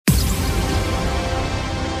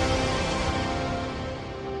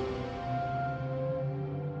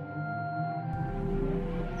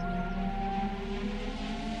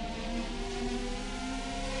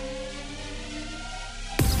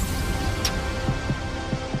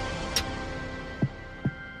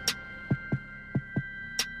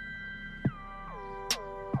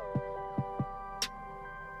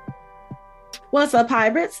What's up,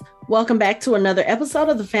 hybrids? Welcome back to another episode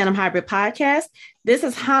of the Fandom Hybrid Podcast. This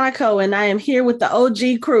is Hanako, and I am here with the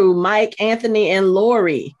OG crew, Mike, Anthony, and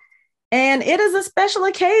Lori. And it is a special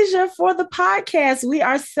occasion for the podcast. We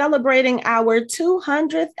are celebrating our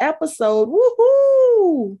 200th episode.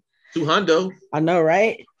 Woohoo! 200. I know,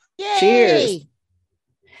 right? Yay! Cheers.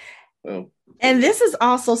 Well, and this is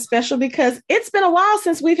also special because it's been a while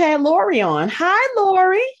since we've had Lori on. Hi,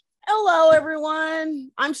 Lori. Hello,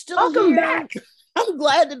 everyone. I'm still Welcome here. back. I'm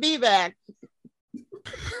glad to be back.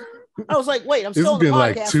 I was like, wait, I'm still on the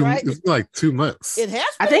podcast, right? It's been like 2 months. It has been.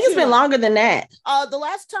 I think it's been longer than that. The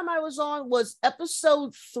last time I was on was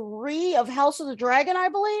episode 3 of House of the Dragon, I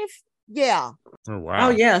believe. Yeah. Oh, wow.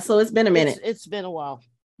 Oh, yeah. So it's been a minute. It's been a while.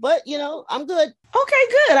 But, I'm good. Okay,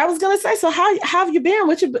 good. I was going to say, so how have you been?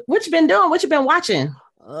 What you been doing? What you been watching?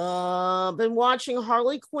 Been watching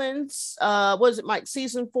Harley Quinn's, what is it, Mike?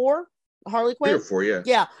 Season 4? Harley Quinn? 3 or 4, yeah.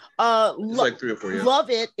 Yeah. It's like 3 or 4, yeah.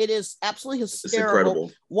 Love it. It is absolutely hysterical. It's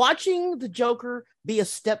incredible. Watching the Joker be a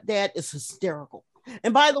stepdad is hysterical.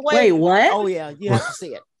 And by the way, wait, what? Oh yeah, you have to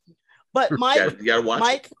see it. But Mike, you gotta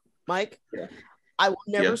watch Mike, Yeah. I will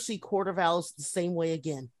never see Court of Owls the same way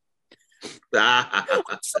again.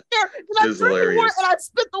 it. Sit there, and It's hilarious. and I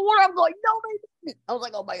spit the water. I'm going, no, they didn't. I was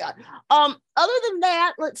like, oh my god. Other than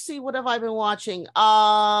that, let's see, what have I been watching?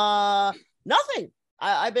 Nothing.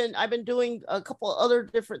 I've been doing a couple of other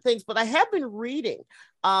different things, but I have been reading.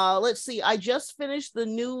 Let's see. I just finished the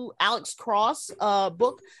new Alex Cross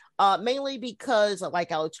book, mainly because I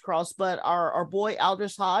like Alex Cross, but our boy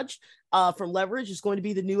Aldous Hodge from Leverage is going to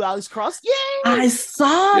be the new Alex Cross. Yay! I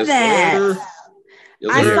saw Yes, that. sir.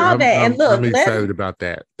 Yes, I sir. saw that. And look, I'm excited about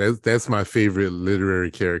that. That's my favorite literary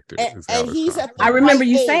character. And he's at the I remember right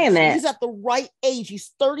you age. saying that. He's at the right age.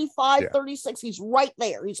 He's 35, Yeah. 36. He's right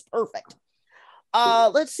there. He's perfect.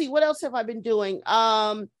 Let's see, what else have I been doing?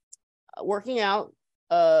 Working out,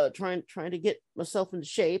 trying to get myself into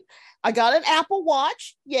shape. I got an Apple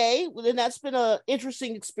Watch, yay! And that's been an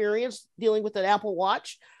interesting experience dealing with an Apple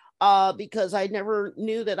Watch, because I never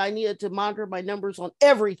knew that I needed to monitor my numbers on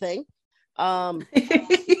everything.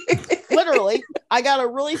 Literally, I got a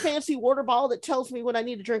really fancy water bottle that tells me when I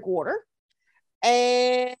need to drink water.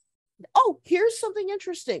 And here's something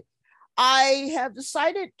interesting. I have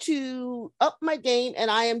decided to up my game,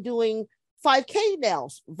 and I am doing 5K now,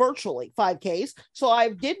 virtually 5Ks. So I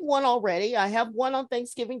did one already. I have one on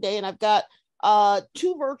Thanksgiving Day, and I've got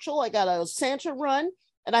 2 virtual. I got a Santa run,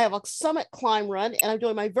 and I have a summit climb run, and I'm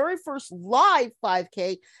doing my very first live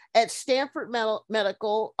 5K at Stanford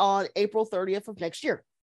Medical on April 30th of next year.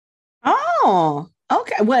 Oh,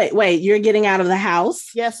 okay. Wait, you're getting out of the house?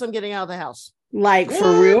 Yes, I'm getting out of the house. Like,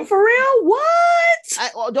 for real? What?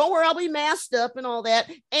 Don't worry, I'll be masked up and all that.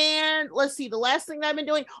 And let's see, the last thing that I've been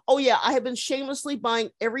doing. Oh yeah, I have been shamelessly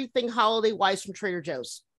buying everything holiday wise from Trader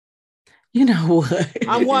Joe's. You know what?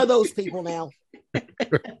 I'm one of those people now.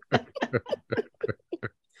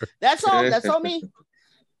 That's all me.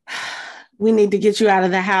 We need to get you out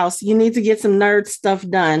of the house. You need to get some nerd stuff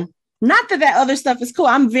done. Not that other stuff is cool.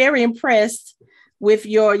 I'm very impressed with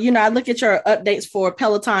your, I look at your updates for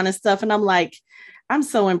Peloton and stuff, and I'm like, I'm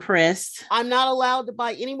so impressed. I'm not allowed to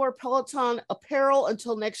buy any more Peloton apparel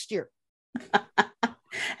until next year.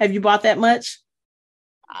 Have you bought that much?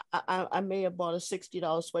 I may have bought a $60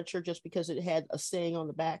 sweatshirt just because it had a saying on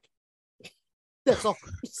the back. That's all I'm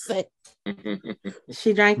saying.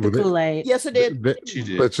 She drank the Kool-Aid. Yes, I did. She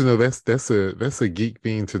did. But that's a geek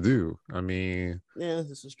thing to do. I mean, yeah,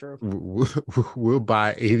 this is true. We'll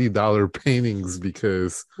buy $80 paintings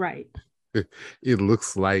because right. It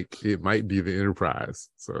looks like it might be the Enterprise.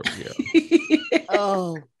 So yeah.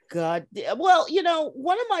 Oh God. Well,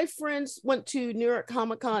 one of my friends went to New York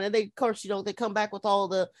Comic-Con, and they, of course, they come back with all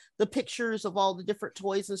the pictures of all the different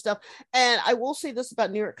toys and stuff. And I will say this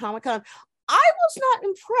about New York Comic-Con. I was not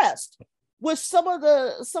impressed with some of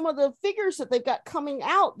the figures that they've got coming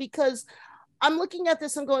out, because I'm looking at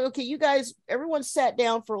this and going, okay, you guys, everyone sat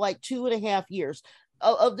down for like 2.5 years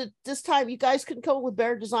this time. You guys couldn't come up with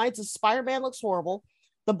better designs. The Spider-Man looks horrible.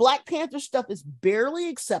 The Black Panther stuff is barely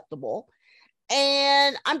acceptable.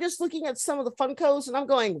 And I'm just looking at some of the Funkos, and I'm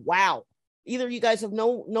going, wow, either you guys have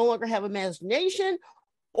no longer have imagination,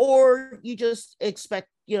 or you just expect,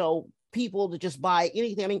 people to just buy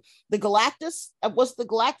anything. I mean, the Galactus, was the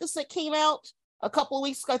Galactus that came out a couple of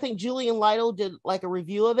weeks ago. I think Julian Lytle did like a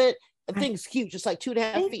review of it. The thing's huge, just like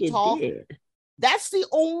 2.5 feet tall. That's the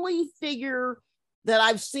only figure that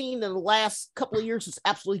I've seen in the last couple of years is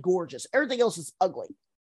absolutely gorgeous. Everything else is ugly.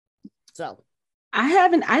 So I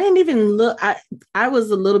didn't even look. I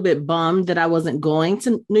was a little bit bummed that I wasn't going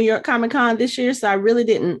to New York Comic Con this year. So I really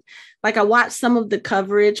didn't like, I watched some of the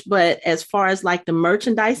coverage, but as far as like the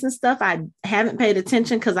merchandise and stuff, I haven't paid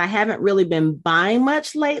attention because I haven't really been buying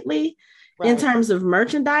much lately in terms of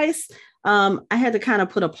merchandise. I had to kind of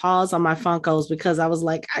put a pause on my Funkos because I was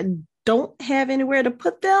like, I don't have anywhere to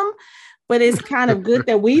put them. But it's kind of good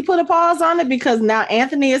that we put a pause on it because now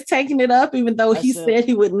Anthony is taking it up, even though he said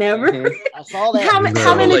he would never. I saw that.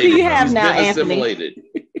 How many do you have now, Anthony?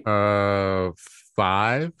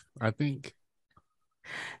 5, I think.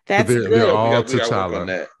 That's they're good. all we gotta T'Challa. work on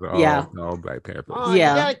that. They're all Black Panther.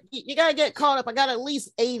 You gotta get caught up. I got at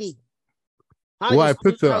least 80. I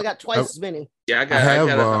got twice as many. Yeah, I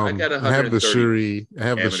have the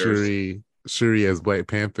Shuri as Black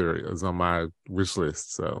Panther is on my wish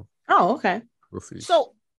list. So okay. We'll see.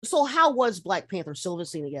 So how was Black Panther? Still haven't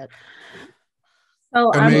seen it yet.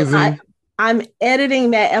 So amazing. I'm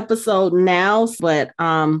editing that episode now, but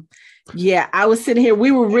yeah, I was sitting here.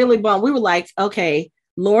 We were really bummed. We were like, okay,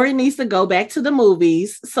 Lori needs to go back to the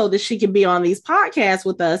movies so that she can be on these podcasts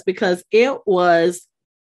with us because it was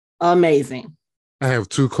amazing. I have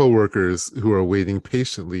 2 coworkers who are waiting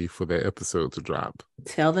patiently for that episode to drop.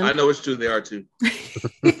 Tell them. I know which 2 they are too.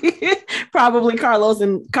 Probably Carlos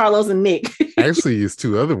and Nick. Actually, it's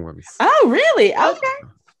 2 other ones. Oh, really? Okay.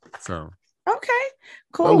 So. Okay.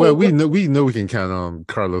 Cool. Oh, well, we know we can count on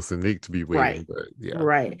Carlos and Nick to be waiting, right. But yeah.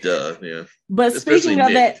 Right. Duh, yeah. But speaking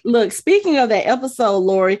of that episode,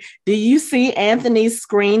 Lori, do you see Anthony's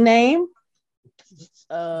screen name?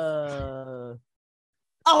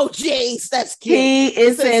 Oh, jeez, that's cute.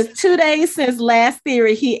 It says 2 days since last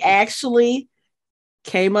theory. He actually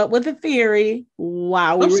came up with a theory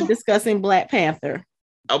while we were discussing Black Panther.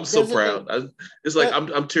 I'm so proud. It's like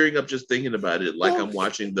I'm tearing up just thinking about it. Like I'm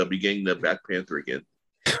watching the beginning of Black Panther again.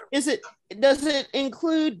 Does it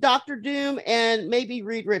include Dr. Doom and maybe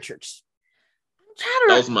Reed Richards? That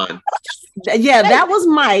was mine. Yeah, that was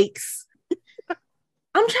Mike's.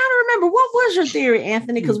 I'm trying to remember, what was your theory,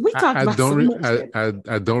 Anthony? Because we talked about so much.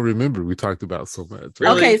 I don't remember. We talked about so much.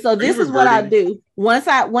 Really? Okay, so this is what I do. Once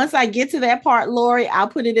I get to that part, Lori, I'll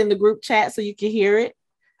put it in the group chat so you can hear it,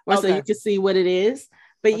 or so you can see what it is.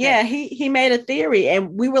 But yeah, he made a theory,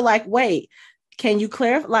 and we were like, wait, can you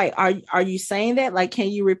clarify? Like, are you saying that? Like, can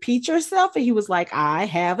you repeat yourself? And he was like, I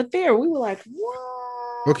have a theory. We were like, what?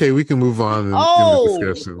 Okay, we can move on in the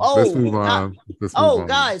discussion. Let's move on.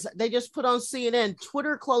 Guys, they just put on CNN,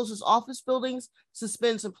 Twitter closes office buildings,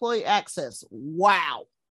 suspends employee access. Wow.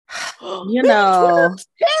 Since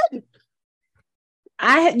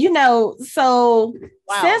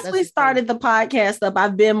we started the podcast up,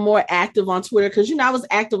 I've been more active on Twitter because, I was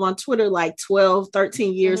active on Twitter like 12,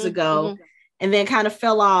 13 years ago. And then kind of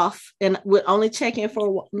fell off and would only check in for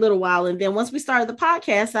a little while. And then once we started the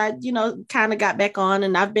podcast, I, kind of got back on,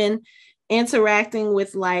 and I've been interacting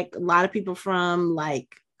with like a lot of people from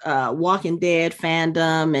like Walking Dead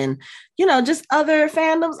fandom and, just other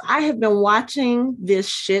fandoms. I have been watching this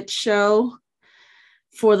shit show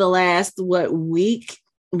for the last, week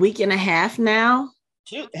and a half now.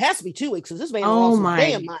 It has to be 2 weeks. This man lost my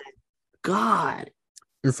damn mind. God.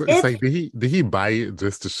 It's like, did he buy it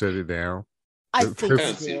just to shut it down? I think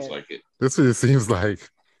it seems like it. That's what it seems like.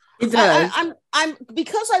 It does. I'm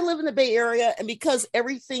because I live in the Bay Area and because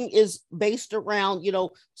everything is based around,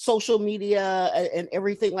 social media and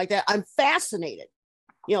everything like that. I'm fascinated,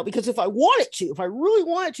 because if I really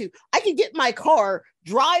wanted to, I could get in my car,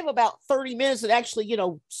 drive about 30 minutes and actually,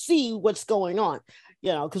 see what's going on,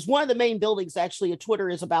 because one of the main buildings actually at Twitter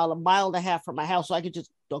is about 1.5 miles from my house. So I could just,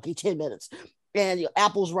 10 minutes. And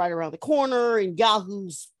Apple's right around the corner and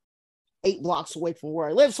Yahoo's 8 blocks away from where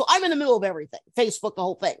I live. So I'm in the middle of everything. Facebook, the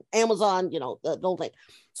whole thing. Amazon, the whole thing.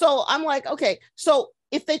 So I'm like, okay, so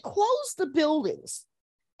if they close the buildings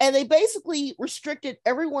and they basically restricted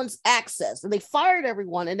everyone's access and they fired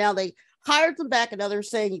everyone and now they hired them back and now they're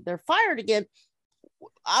saying they're fired again,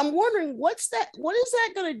 I'm wondering what is that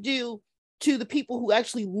going to do to the people who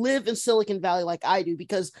actually live in Silicon Valley like I do?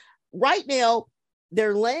 Because right now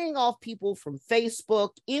they're laying off people from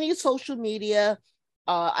Facebook, any social media.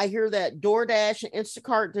 I hear that DoorDash and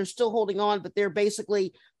Instacart, they're still holding on, but they're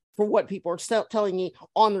basically, for what people are telling me,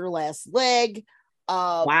 on their last leg.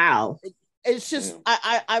 Wow. It's just,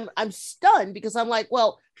 I'm stunned because I'm like,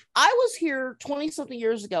 well, I was here 20-something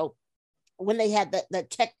years ago when they had that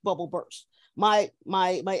tech bubble burst. My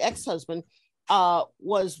ex-husband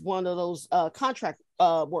was one of those contract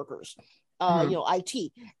workers,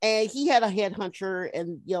 IT, and he had a headhunter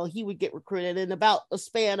and, he would get recruited in about a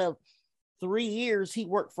span of 3 years. He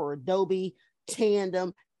worked for Adobe,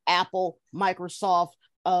 Tandem, Apple, Microsoft,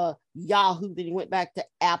 Yahoo, then he went back to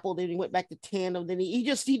Apple, then he went back to Tandem, then he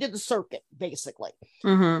did the circuit basically.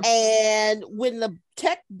 Mm-hmm. And when the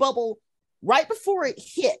tech bubble, right before it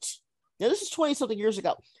hit, now this is 20 something years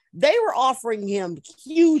ago, they were offering him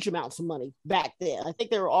huge amounts of money back then. I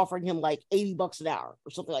think they were offering him like $80 an hour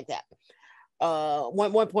or something like that.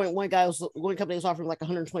 One company was offering like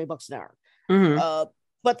 $120 an hour. Mm-hmm.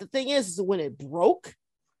 But the thing is when it broke,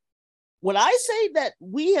 when I say that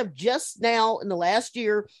we have just now in the last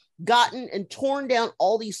year gotten and torn down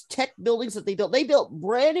all these tech buildings that they built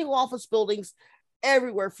brand new office buildings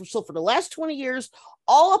everywhere. For the last 20 years,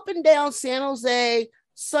 all up and down San Jose,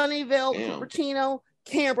 Sunnyvale, Cupertino,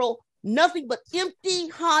 Cambridge, nothing but empty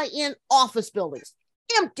high-end office buildings.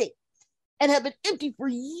 Empty. And have been empty for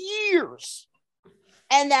years.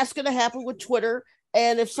 And that's going to happen with Twitter.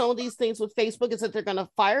 And if some of these things with Facebook is that they're going to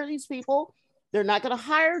fire these people, they're not going to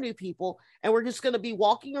hire new people. And we're just going to be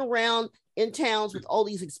walking around in towns with all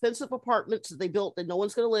these expensive apartments that they built that no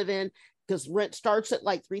one's going to live in because rent starts at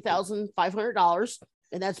like $3,500.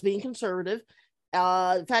 And that's being conservative.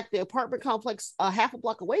 In fact, the apartment complex half a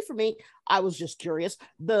block away from me, I was just curious.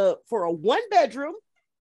 For a one bedroom,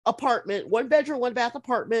 one bath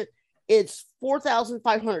apartment, it's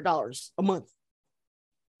 $4,500 a month.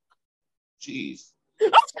 Jeez.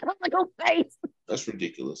 Like, okay. That's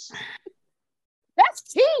ridiculous.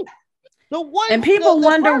 That's cheap. People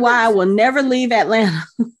wonder why I will never leave Atlanta.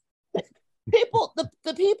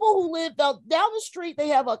 The people who live down the street, they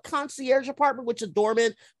have a concierge apartment, which is a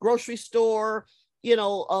doorman, grocery store,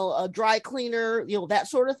 a dry cleaner, that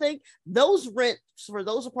sort of thing. Those rents for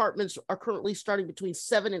those apartments are currently starting between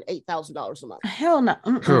 $7,000 and $8,000 a month. Hell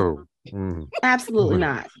no. Absolutely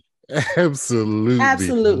not. Absolutely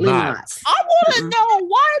not. I want to know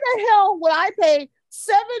why the hell would I pay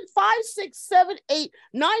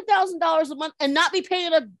 $9,000 a month and not be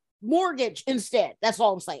paying a mortgage instead? That's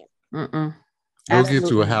all I'm saying. Go get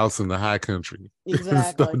you a house in the high country.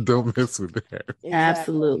 Exactly. Don't mess with that. Exactly.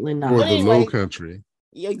 Absolutely not. Or the low country.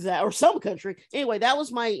 Exactly. Or some country. Anyway, that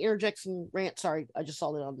was my interjection rant. Sorry, I just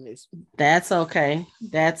saw that on the news. That's okay.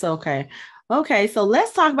 Okay, so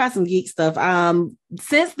let's talk about some geek stuff.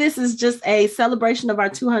 Since this is just a celebration of our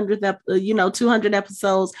 200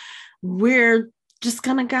 episodes, we're just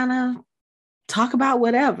gonna kind of talk about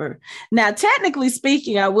whatever. Now, technically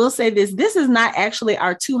speaking, I will say this is not actually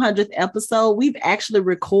our 200th episode. We've actually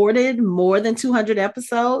recorded more than 200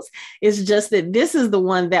 episodes. It's just that this is the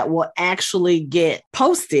one that will actually get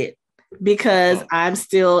posted because I'm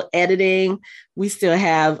still editing. We still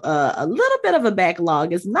have a little bit of a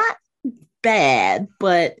backlog. It's not bad,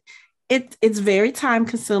 but it's very time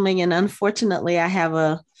consuming, and unfortunately I have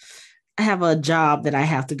a job that I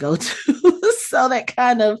have to go to. So that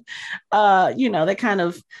kind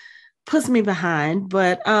of puts me behind,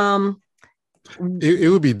 but it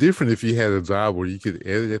would be different if you had a job where you could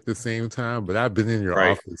edit at the same time. But I've been in your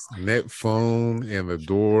office, and that phone and the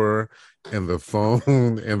door and the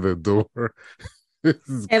phone and the door and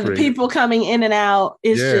crazy. The people coming in and out,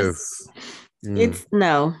 it's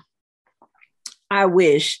no. I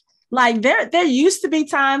wish. Like there used to be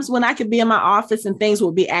times when I could be in my office and things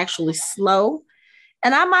would be actually slow.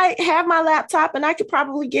 And I might have my laptop and I could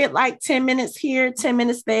probably get like 10 minutes here, 10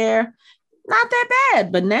 minutes there. Not that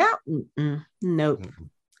bad. But now, nope,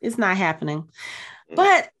 it's not happening.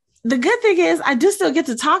 But the good thing is I do still get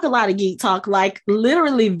to talk a lot of geek talk. Like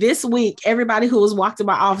literally this week, everybody who has walked in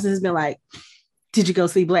my office has been like, did you go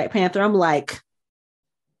see Black Panther? I'm like,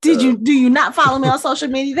 do you not follow me on social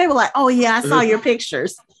media? They were like, oh yeah, I saw your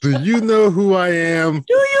pictures. Do you know who I am?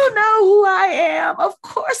 Do you know who I am? Of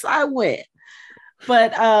course I went.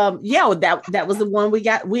 But that was the one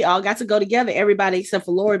we all got to go together, everybody except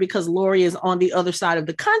for Lori, because Lori is on the other side of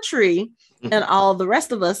the country and all the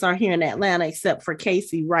rest of us are here in Atlanta except for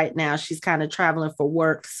Casey right now. She's kind of traveling for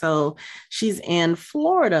work. So she's in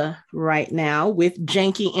Florida right now with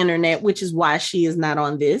janky internet, which is why she is not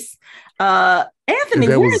on this. Anthony,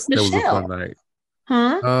 where's Michelle? That was a fun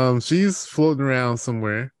night. She's floating around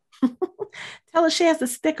somewhere. Tell her she has to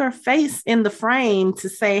stick her face in the frame to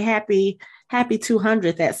say happy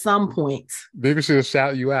 200th at some point. Maybe she'll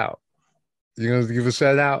shout you out. You gonna give a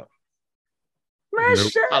shout out? Nope.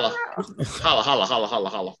 Holla.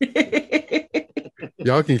 Holla.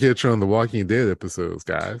 Y'all can catch her on the Walking Dead episodes,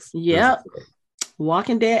 guys. Yep.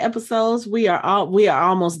 Walking Dead episodes. We are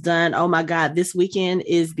almost done. Oh my God. This weekend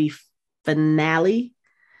is the finale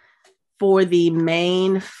for the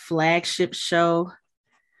main flagship show.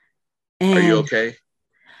 And, are you okay?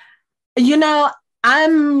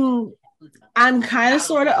 I'm I'm kind of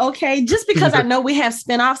sort of okay, just because I know we have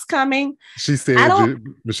spinoffs coming. She said,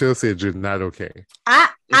 Michelle said you're not okay.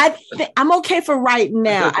 I'm okay for right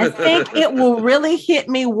now. I think it will really hit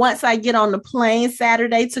me once I get on the plane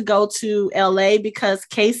Saturday to go to LA, because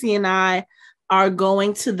Casey and I are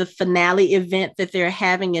going to the finale event that they're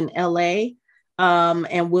having in LA.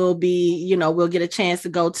 And we'll get a chance to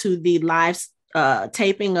go to the live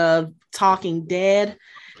taping of Talking Dead.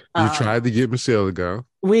 You tried to get Michelle to go.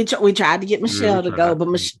 We tried to get Michelle to go, but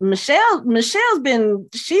Michelle's been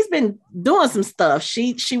doing some stuff.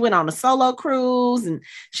 She went on a solo cruise, and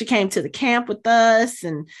she came to the camp with us,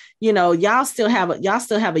 and y'all still have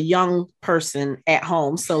a young person at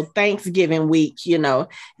home. So Thanksgiving week, y'all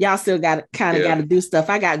still got to do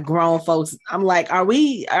stuff. I got grown folks. I'm like, are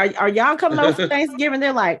y'all coming over for Thanksgiving?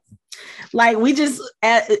 They're like we just,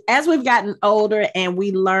 as we've gotten older and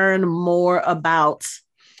we learn more about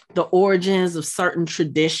the origins of certain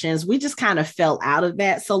traditions, we just kind of fell out of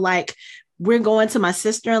that. So we're going to my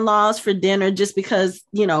sister-in-law's for dinner just because,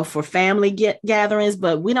 for family gatherings,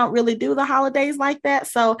 but we don't really do the holidays like that.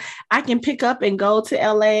 So I can pick up and go to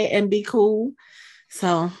LA and be cool.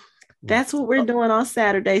 So that's what we're doing on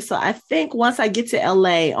Saturday. So I think once I get to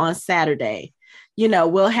LA on Saturday,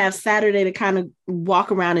 we'll have Saturday to kind of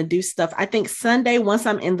walk around and do stuff. I think Sunday, once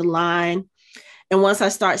I'm in the line, and once I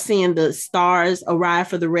start seeing the stars arrive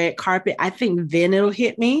for the red carpet, I think then it'll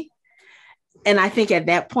hit me. And I think at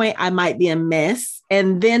that point, I might be a mess.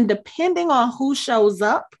 And then depending on who shows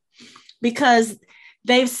up, because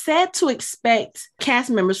they've said to expect cast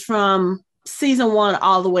members from season 1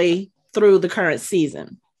 all the way through the current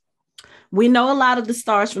season. We know a lot of the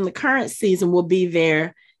stars from the current season will be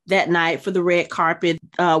there that night for the red carpet.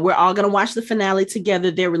 We're all going to watch the finale together.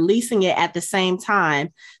 They're releasing it at the same time,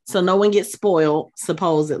 so no one gets spoiled,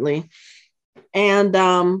 supposedly. And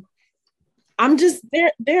I'm just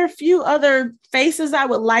there are a few other faces I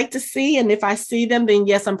would like to see, and if I see them, then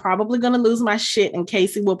yes, I'm probably going to lose my shit, and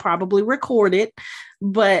Casey will probably record it.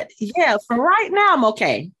 But yeah, for right now, I'm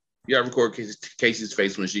okay. Yeah, record Casey's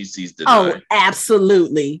face when she sees the. Oh,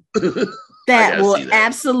 absolutely. That will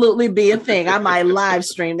absolutely be a thing. I might live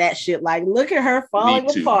stream that shit. Look at her falling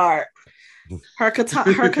apart. Her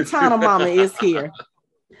katana mama is here.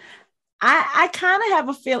 I kind of have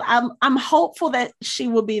a feel. I'm hopeful that she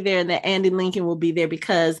will be there and that Andy Lincoln will be there,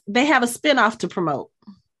 because they have a spinoff to promote.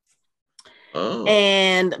 Oh.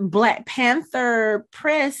 And Black Panther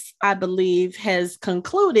press, I believe, has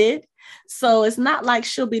concluded. So it's not like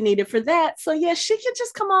she'll be needed for that. So yeah, she can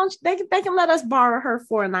just come on. They can let us borrow her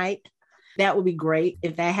for a night. That would be great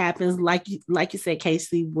if that happens. Like you said,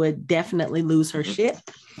 Casey would definitely lose her shit.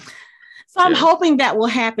 So I'm hoping that will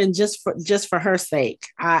happen just for her sake.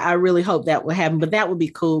 I really hope that will happen, but that would be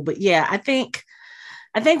cool. But yeah, I think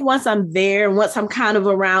once I'm there, once I'm kind of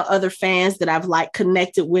around other fans that I've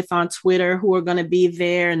connected with on Twitter who are going to be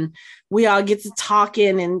there, and we all get to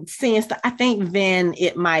talking and seeing stuff, I think then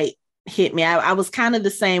it might hit me. I was kind of the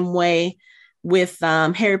same way with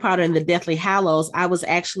Harry Potter and the Deathly Hallows. I was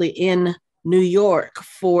actually in New York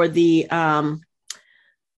for the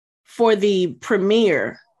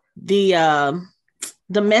premiere, the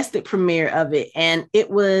domestic premiere of it, and it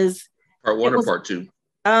was part 1 or part 2.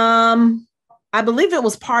 I believe it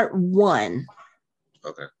was part 1.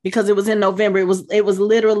 Okay, because it was in November. It was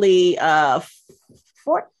literally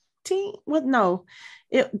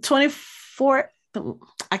 24.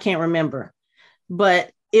 I can't remember,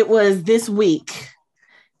 but it was this week.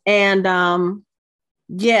 And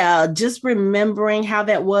just remembering how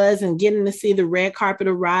that was and getting to see the red carpet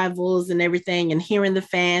arrivals and everything and hearing the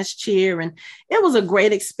fans cheer. And it was a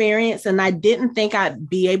great experience. And I didn't think I'd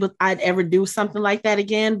ever do something like that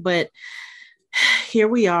again, but here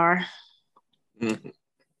we are. Mm-hmm.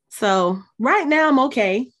 So right now I'm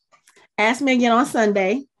okay. Ask me again on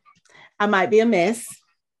Sunday. I might be a mess.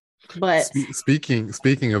 But speaking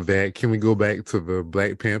of that, can we go back to the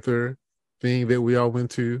Black Panther thing that we all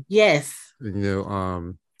went to? Yes. It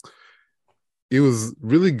was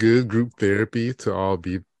really good group therapy to all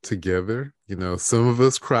be together. Some of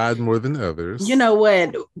us cried more than others. You know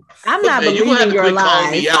what? I'm not believing your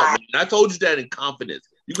lies. Me out, I told you that in confidence.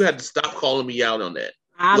 You're gonna have to stop calling me out on that.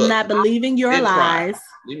 I'm not believing your lies.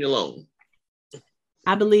 Leave me alone.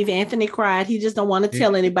 I believe Anthony cried. He just don't want to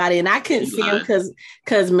tell anybody. And I couldn't see him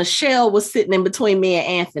because Michelle was sitting in between me and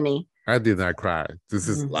Anthony. I did not cry. This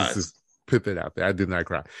is put that out there. I did not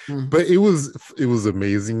cry. Mm-hmm. But it was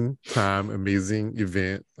amazing time, amazing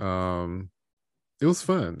event. It was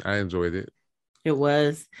fun. I enjoyed it. It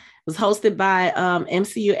was hosted by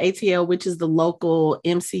MCU ATL, which is the local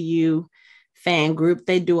MCU fan group.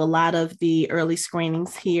 They do a lot of the early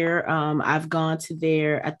screenings here. I've gone to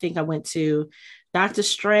their, I think I went to Doctor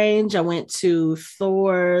Strange. I went to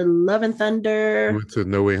Thor, Love and Thunder. Went to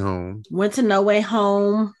No Way Home. Went to No Way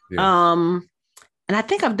Home. Yeah. And I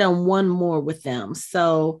think I've done one more with them.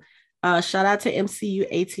 So shout out to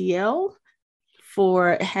MCU ATL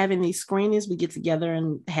for having these screenings. We get together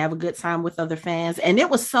and have a good time with other fans. And it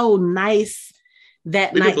was so nice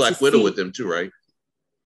that night. We did Black Widow with them too, right?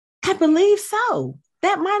 I believe so.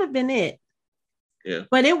 That might have been it. Yeah.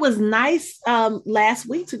 But it was nice last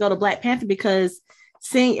week to go to Black Panther because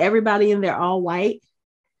seeing everybody in there all white,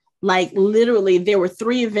 like literally there were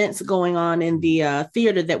 3 events going on in the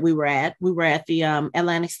theater that we were at. We were at the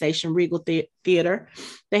Atlantic Station Regal Theater.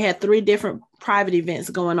 They had 3 different private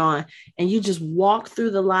events going on, and you just walk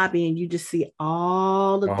through the lobby and you just see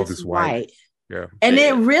all of this white. Yeah. And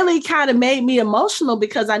it really kind of made me emotional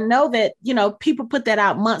because I know that, you know, people put that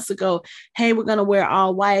out months ago. Hey, we're going to wear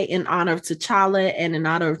all white in honor of T'Challa and in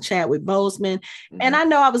honor of Chadwick Boseman. Mm-hmm. And I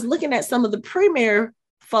know I was looking at some of the premiere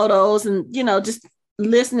photos and, you know, just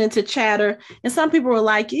listening to chatter. And some people were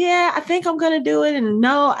like, yeah, I think I'm going to do it. And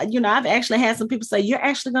no, you know, I've actually had some people say, you're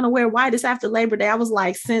actually going to wear white. It's after Labor Day. I was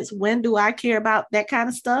like, since when do I care about that kind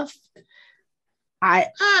of stuff? I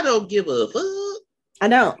don't give a fuck. I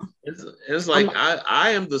know. It's like I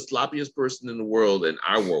am the sloppiest person in the world, and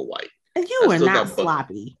I wore white. And you were not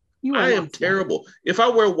sloppy. I am terrible. If I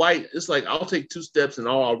wear white, it's like I'll take 2 steps and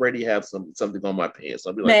I'll already have something on my pants.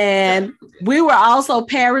 I'll be like, man, we were also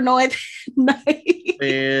paranoid that night.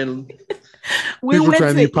 Man, we people went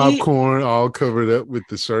trying to eat eat popcorn all covered up with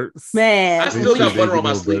the shirts. Man, I still got butter on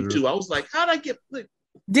my sleeve too. I was like, how'd I get?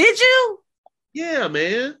 Did you? Yeah,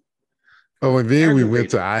 man. Oh, and then we went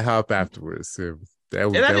to IHOP afterwards. So I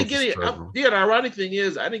didn't get it. The ironic thing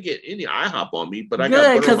is, I didn't get any IHOP on me, but I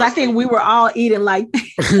got good because I think we were all eating like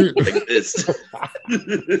this.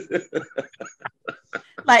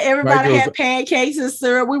 Like everybody had pancakes and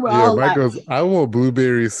syrup. We were all Mike like, goes, I want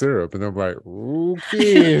blueberry syrup. And I'm like,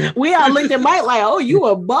 okay. We all looked at Mike like, oh, you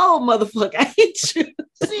a bold motherfucker. I hate you.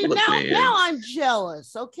 See, now I'm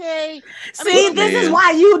jealous, okay? This is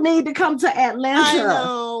why you need to come to Atlanta. I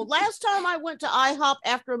know. Last time I went to IHOP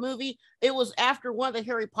after a movie, it was after one of the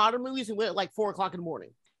Harry Potter movies and went at like 4:00 in the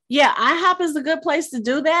morning. Yeah, IHOP is a good place to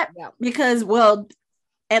do that because, well,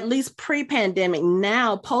 at least pre-pandemic.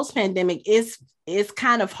 Now, post-pandemic, it's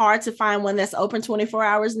kind of hard to find one that's open 24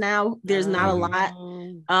 hours now. There's not a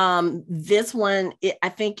lot. This one, I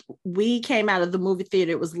think we came out of the movie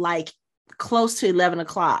theater. It was like close to 11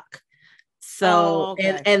 o'clock. So,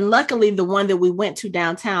 and luckily the one that we went to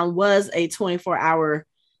downtown was a 24-hour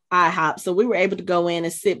IHOP. So we were able to go in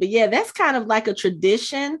and sit. But yeah, that's kind of like a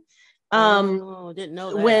tradition. Didn't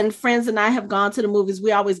know that. When friends and I have gone to the movies,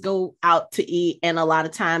 we always go out to eat, and a lot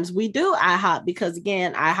of times we do IHOP because,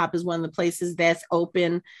 again, IHOP is one of the places that's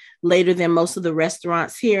open later than most of the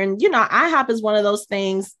restaurants here. And, you know, IHOP is one of those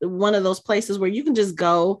things, one of those places where you can just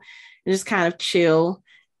go and just kind of chill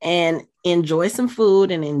and enjoy some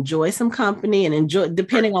food and enjoy some company and enjoy,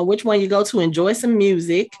 depending on which one you go to, enjoy some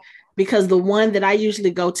music. Because the one that I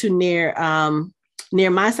usually go to near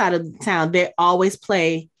my side of the town, they always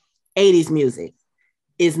play 80s music.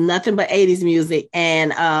 Is nothing but 80s music.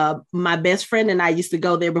 And my best friend and I used to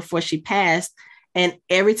go there before she passed. And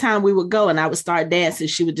every time we would go and I would start dancing,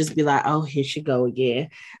 she would just be like, oh, here she go again.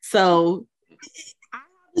 So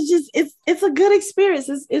it's a good experience.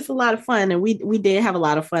 It's a lot of fun. And we did have a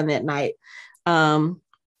lot of fun that night.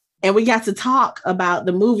 And we got to talk about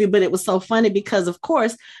the movie, but it was so funny because, of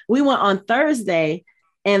course, we went on Thursday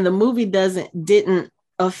and the movie didn't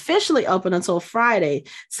officially open until Friday.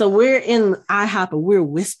 So we're in IHOP and we're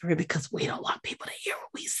whispering because we don't want people to hear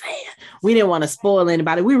what we're saying. We didn't want to spoil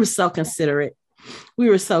anybody. We were so considerate.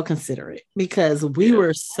 Because we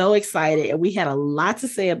were so excited and we had a lot to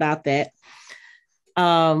say about that.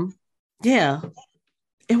 Yeah,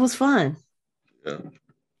 it was fun. Yeah.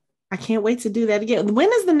 I can't wait to do that again. When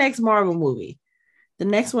is the next Marvel movie? The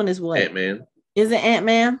next one is what? Ant-Man. Is it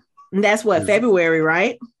Ant-Man? And that's what, February,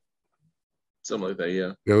 right? Something like that,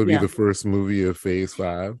 yeah. That would be the first movie of Phase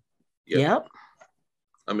 5. Yep.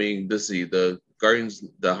 I mean, the Guardians,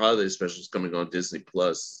 the holiday special is coming on Disney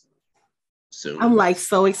Plus soon. I'm like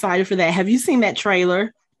so excited for that. Have you seen that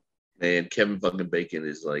trailer? Man, Kevin fucking Bacon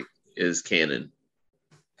is canon.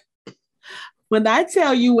 When I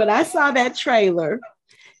tell you, when I saw that trailer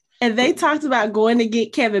and they talked about going to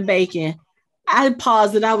get Kevin Bacon, I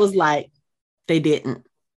paused and I was like, they didn't.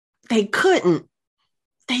 They couldn't.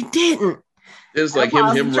 They didn't. It's like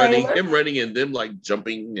him running and them like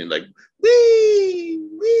jumping and like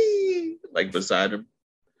wee like beside him.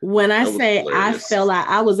 When I That was say I hilarious. felt like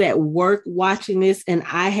I was at work watching this and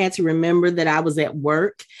I had to remember that I was at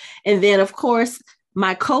work. And then, of course,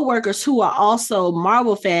 my coworkers who are also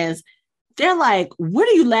Marvel fans, they're like, what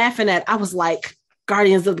are you laughing at? I was like,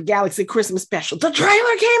 Guardians of the Galaxy Christmas special. The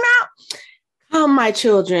trailer came out. Come, my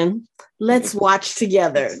children, let's watch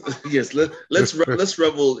together. Yes, let's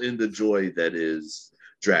revel in the joy that is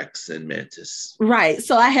Drax and Mantis. Right.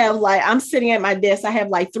 So I have like, I'm sitting at my desk. I have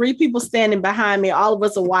like 3 people standing behind me. All of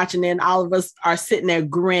us are watching, and all of us are sitting there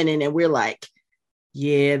grinning. And we're like,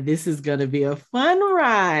 yeah, this is going to be a fun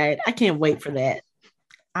ride. I can't wait for that.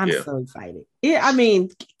 I'm so excited. Yeah, I mean,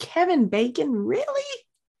 Kevin Bacon, really?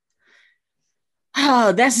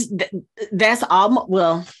 Oh, that's almost,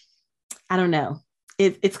 well, I don't know.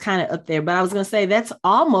 It's kind of up there, but I was going to say that's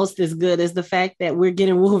almost as good as the fact that we're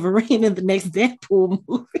getting Wolverine in the next Deadpool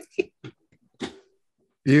movie.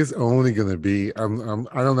 It's only going to be, I don't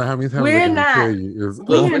know how many times We're I can not. tell you. It's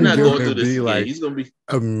We're not only going through this be again. like He's going to be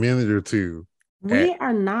a minute or two. We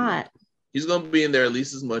are not. He's going to be in there at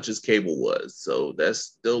least as much as Cable was. So that's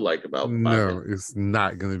still like about 5 No, minutes. it's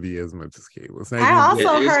not going to be as much as Cable. It's not I gonna be-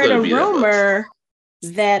 also It is heard gonna a be that much. rumor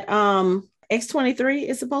that X-23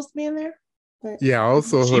 is supposed to be in there. But Yeah, I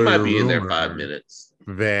also She heard might a be in there rumor 5 minutes.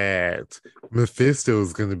 that Mephisto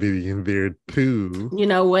is going to be in there too. you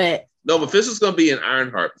know what? No, Mephisto's going to be in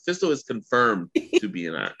Ironheart. Mephisto is confirmed to be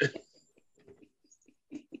in Iron.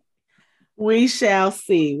 We shall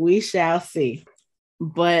see. We shall see.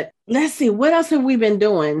 But let's see. What else have we been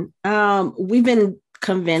doing? We've been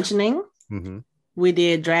conventioning. Mm-hmm. We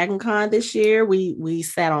did Dragon Con this year. We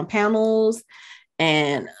sat on panels,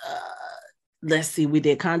 and let's see, we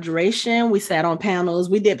did Conjuration. We sat on panels.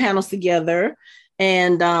 We did panels together,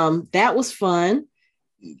 and that was fun.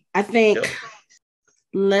 I think. Yep.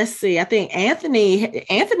 Let's see. I think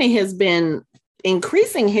Anthony has been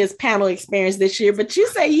increasing his panel experience this year, but you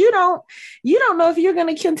say you don't know if you're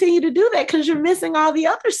going to continue to do that because you're missing all the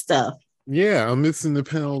other stuff. Yeah, I'm missing the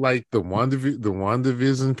panel, like the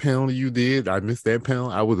WandaVision panel you did. I missed that panel.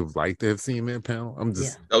 I would have liked to have seen that panel. That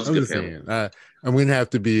was a good panel. Saying, I'm going to have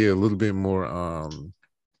to be a little bit more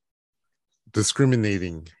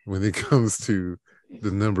discriminating when it comes to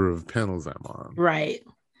the number of panels I'm on. Right.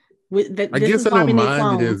 I guess I don't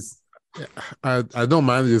mind it as I don't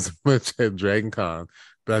mind it as much at Dragon Con,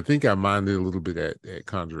 but I think I mind it a little bit at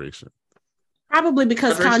Conjuration. Probably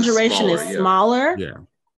because Conjuration is smaller.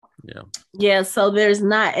 Yeah. So there's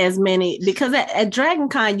not as many, because at Dragon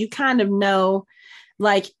Con you kind of know,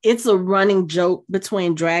 like, it's a running joke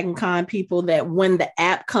between Dragon Con people that when the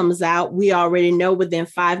app comes out, we already know within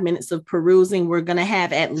 5 minutes of perusing we're going to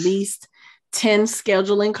have at least 10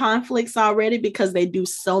 scheduling conflicts already, because they do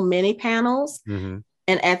so many panels. Mm-hmm.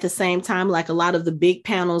 And at the same time, like, a lot of the big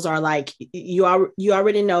panels are like, you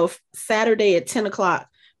already know Saturday at 10 o'clock,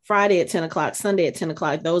 Friday at 10 o'clock, Sunday at 10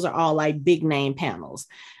 o'clock. Those are all like big name panels.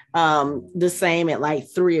 The same at like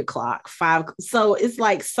 3 o'clock, 5. So it's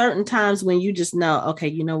like certain times when you just know, okay,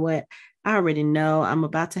 you know what? I already know I'm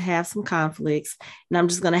about to have some conflicts, and I'm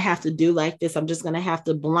just going to have to do like this. I'm just going to have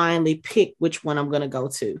to blindly pick which one I'm going to go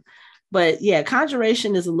to. But yeah,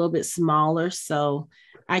 Conjuration is a little bit smaller, so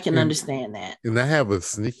I can understand that. And I have a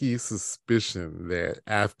sneaky suspicion that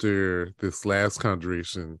after this last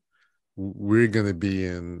Conjuration, we're going to be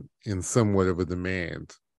in somewhat of a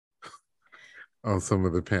demand on some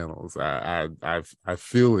of the panels. I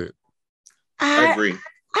feel it. I agree.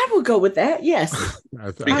 I would go with that. Yes.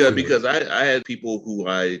 because I had people who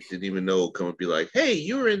I didn't even know come and be like, "Hey,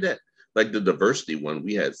 you were in that," like the diversity one.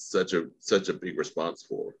 We had such a big response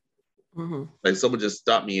for. Mm-hmm. Like, someone just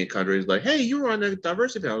stopped me in Conjuration, like, "Hey, you were on the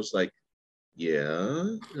diversity panel." I was like, "Yeah,"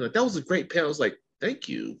 like, that was a great panel. I was like, "Thank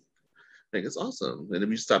you." Like, it's awesome. And then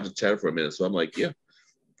we stopped to chat for a minute. So I'm like, yeah,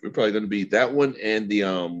 we're probably going to be that one and the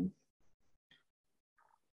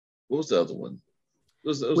what was the other one? There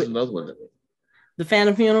was another one. The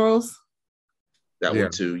Phantom Funerals. That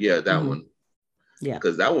one too. Yeah, that one. Yeah,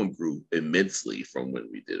 because that one grew immensely from when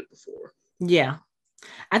we did it before. Yeah,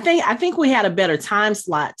 I think we had a better time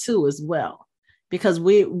slot too as well, because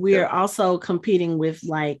we're also competing with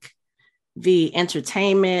like the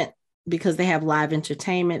entertainment, because they have live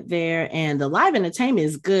entertainment there, and the live entertainment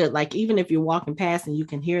is good. Like, even if you're walking past and you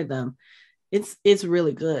can hear them, it's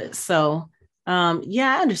really good. So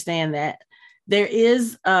yeah, I understand that. There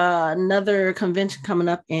is another convention coming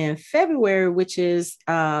up in February, which is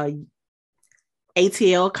ATL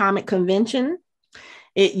Comic Convention.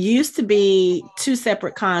 It used to be 2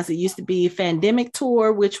 separate cons. It used to be Fandemic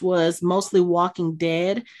Tour, which was mostly Walking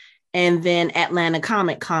Dead, and then Atlanta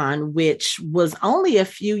Comic Con, which was only a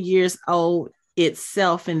few years old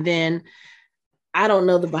itself. And then I don't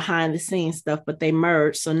know the behind the scenes stuff, but they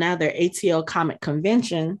merged. So now they're ATL Comic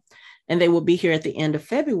Convention, and they will be here at the end of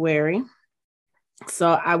February. So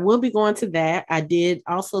I will be going to that. I did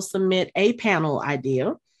also submit a panel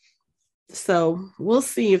idea. So we'll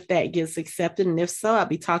see if that gets accepted. And if so, I'll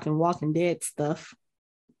be talking Walking Dead stuff.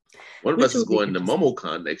 One of us is going to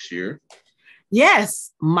MomoCon next year.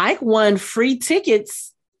 Yes, Mike won free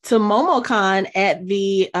tickets to MomoCon at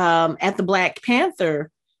the Black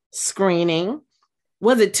Panther screening.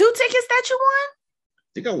 Was it 2 tickets that you won?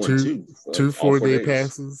 I think I won two. Two 4-day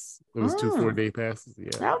passes. It was 2 4-day passes.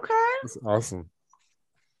 Yeah. Okay. That's awesome.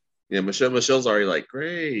 Yeah, Michelle's already like,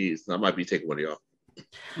 great. I might be taking one of y'all.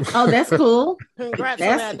 Oh, that's cool. Congrats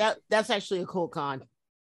on that. That's actually a cool con.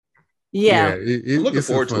 Yeah. I'm looking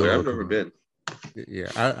forward to it. I've never been.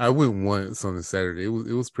 Yeah, I went once on a Saturday. It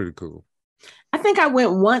was pretty cool. I think I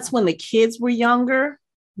went once when the kids were younger.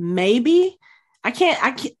 Maybe. I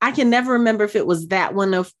can never remember if it was that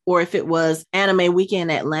one or if it was Anime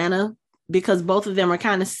Weekend Atlanta, because both of them are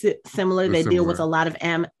kind of similar. They deal with a lot of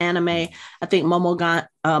anime. I think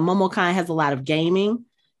MomoCon has a lot of gaming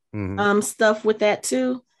stuff with that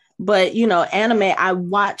too. But, anime, I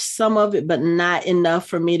watched some of it, but not enough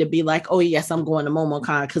for me to be like, oh, yes, I'm going to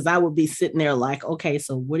MomoCon, because I would be sitting there like, okay,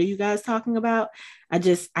 so what are you guys talking about? I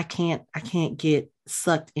can't get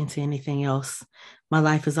sucked into anything else. My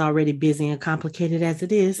life is already busy and complicated as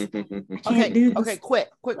it is. Okay, quick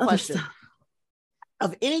question. Stuff.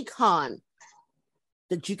 Of any con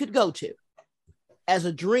that you could go to as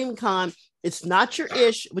a dream con, it's not your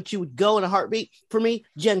ish, but you would go in a heartbeat. For me,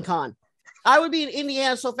 Gen Con. I would be in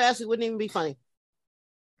Indiana so fast it wouldn't even be funny.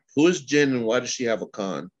 Who is Jen and why does she have a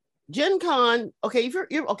con? Gen Con, okay,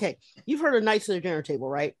 you've heard of Knights of the Dinner Table,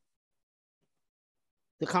 right?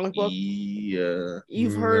 The comic book? Yeah.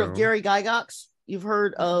 You've heard of Gary Gygax? You've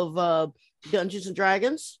heard of Dungeons and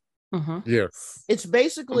Dragons? Mm-hmm. Yes. It's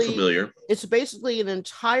basically I'm familiar. It's basically an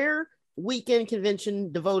entire weekend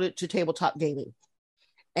convention devoted to tabletop gaming.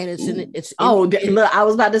 And I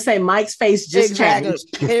was about to say Mike's face just changed.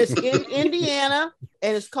 And it's in Indiana,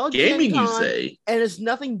 and it's called Gaming, Gen you Con, say? And it's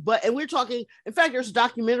nothing but, and we're talking, in fact, there's a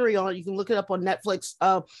documentary on it. You can look it up on Netflix.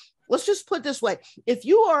 Let's just put it this way. If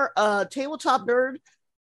you are a tabletop nerd,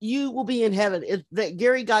 you will be in heaven. That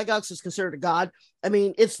Gary Gygax is considered a god. I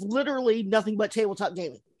mean, it's literally nothing but tabletop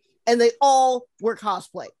gaming. And they all wear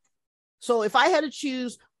cosplay. So if I had to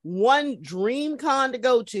choose one dream con to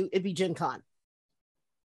go to, it'd be Gen Con.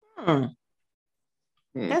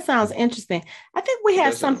 That sounds interesting. I think we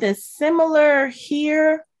have something similar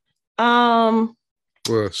here. Well,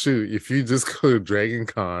 shoot, if you just go to Dragon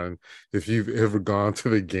Con, if you've ever gone to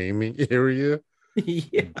the gaming area,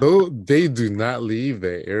 though they do not leave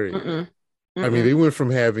that area. I mean, they went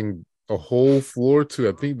from having a whole floor to,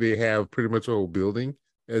 I think they have pretty much a whole building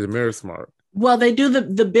at Amerismart. Well, they do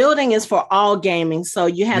the building is for all gaming. So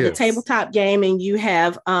you have the tabletop gaming. You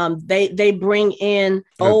have they bring in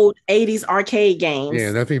old 80s arcade games. Yeah,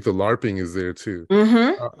 and I think the LARPing is there too.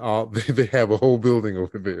 Mm-hmm. They have a whole building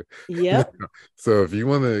over there. Yep. So if you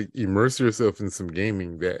want to immerse yourself in some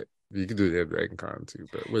gaming, that you can do that at Dragon Con too,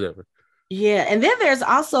 but whatever. Yeah, and then there's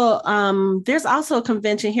also a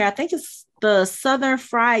convention here. I think it's the Southern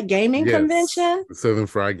Fried Gaming Convention. The Southern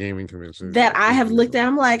Fried Gaming Convention that I have looked at.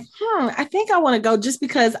 I'm like, I think I want to go just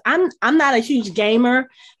because I'm not a huge gamer,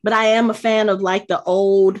 but I am a fan of like the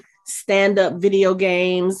old stand-up video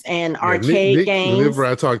games and arcade games. Whenever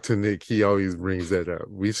I talk to Nick, he always brings that up.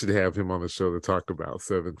 We should have him on the show to talk about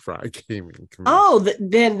Southern Fried Gaming Convention. Oh,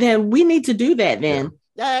 then we need to do that then. Yeah.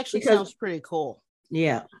 That actually sounds pretty cool.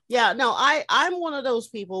 Yeah. No, I'm one of those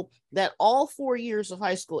people that all 4 years of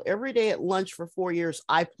high school, every day at lunch for 4 years,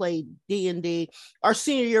 I played D&D. Our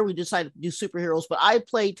senior year, we decided to do superheroes, but I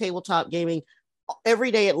played tabletop gaming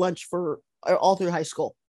every day at lunch for all through high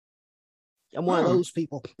school. I'm one of those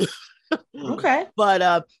people. Okay.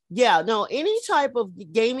 But any type of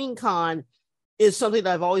gaming con is something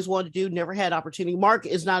that I've always wanted to do, never had opportunity. Mark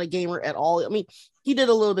is not a gamer at all. I mean, he did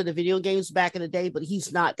a little bit of video games back in the day, but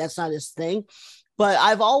that's not his thing. But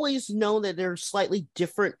I've always known that there's slightly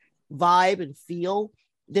different vibe and feel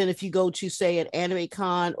than if you go to, say, an anime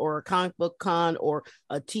con or a comic book con or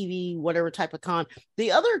a TV, whatever type of con.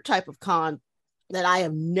 The other type of con that I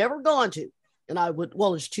have never gone to, and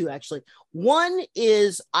there's two actually. One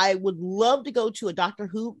is I would love to go to a Doctor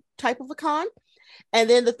Who type of a con. And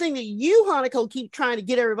then the thing that you, Hanako, keep trying to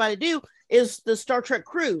get everybody to do is the Star Trek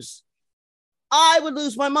cruise. I would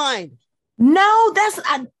lose my mind. No,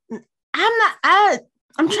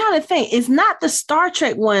 I'm trying to think. It's not the Star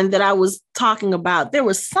Trek one that I was talking about. There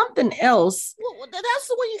was something else. Well, that's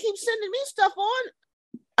the one you keep sending me stuff on.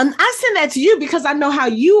 I send that to you because I know how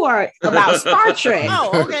you are about Star Trek. Oh,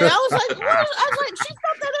 okay. I was like, she's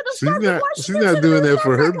not that into Star Trek. She's not doing that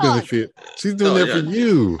for her benefit. She's doing that for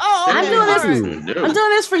you. Oh, okay. I'm doing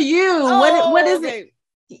this for you. Oh, what is it?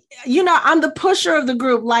 You know, I'm the pusher of the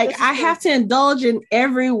group. Like I have to indulge in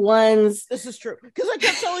everyone's. This is true because I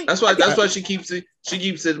kept telling. That's why she keeps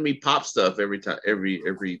sending me pop stuff every time, every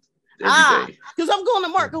day. Because I'm going to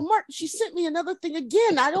Mark. Go, Mark. She sent me another thing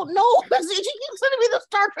again. I don't know. She keeps sending me the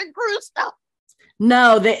Star Trek cruise stuff.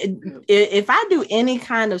 No, if I do any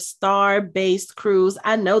kind of star-based cruise,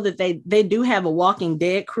 I know that they do have a Walking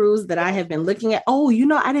Dead cruise that I have been looking at. Oh, you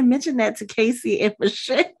know, I didn't mention that to Casey and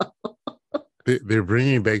Michelle. They're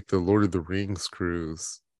bringing back the Lord of the Rings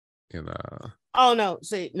cruise, Oh no!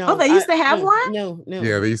 See, no. Oh, they used to have one. No.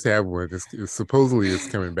 Yeah, they used to have one. Supposedly it's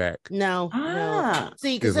coming back. No.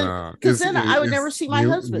 See, because then I would never see my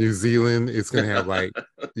husband. New Zealand, it's gonna have like,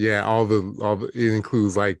 all the. It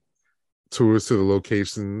includes like tours to the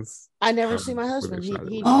locations. I never see my husband.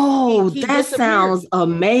 He that sounds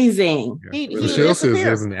amazing. Yeah. Michelle says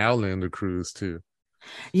there's an Outlander cruise too.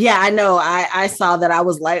 Yeah, I know. I saw that. I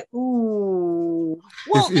was like, ooh.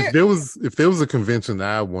 Well, if there was a convention that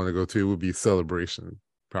I want to go to, it would be Celebration.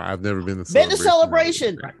 I've never been to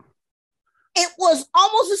Celebration. It was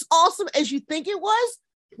almost as awesome as you think it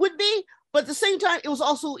would be, but at the same time, it was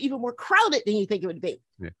also even more crowded than you think it would be.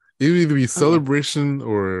 Yeah, it would either be Celebration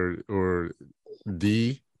or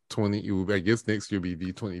D20. I guess next year will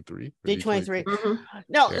be D23. D23. Mm-hmm.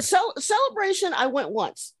 No, Celebration. I went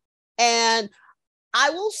once, and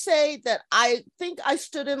I will say that I think I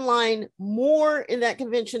stood in line more in that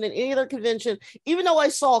convention than any other convention, even though I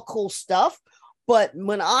saw cool stuff. But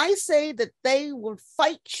when I say that they would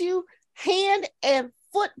fight you hand and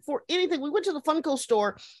foot for anything, we went to the Funko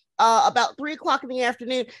store about 3:00 in the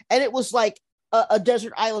afternoon, and it was like a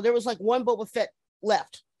desert island. There was like one Boba Fett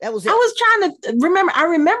left. That was it. I was trying to remember. I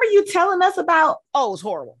remember you telling us about. Oh, it was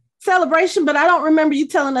horrible. Celebration, but I don't remember you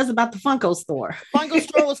telling us about the Funko store. Funko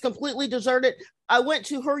store was completely deserted. I went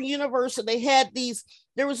to her universe and they had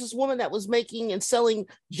there was this woman that was making and selling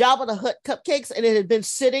Jabba the Hutt cupcakes, and it had been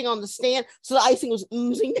sitting on the stand, so the icing was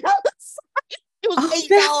oozing down the side. It was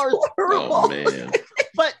 $8. Oh man.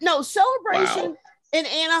 But no, Celebration in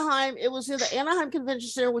Anaheim, it was in the Anaheim Convention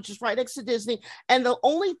Center, which is right next to Disney. And the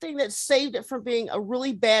only thing that saved it from being a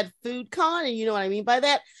really bad food con, and you know what I mean by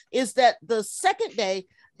that, is that the second day,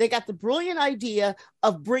 they got the brilliant idea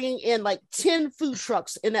of bringing in like 10 food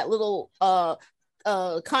trucks in that little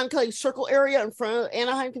concave circle area in front of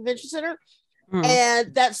Anaheim Convention Center.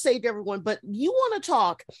 And that saved everyone. But you want to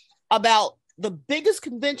talk about the biggest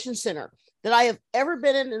convention center that I have ever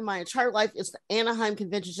been in my entire life is the Anaheim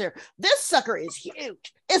Convention Center. This sucker is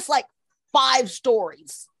huge. It's like 5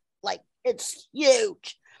 stories. Like, it's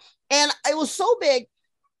huge. And it was so big,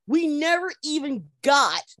 we never even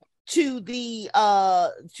got to the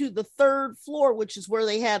 3rd floor, which is where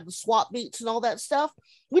they had the swap meets and all that stuff.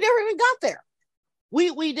 We never even got there.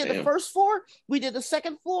 We did the 1st floor, we did the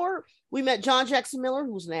 2nd floor. We met John Jackson Miller,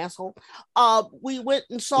 who was an asshole. We went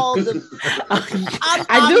and saw the.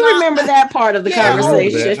 I do remember that part of the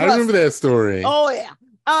conversation. I remember that story. Oh yeah,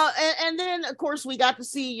 and then of course we got to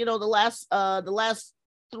see the last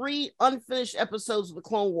 3 unfinished episodes of the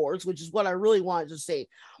Clone Wars, which is what I really wanted to see.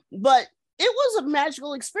 But it was a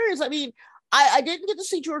magical experience. I mean, I didn't get to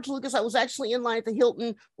see George Lucas. I was actually in line at the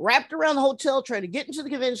Hilton, wrapped around the hotel, trying to get into the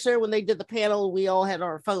convention center when they did the panel. We all had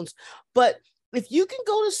our phones. But if you can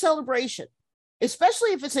go to Celebration,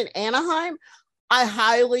 especially if it's in Anaheim, I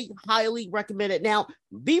highly, highly recommend it. Now,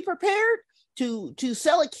 be prepared to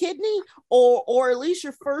sell a kidney or at least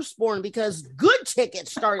your firstborn, because good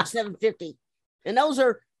tickets start at $750. And those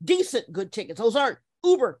are decent good tickets. Those aren't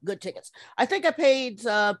uber good tickets. I think I paid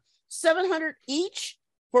 $700 each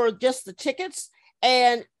for just the tickets,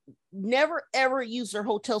 and never ever use their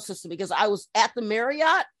hotel system, because I was at the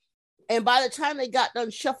Marriott, and by the time they got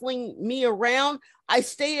done shuffling me around, I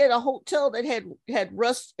stayed at a hotel that had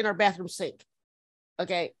rust in our bathroom sink.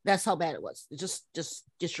 Okay, that's how bad it was. Just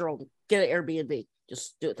get your own, get an Airbnb.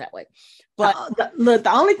 Just do it that way. But look,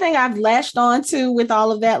 the only thing I've lashed on to with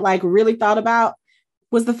all of that, like really thought about,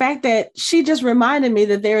 was the fact that she just reminded me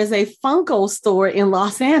that there is a Funko store in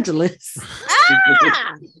Los Angeles.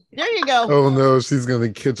 There you go. Oh no, she's gonna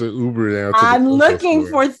catch an Uber now. I'm looking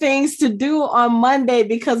for things to do on Monday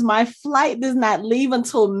because my flight does not leave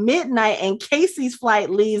until midnight, and Casey's flight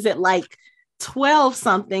leaves at like 12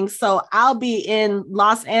 something. So I'll be in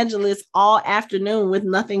Los Angeles all afternoon with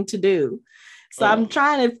nothing to do. So I'm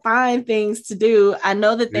trying to find things to do. I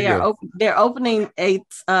know that they're opening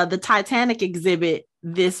the Titanic exhibit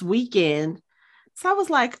this weekend. So I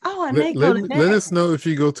was like, oh, I may go to that. Let us know if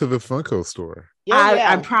you go to the Funko store.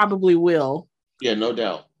 I probably will. Yeah, no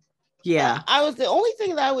doubt. Yeah. The only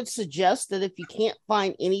thing that I would suggest that if you can't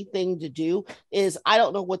find anything to do is, I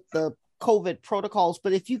don't know what the COVID protocols,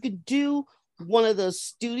 but if you could do one of the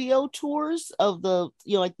studio tours of the,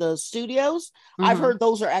 like the studios, I've heard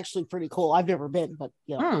those are actually pretty cool. I've never been, but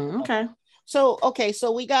okay.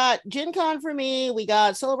 So we got Gen Con for me, we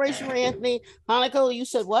got Celebration for Anthony. Hanako, you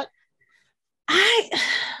said what? I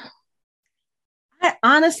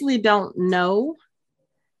honestly don't know,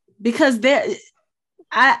 because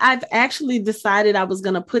I've actually decided I was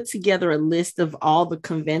going to put together a list of all the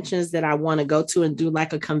conventions that I want to go to and do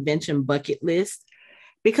like a convention bucket list,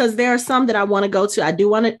 because there are some that I want to go to.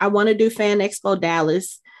 I want to do Fan Expo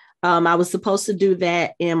Dallas. I was supposed to do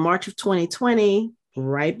that in March of 2020,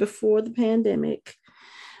 right before the pandemic.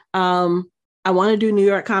 I want to do New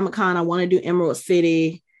York Comic Con. I want to do Emerald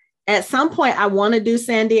City. At some point, I want to do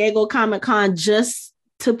San Diego Comic Con just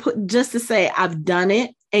to say I've done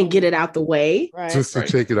it and get it out the way. Right. Just to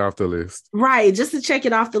check it off the list. Right. Just to check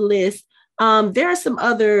it off the list. There are some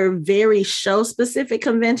other very show specific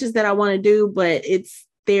conventions that I want to do, but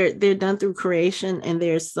they're done through creation and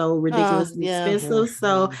they're so ridiculously expensive.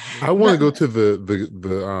 So I want to go to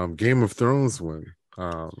the Game of Thrones one.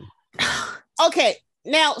 Okay.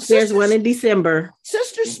 Now there's one in December.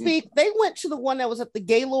 Sister Speak, they went to the one that was at the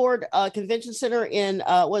Gaylord Convention Center in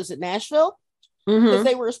Nashville?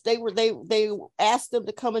 Because they asked them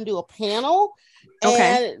to come and do a panel,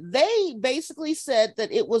 and they basically said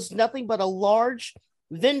that it was nothing but a large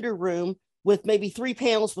vendor room with maybe 3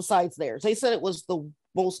 panels besides theirs. They said it was the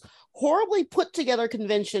most horribly put together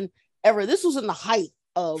convention ever. This was in the height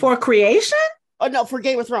of for creation. Oh no, for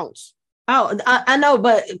Game of Thrones. Oh, I know,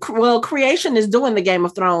 but Creation is doing the Game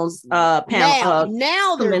of Thrones panel.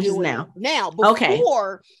 Now they're doing now.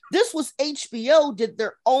 Before this was HBO did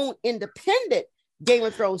their own independent Game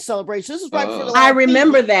of Thrones celebration. This is right before the I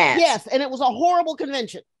remember that. Yes, and it was a horrible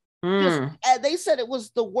convention. They said it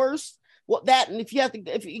was the worst. And if you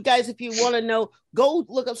want to know, go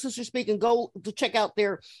look up Sister Speak and go to check out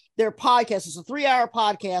their podcast. It's a 3-hour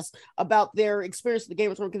podcast about their experience at the Game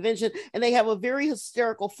of Thrones convention, and they have a very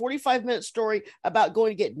hysterical 45-minute story about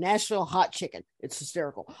going to get Nashville hot chicken. It's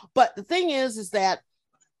hysterical. But the thing is that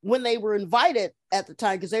when they were invited at the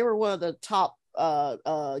time, because they were one of the top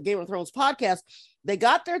Game of Thrones podcasts, they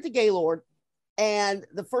got there at the Gaylord. And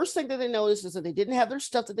the first thing that they noticed is that they didn't have their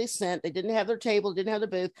stuff that they sent. They didn't have their table, didn't have their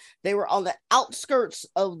booth. They were on the outskirts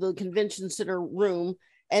of the convention center room,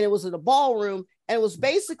 and it was in a ballroom. And it was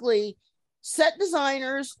basically set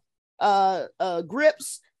designers,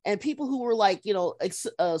 grips, and people who were like,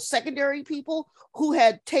 secondary people who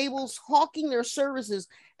had tables hawking their services.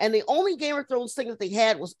 And the only Game of Thrones thing that they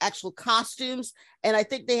had was actual costumes. And I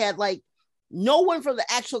think they had like no one from the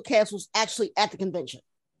actual cast was actually at the convention.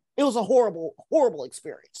 It was a horrible, horrible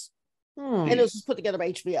experience. And it was just put together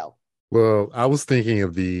by HBO. Well, I was thinking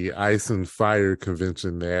of the Ice and Fire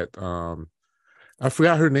convention that I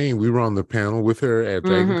forgot her name. We were on the panel with her at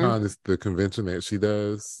Dragon Con. It's the convention that she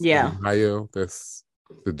does in Ohio. That's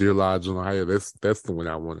the Deer Lodge in Ohio. That's the one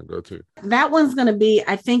I want to go to. That one's going to be,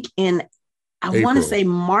 I think, I want to say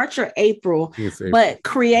March or April, but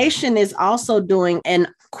Creation is also doing an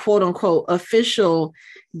quote unquote official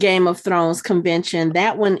Game of Thrones convention.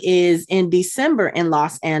 That one is in December in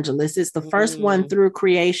Los Angeles. It's the first one through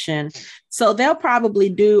Creation. So they'll probably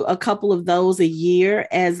do a couple of those a year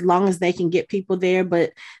as long as they can get people there.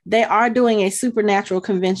 But they are doing a Supernatural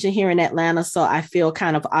convention here in Atlanta. So I feel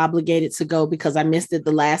kind of obligated to go because I missed it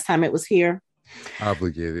the last time it was here.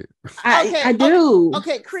 Obligated. I do.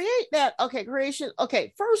 Okay, create that. Okay, Creation.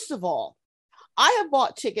 Okay, first of all, I have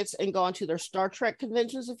bought tickets and gone to their Star Trek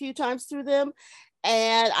conventions a few times through them.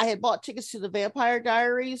 And I had bought tickets to the Vampire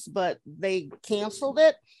Diaries, but they canceled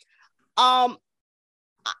it. I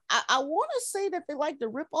want to say that they like to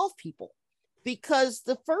rip off people, because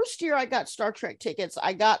the first year I got Star Trek tickets,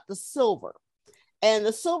 I got the silver. And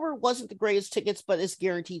the silver wasn't the greatest tickets, but it's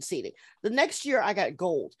guaranteed seating. The next year I got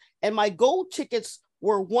gold, and my gold tickets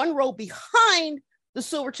were one row behind the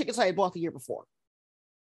silver tickets I had bought the year before.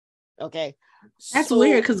 Okay. That's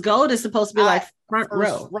weird, because gold is supposed to be like front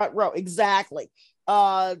row. Front row, exactly.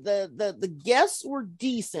 The guests were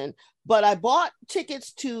decent, but I bought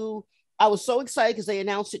tickets I was so excited because they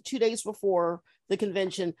announced it 2 days before the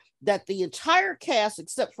convention that the entire cast,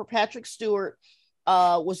 except for Patrick Stewart,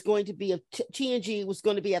 was going to be TNG was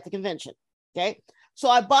going to be at the convention. Okay. So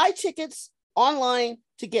I buy tickets online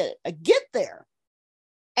to get it. I get there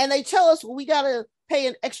and they tell us, well, we got to pay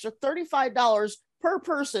an extra $35 per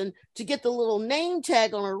person to get the little name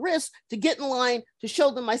tag on her wrist to get in line to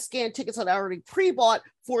show them my scanned tickets that I already pre-bought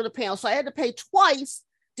for the panel. So I had to pay twice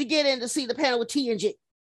to get in to see the panel with TNG.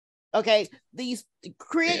 Okay, these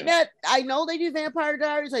CreateNet, I know they do Vampire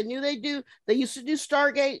Diaries. I knew they used to do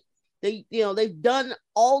Stargate. They've done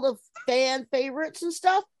all the fan favorites and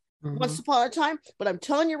stuff once upon a time. But I'm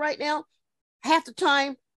telling you right now, half the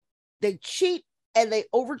time they cheat and they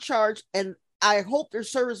overcharge. And I hope their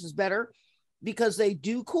service is better because they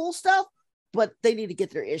do cool stuff, but they need to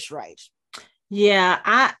get their ish right.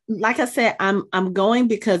 Yeah, like I said, I'm going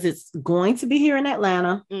because it's going to be here in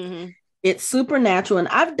Atlanta. It's Supernatural, and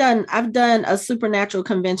I've done a Supernatural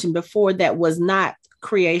convention before that was not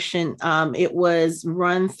creation. It was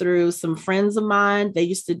run through some friends of mine. They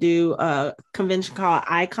used to do a convention called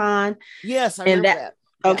Icon. Yes, I remember that. Yeah.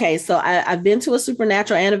 Okay, so I've been to a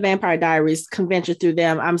Supernatural and a Vampire Diaries convention through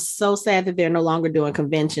them. I'm so sad that they're no longer doing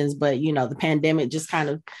conventions, but the pandemic just kind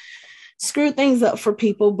of screwed things up for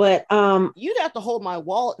people. But you'd have to hold my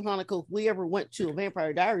wallet, Hanukkah, if we ever went to a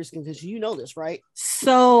Vampire Diaries convention. You know this, right?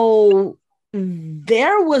 So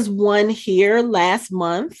there was one here last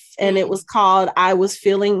month, and it was called I Was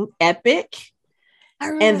Feeling Epic.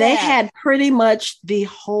 And they had pretty much the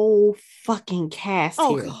whole fucking cast here.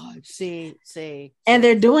 Oh God, see. And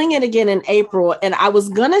they're doing it again in April. And I was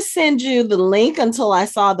gonna send you the link until I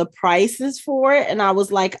saw the prices for it. And I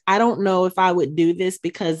was like, I don't know if I would do this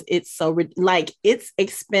because it's so it's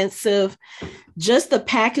expensive. Just the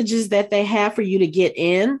packages that they have for you to get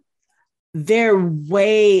in, they're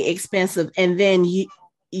way expensive. And then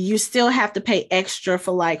you still have to pay extra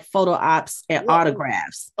for like photo ops and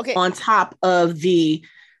autographs on top of the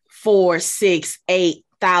 $4,000, $6,000,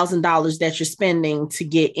 $8,000 that you're spending to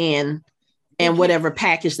get in and whatever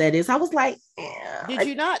package that is. I was like, did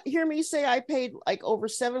you not hear me say I paid like over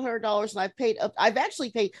 $700 and I've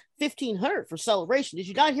actually paid $1,500 for Celebration? Did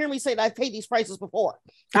you not hear me say that I've paid these prices before?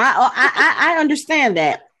 I understand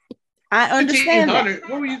that. I understand that.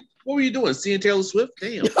 What were you doing? Seeing Taylor Swift?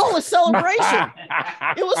 Damn. No, it was Celebration.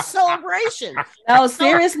 It was Celebration. No,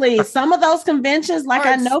 seriously. Some of those conventions, like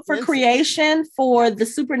I know for Creation, for the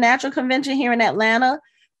Supernatural convention here in Atlanta,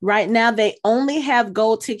 right now they only have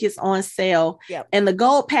gold tickets on sale. Yep. And the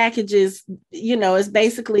gold packages, is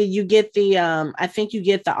basically you get the I think you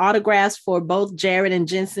get the autographs for both Jared and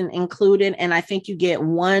Jensen included, and I think you get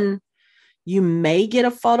one. You may get a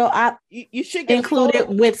photo op. You should get included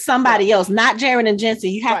with somebody else, not Jared and Jensen.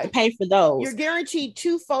 You have to pay for those. You're guaranteed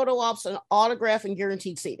 2 photo ops, an autograph, and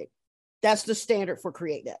guaranteed seating. That's the standard for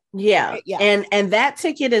CreateNet. Yeah. Right? Yeah. And that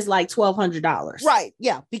ticket is like $1,200. Right.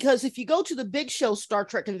 Yeah. Because if you go to the big show Star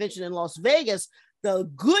Trek convention in Las Vegas, the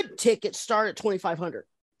good tickets start at $2,500.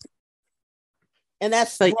 And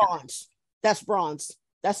that's bronze. That's bronze.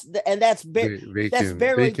 They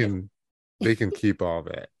can keep all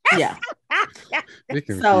that. Yeah. They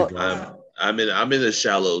can so keep all I'm in the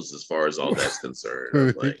shallows as far as all that's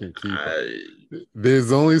concerned.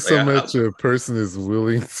 There's only so much a person is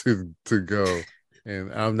willing to go,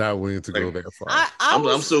 and I'm not willing to go that far.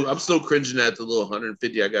 I'm so cringing at the little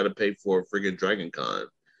 $150 I got to pay for a friggin' Dragon Con.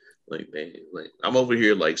 I'm over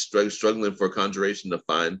here struggling for Conjuration to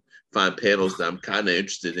find panels that I'm kind of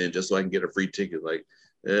interested in just so I can get a free ticket.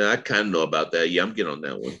 I kind of know about that. Yeah, I'm getting on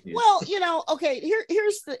that one. Yeah. Well, okay.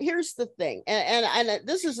 Here's the thing, and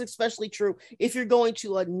this is especially true if you're going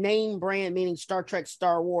to a name brand, meaning Star Trek,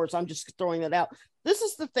 Star Wars. I'm just throwing that out. This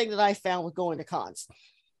is the thing that I found with going to cons.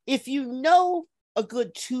 If you know a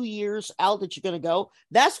good 2 years out that you're going to go,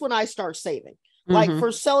 that's when I start saving. Like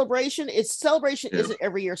for Celebration, isn't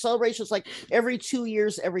every year. Celebration is like every 2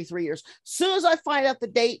 years, every 3 years. Soon as I find out the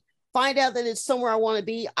date, find out that it's somewhere I want to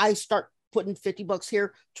be, I start putting $50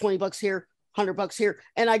 here, $20 here, $100 here,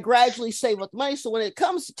 and I gradually save up the money. So when it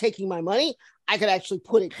comes to taking my money, I could actually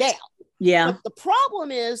put it down. Yeah. But the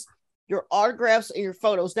problem is your autographs and your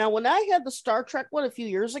photos. Now, when I had the Star Trek one a few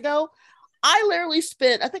years ago, I literally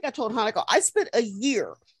spent, I think I told Hanukkah, I spent a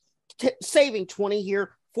year saving 20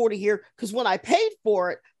 here, 40 here, because when I paid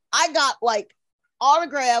for it, I got like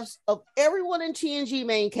autographs of everyone in TNG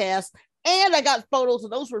main cast, and I got photos,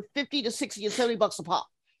 and those were 50 to 60 and $70 a pop.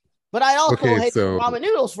 But I also had ramen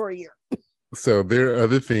noodles for a year. So there are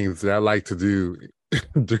other things that I like to do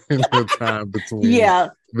during the time between. Yeah.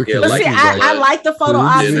 Because I like the photo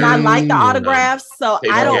ops and I like the autographs, so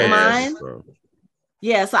I don't mind.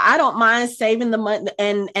 Yeah, so I don't mind saving the money.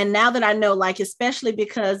 And now that I know, especially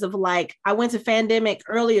because of I went to Fandemic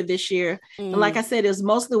earlier this year, and like I said, it was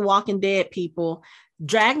mostly Walking Dead people.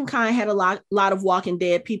 Dragon Con had a lot of Walking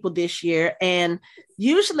Dead people this year, and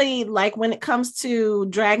usually when it comes to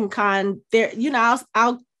Dragon Con, there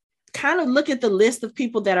I'll kind of look at the list of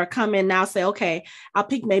people that are coming now, say, okay, I'll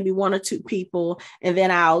pick maybe one or two people, and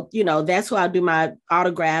then I'll, that's who I'll do my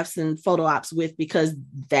autographs and photo ops with, because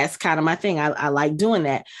that's kind of my thing. I like doing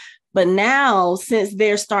that. But now, since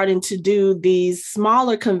they're starting to do these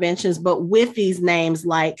smaller conventions, but with these names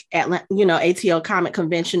like ATL Comic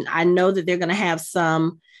Convention, I know that they're going to have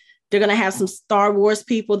some Star Wars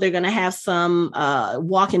people. They're going to have some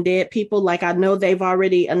Walking Dead people. Like, I know they've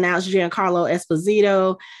already announced Giancarlo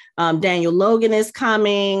Esposito. Daniel Logan is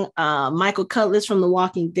coming. Michael Cutlass from The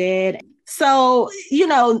Walking Dead. So,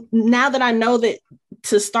 now that I know that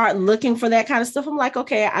to start looking for that kind of stuff, I'm like,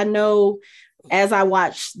 okay, I know as I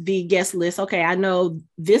watch the guest list, okay, I know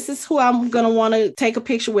this is who I'm going to want to take a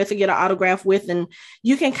picture with and get an autograph with. And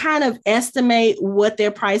you can kind of estimate what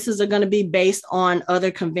their prices are going to be based on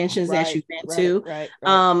other conventions that you've been to. Right.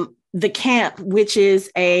 The Camp, which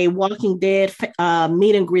is a Walking Dead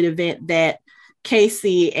meet and greet event that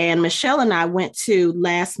Casey and Michelle and I went to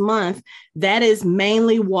last month, that is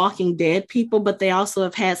mainly Walking Dead people, but they also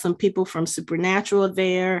have had some people from Supernatural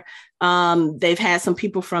there. They've had some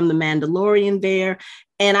people from The Mandalorian there.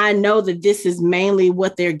 And I know that this is mainly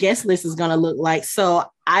what their guest list is going to look like. So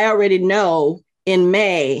I already know in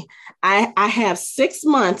May, I have 6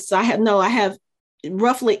 months. I have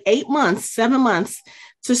roughly 7 months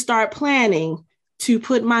to start planning to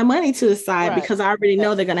put my money to the side, because I already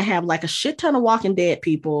know they're going to have like a shit ton of Walking Dead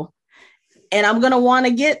people. And I'm going to want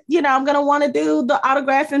to I'm going to want to do the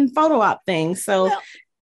autograph and photo op thing. So,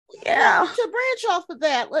 To branch off of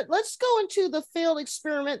that, let's go into the failed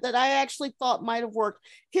experiment that I actually thought might have worked.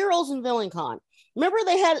 Heroes and Villain Con. Remember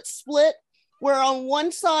they had it split where on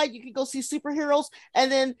one side you could go see superheroes,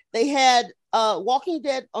 and then they had Walking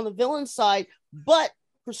Dead on the villain side. But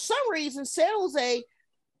for some reason, San Jose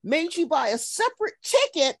made you buy a separate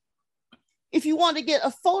ticket if you want to get a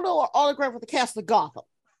photo or autograph with the cast of Gotham.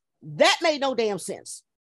 That made no damn sense.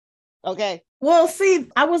 Okay. Well, see,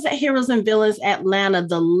 I was at Heroes and Villains Atlanta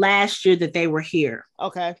the last year that they were here.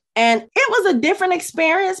 Okay. And it was a different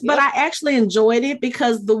experience, but I actually enjoyed it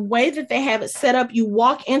because the way that they have it set up, you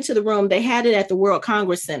walk into the room, they had it at the World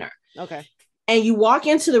Congress Center. Okay. And you walk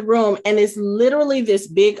into the room and it's literally this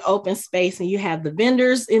big open space, and you have the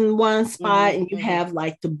vendors in one spot, and you have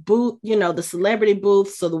like the booth, the celebrity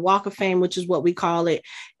booth. So the Walk of Fame, which is what we call it.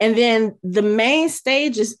 And then the main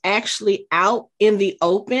stage is actually out in the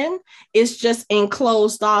open. It's just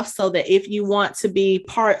enclosed off so that if you want to be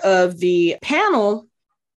part of the panel,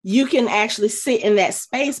 you can actually sit in that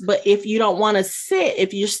space. But if you don't want to sit,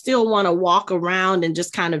 if you still want to walk around and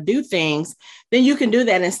just kind of do things, then you can do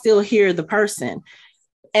that and still hear the person.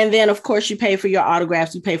 And then, of course, you pay for your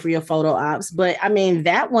autographs, you pay for your photo ops. But I mean,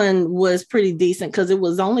 that one was pretty decent because it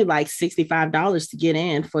was only like $65 to get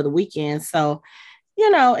in for the weekend. So,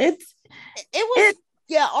 it was,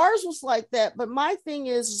 ours was like that. But my thing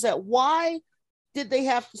is that why did they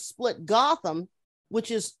have to split Gotham, which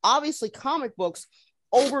is obviously comic books,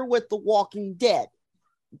 over with The Walking Dead?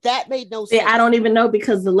 That made no sense. I don't even know,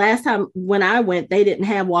 because the last time when I went, they didn't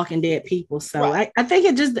have Walking Dead people. So I think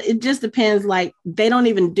it just depends. Like, they don't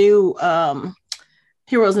even do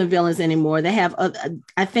Heroes and Villains anymore. They have,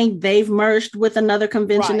 I think they've merged with another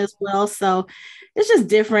convention as well. So it's just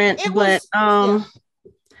different. I'm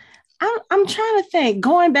trying to think,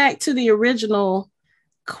 going back to the original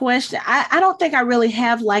question, I don't think I really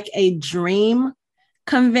have like a dream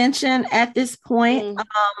convention at this point.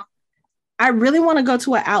 I really want to go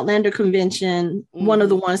to an Outlander convention, one of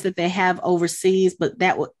the ones that they have overseas, but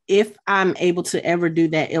if I'm able to ever do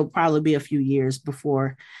that, it'll probably be a few years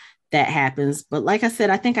before that happens. But like I said,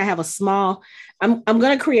 I think I have I'm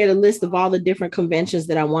going to create a list of all the different conventions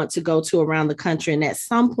that I want to go to around the country. And at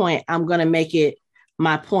some point, I'm going to make it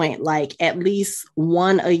my point, like at least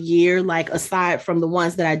one a year, like aside from the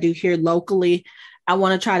ones that I do here locally, I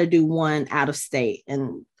want to try to do one out of state.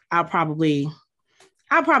 And I'll probably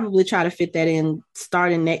try to fit that in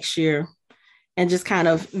starting next year and just kind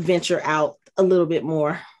of venture out a little bit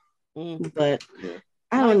more. But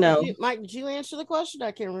I don't know. Mike, did you answer the question?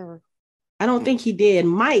 I can't remember. I don't think he did.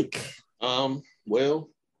 Mike. Well,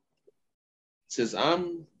 since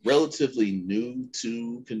I'm relatively new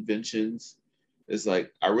to conventions, it's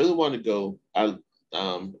like I really want to go. Ann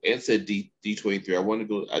said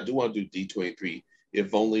D23. I do want to do D23,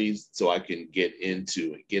 if only so I can get in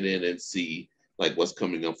and see like what's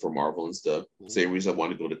coming up for Marvel and stuff. Same reason I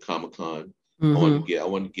want to go to Comic-Con. I want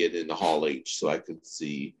to get in the Hall H so I can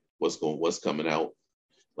see what's coming out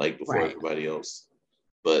like before everybody else.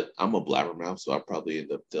 But I'm a blabbermouth, so I probably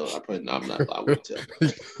end up telling. I'm not allowed to tell.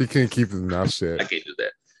 You can't keep his mouth shut. I can't do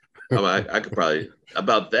that. I could probably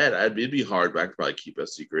about that. It'd be hard, but I could probably keep a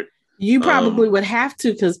secret. You probably would have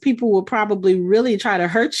to, because people will probably really try to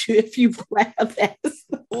hurt you if you grab that.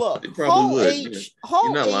 Look, Hall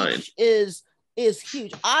H is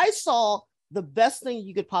huge. I saw the best thing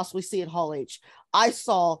you could possibly see at Hall H. I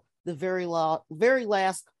saw the very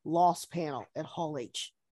last Lost panel at Hall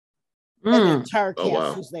H. And the entire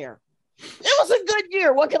cast was there. It was a good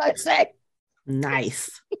year. What can I say?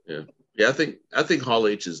 Nice. Yeah. I think Hall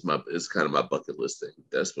H is kind of my bucket list thing.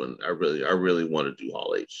 That's when I really want to do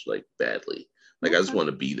Hall H, like, badly. Like, I just want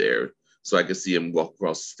to be there so I can see him walk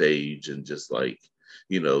across the stage and just, like,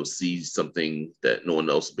 see something that no one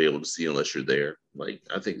else will be able to see unless you're there. Like,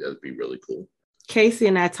 I think that'd be really cool. Casey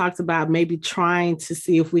and I talked about maybe trying to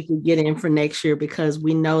see if we could get in for next year, because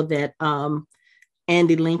we know that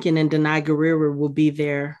Andy Lincoln and Denai Guerrero will be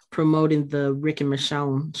there promoting the Rick and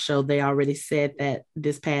Michonne show. They already said that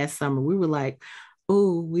this past summer. We were like,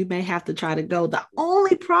 oh, we may have to try to go. The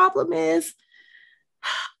only problem is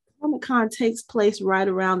Comic-Con takes place right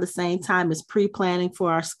around the same time as pre-planning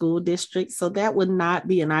for our school district. So that would not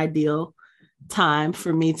be an ideal time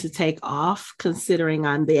for me to take off, considering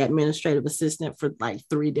I'm the administrative assistant for like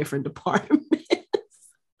 3 different departments.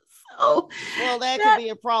 So well, that could be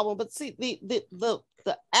a problem. But see, the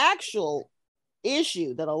actual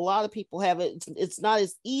issue that a lot of people have, it's not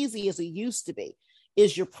as easy as it used to be,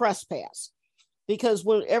 is your press pass. Because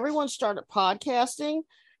when everyone started podcasting,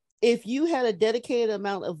 if you had a dedicated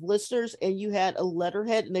amount of listeners and you had a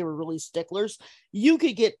letterhead and they were really sticklers, you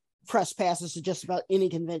could get press passes to just about any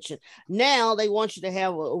convention. Now they want you to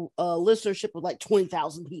have a listenership of like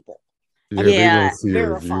 20,000 people. Yeah, they want to see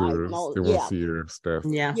your viewers. They want to see your stuff.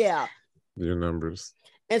 Yeah. Your numbers.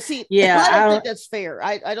 And see, I don't think that's fair.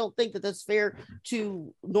 I don't think that that's fair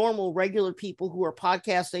to normal, regular people who are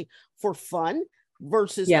podcasting for fun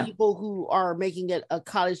versus people who are making it a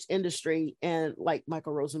cottage industry, and like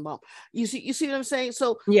Michael Rosenbaum. You see what I'm saying?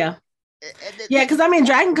 So yeah, because I mean,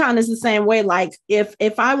 Dragon Con is the same way. Like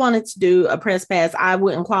if I wanted to do a press pass, I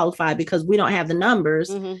wouldn't qualify because we don't have the numbers.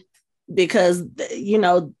 Mm-hmm. Because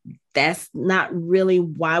that's not really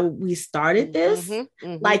why we started this. Mm-hmm,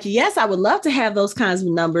 mm-hmm. Like, yes, I would love to have those kinds of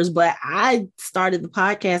numbers, but I started the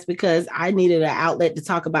podcast because I needed an outlet to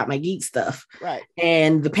talk about my geek stuff. Right.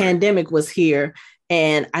 And the pandemic was here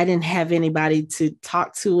and I didn't have anybody to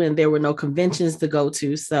talk to, and there were no conventions to go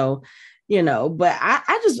to. So, but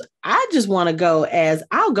I just want to go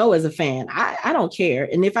I'll go as a fan. I don't care.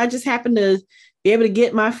 And if I just happen to be able to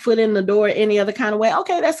get my foot in the door any other kind of way,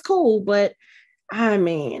 okay, that's cool. But I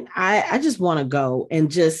mean, I just want to go and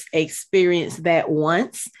just experience that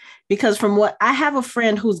once, because from what I have a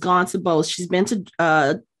friend who's gone to both. She's been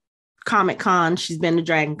to Comic-Con, she's been to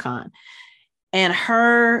Dragon Con, and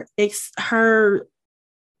her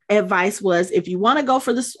advice was, if you want to go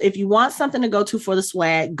for this, if you want something to go to for the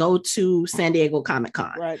swag, go to San Diego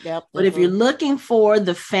Comic-Con. Right. Yep. But if you're looking for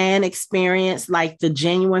the fan experience, like the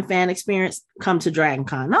genuine fan experience, come to Dragon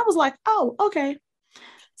Con. And I was like, oh, okay.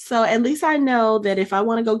 So at least I know that if I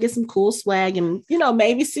want to go get some cool swag and,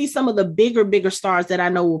 maybe see some of the bigger stars that I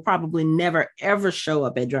know will probably never, ever show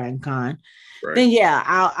up at Dragon Con, then yeah,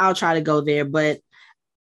 I'll try to go there. But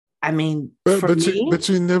I mean, but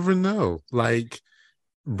you never know. Like,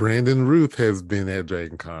 Brandon Ruth has been at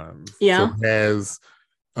Dragon Con. Yeah. So has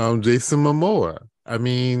Jason Momoa. I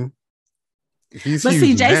mean, he's but huge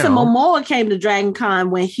see, Jason now. Momoa came to Dragon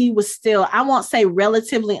Con when he was still, I won't say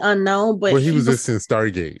relatively unknown, but he was just in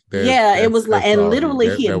Stargate. It was like, and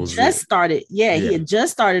literally he had just started. Yeah, he had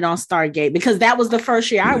just started on Stargate, because that was the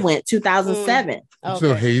first year I went, 2007. Okay.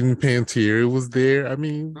 So Hayden Panettiere was there. I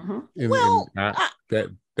mean,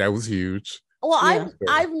 that was huge. Well, yeah.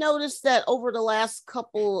 I've noticed that over the last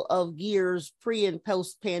couple of years, pre and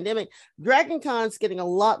post pandemic, Dragon Con's getting a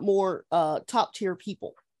lot more top tier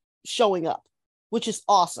people showing up, which is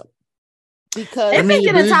awesome. Because they've been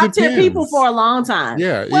getting top tier people for a long time.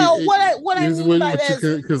 Yeah. Well, what I mean by that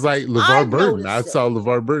is, because like LeVar Burton, I saw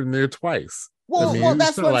LeVar Burton there twice. Well,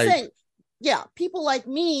 that's what I'm saying. Yeah, people like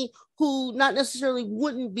me who not necessarily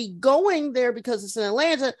wouldn't be going there because it's in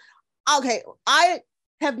Atlanta. Okay, I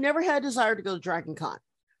have never had a desire to go to Dragon Con,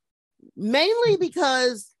 mainly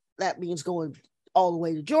because that means going all the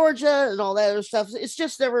way to Georgia and all that other stuff. It's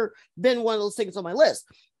just never been one of those things on my list.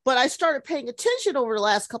 But I started paying attention over the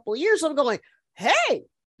last couple of years. I'm going, hey,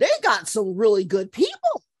 they got some really good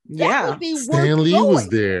people. Yeah, Stan Lee was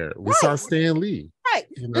there. We saw Stan Lee. Right.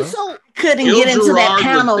 And so couldn't get into that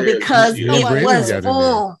panel because it was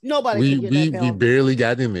full. Nobody we barely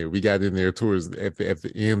got in there. We got in there towards at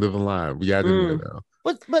the end of the line. We got in there though.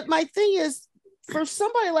 But my thing is, for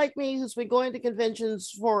somebody like me who's been going to conventions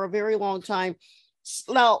for a very long time,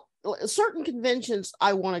 now certain conventions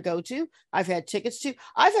I want to go to. I've had tickets to.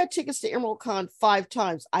 I've had tickets to Emerald Con 5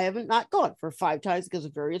 times. I haven't not gone for 5 times because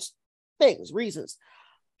of various reasons.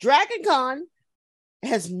 Dragon Con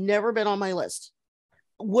has never been on my list.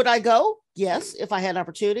 Would I go? Yes, if I had an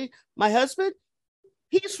opportunity. My husband,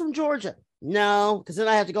 he's from Georgia. No, because then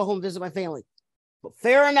I have to go home and visit my family. But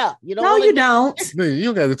fair enough. You don't. No, you don't. No, you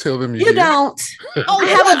don't got to tell them you don't. Oh,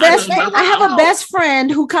 I have a best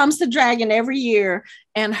friend who comes to Dragon every year,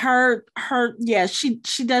 and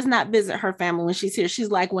she does not visit her family when she's here.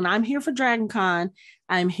 She's like, when I'm here for Dragon Con,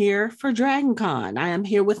 I'm here for Dragon Con. I am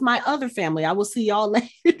here with my other family. I will see y'all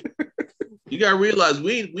later. You gotta realize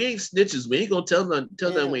we ain't snitches. We ain't gonna tell them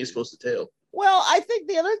we ain't supposed to tell. Well, I think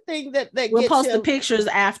the other thing that we'll post the pictures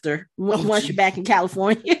after once you're back in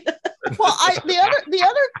California. Well, the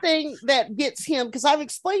other thing that gets him, because I've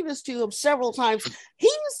explained this to him several times,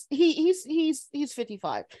 he's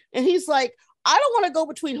 55, and he's like, I don't want to go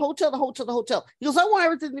between hotel to hotel to hotel. He goes, I want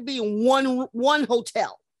everything to be in one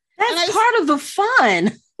hotel. That's part of the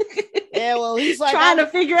fun. Yeah, well, he's like trying to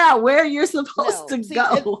figure out where you're supposed to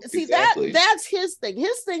go. Exactly. That's his thing.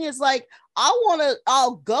 His thing is like,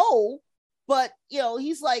 I'll go, but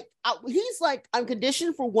he's like, I'm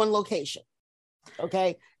conditioned for one location.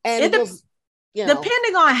 Okay. And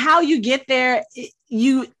depending on how you get there,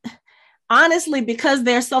 you honestly, because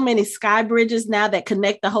there's so many sky bridges now that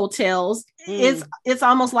connect the hotels, it's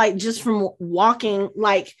almost like just from walking,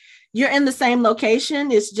 like you're in the same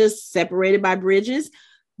location, it's just separated by bridges.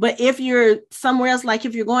 But if you're somewhere else, like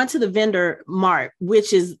if you're going to the vendor mart,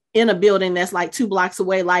 which is in a building that's like 2 blocks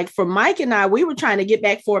away, like for Mike and I, we were trying to get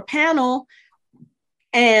back for a panel,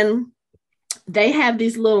 and they have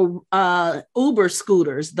these little Uber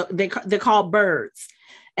scooters. They're called Birds,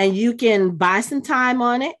 and you can buy some time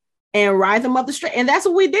on it and ride them up the street. And that's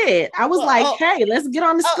what we did. I was hey, let's get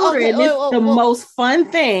on the scooter. And it's the most fun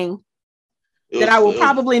thing that I will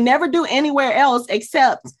probably never do anywhere else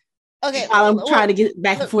except while I'm trying to get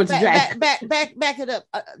back and forth to Dragon. Back it up.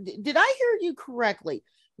 Did I hear you correctly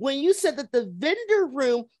when you said that the vendor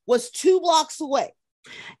room was 2 blocks away?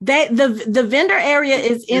 The vendor area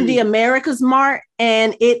is in the America's Mart,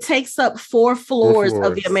 and it takes up 4 floors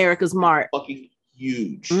of the America's Mart. Fucking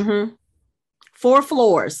huge. 4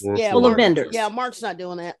 floors full of vendors. Yeah, Mark's not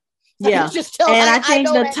doing that. Yeah, I think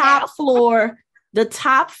the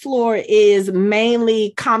top floor is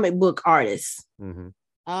mainly comic book artists. Mm-hmm.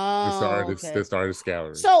 Oh, this artist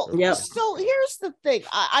gallery. So here's the thing.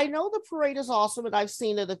 I know the parade is awesome, and I've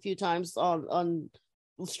seen it a few times on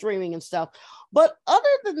streaming and stuff. But other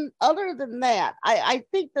than that, I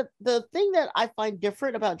think that the thing that I find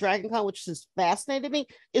different about Dragon Con, which has fascinated me,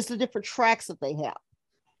 is the different tracks that they have.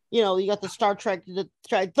 You got the Star Trek,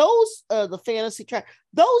 those the fantasy track.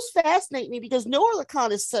 Those fascinate me because no other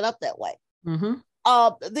con is set up that way. Mm-hmm.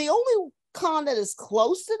 The only con that is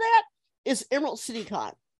close to that is Emerald City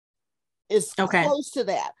Con. Is close to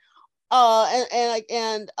that.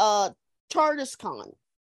 And TARDIS Con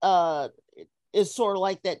is sort of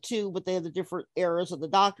like that too, but they have the different eras of the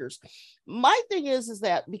doctors. My thing is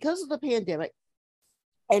that because of the pandemic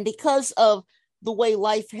and because of the way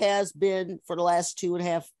life has been for the last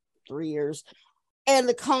 2.5, 3 years, and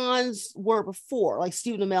the cons were before, like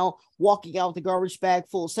Stephen Amell walking out with a garbage bag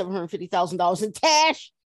full of $750,000 in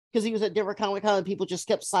cash because he was at different Comic Con and people just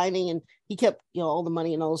kept signing and he kept, all the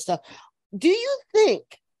money and all this stuff. Do you think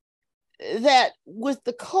that with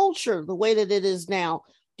the culture, the way that it is now,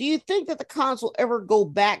 do you think that the cons will ever go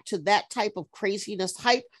back to that type of craziness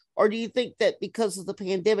hype? Or do you think that because of the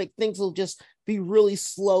pandemic, things will just be really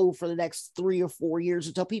slow for the next 3 or 4 years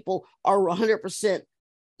until people are 100%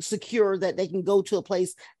 secure that they can go to a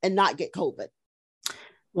place and not get COVID?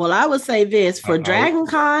 Well, I would say this for Dragon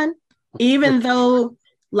Con, even though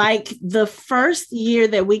like the first year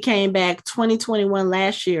that we came back, 2021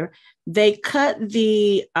 last year, they capped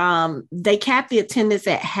the attendance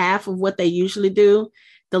at half of what they usually do.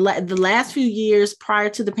 The last few years prior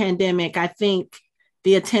to the pandemic, I think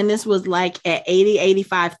the attendance was like at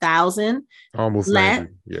 85,000. Almost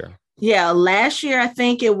 90, yeah. Yeah, last year I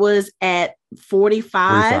think it was at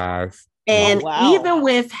 45. And even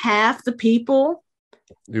with half the people,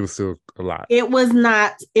 it was still a lot. It was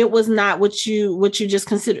not what you just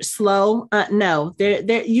considered slow. No,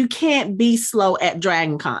 there you can't be slow at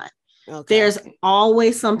Dragon Con. Okay. There's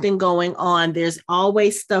always something going on. There's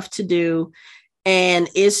always stuff to do. And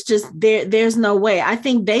it's just there's no way. I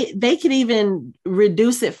think they could even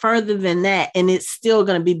reduce it further than that, and it's still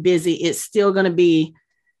going to be busy. It's still going to be,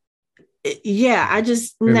 I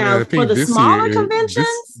just now for the smaller conventions.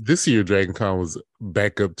 This year, Dragon Con was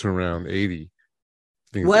back up to around 80.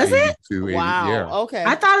 think it's Was it? 82, 80. Wow. Yeah. Okay.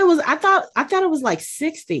 I thought it was like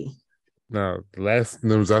 60. No, the last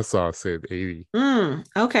numbers I saw said 80.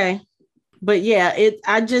 Okay. But yeah,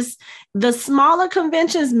 the smaller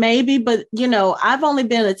conventions maybe, but I've only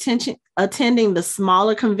been attending the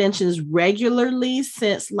smaller conventions regularly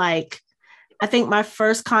since I think my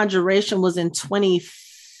first Conjuration was in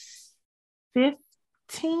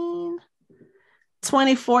 2014,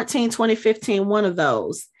 2015, one of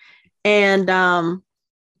those. And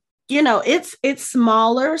it's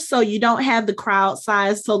smaller, so you don't have the crowd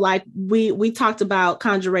size. So like we talked about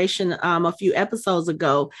Conjuration a few episodes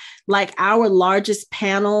ago, like our largest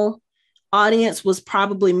panel audience was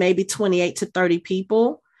probably maybe 28 to 30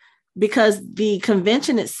 people, because the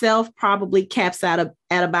convention itself probably caps out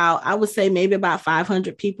at about, I would say maybe about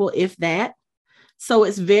 500 people, if that. So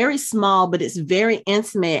it's very small, but it's very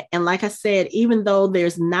intimate. And like I said, even though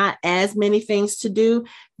there's not as many things to do,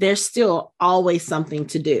 there's still always something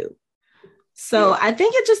to do. So I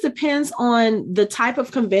think it just depends on the type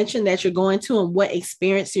of convention that you're going to and what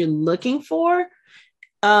experience you're looking for.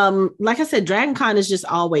 Like I said, Dragon Con is just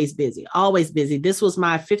always busy, always busy. This was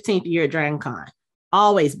my 15th year at Dragon Con,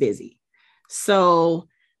 always busy. So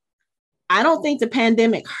I don't think the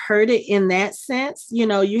pandemic hurt it in that sense.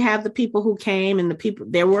 You have the people who came and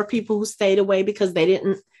there were people who stayed away because they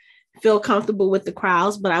didn't feel comfortable with the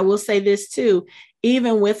crowds. But I will say this too,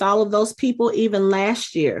 even with all of those people, even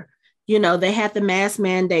last year, they had the mask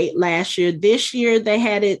mandate last year. This year they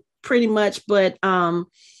had it pretty much, but I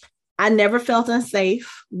never felt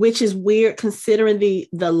unsafe, which is weird considering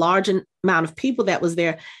the large amount of people that was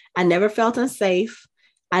there. I never felt unsafe.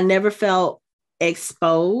 I never felt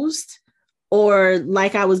exposed or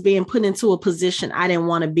like I was being put into a position I didn't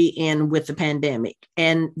want to be in with the pandemic.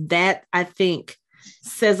 And that, I think,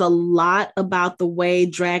 says a lot about the way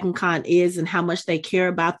Dragon Con is and how much they care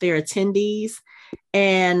about their attendees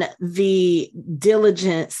and the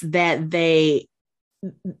diligence that they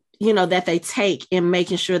take in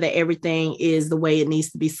making sure that everything is the way it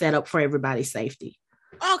needs to be set up for everybody's safety.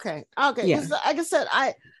 Okay. Yeah. Like I said,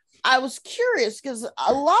 I was curious because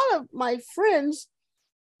a lot of my friends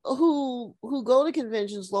who go to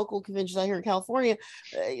conventions, local conventions out here in California,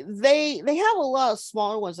 they have a lot of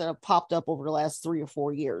smaller ones that have popped up over the last 3 or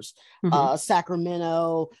 4 years.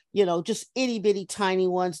 Sacramento, just itty bitty tiny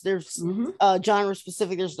ones. There's genre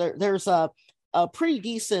specific. There's a pretty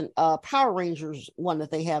decent Power Rangers one that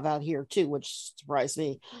they have out here too, which surprised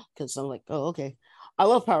me because I'm like, oh, okay. I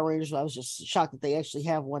love Power Rangers, but I was just shocked that they actually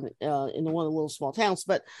have one in one of the little small towns.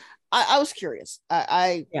 But I was curious.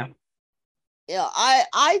 I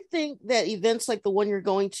think that events like the one you're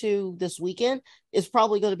going to this weekend is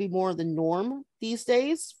probably going to be more of the norm these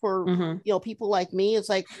days for people like me. It's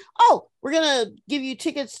like, oh, we're going to give you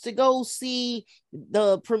tickets to go see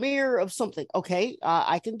the premiere of something. Okay,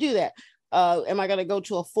 I can do that. Am I going to go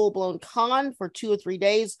to a full-blown con for 2 or 3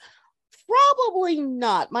 days? Probably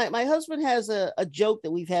not. My husband has a joke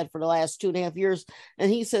that we've had for the last 2.5 years, and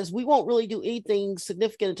he says we won't really do anything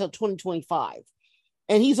significant until 2025.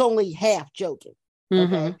 And he's only half joking.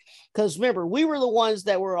 Okay. Because remember, we were the ones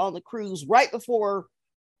that were on the cruise right before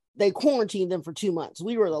they quarantined them for 2 months.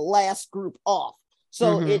 We were the last group off.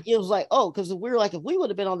 So it was like, oh, because if we would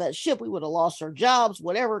have been on that ship, we would have lost our jobs,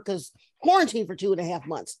 whatever, because quarantine for 2.5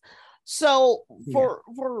 months. So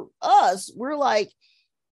for us, we're like,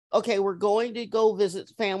 okay, we're going to go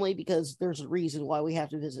visit family because there's a reason why we have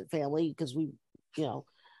to visit family, because we,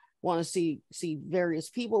 want to see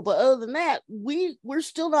various people. But other than that, we're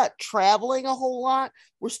still not traveling a whole lot.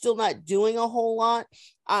 We're still not doing a whole lot.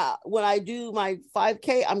 When I do my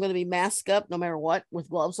 5K, I'm going to be masked up no matter what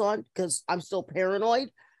with gloves on because I'm still paranoid.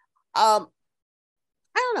 I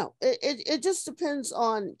don't know. It just depends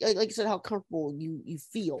on, like I said, how comfortable you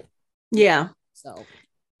feel. Yeah. So,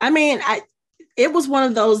 I mean, it was one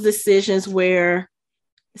of those decisions where,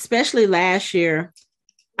 especially last year,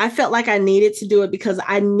 I felt like I needed to do it because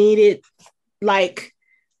I needed, like,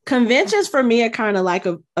 conventions for me are kind of like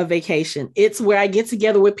a vacation. It's where I get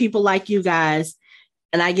together with people like you guys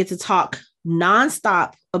and I get to talk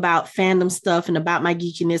nonstop about fandom stuff and about my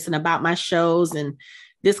geekiness and about my shows and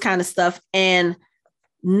this kind of stuff. And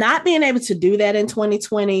not being able to do that in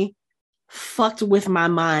 2020 fucked with my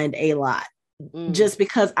mind a lot, just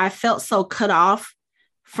because I felt so cut off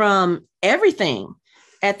from everything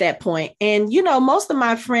at that point. And, most of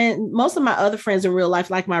my other friends in real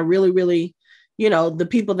life, like my really, really, the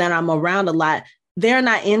people that I'm around a lot, they're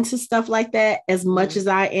not into stuff like that as much as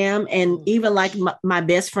I am. And even like my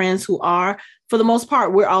best friends who are, for the most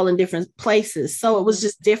part, we're all in different places. So it was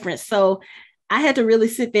just different. So I had to really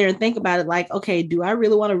sit there and think about it. Like, okay, do I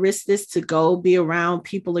really want to risk this to go be around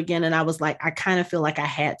people again? And I was like, I kind of feel like I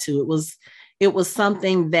had to. It was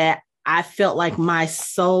something that I felt like my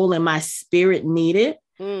soul and my spirit needed.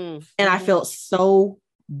 And I felt so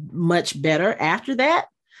much better after that.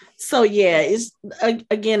 So yeah,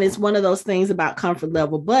 it's one of those things about comfort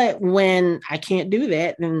level. But when I can't do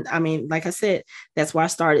that, then I mean, like I said, that's why I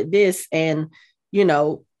started this. And, you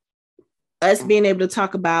know, us being able to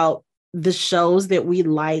talk about the shows that we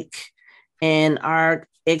like and our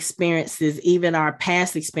experiences, even our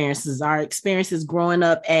past experiences, our experiences growing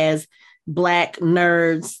up as Black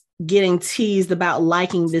nerds, getting teased about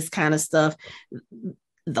liking this kind of stuff.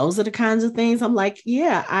 Those are the kinds of things I'm like,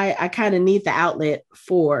 yeah, I kind of need the outlet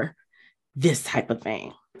for this type of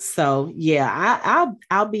thing. So yeah,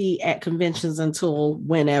 I'll be at conventions until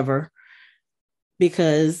whenever,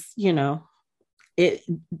 because you know,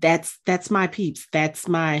 that's my peeps. That's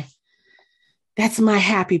my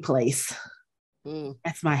happy place.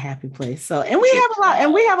 That's my happy place. So, and we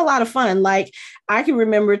have a lot of fun. Like I can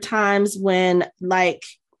remember times when, like,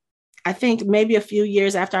 I think maybe a few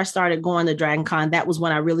years after I started going to Dragon Con, that was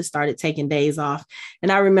when I really started taking days off.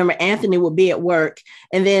 And I remember Anthony would be at work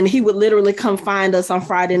and then he would literally come find us on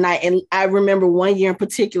Friday night. And I remember one year in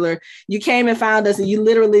particular, you came and found us and you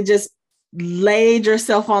literally just laid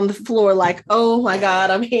yourself on the floor like, oh my God,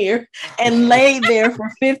 I'm here, and laid there for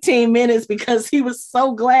 15 minutes because he was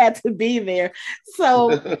so glad to be there.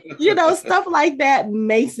 So, you know, stuff like that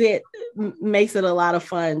makes it a lot of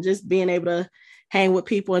fun, just being able to hang with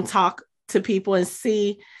people and talk to people and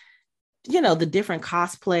see, you know, the different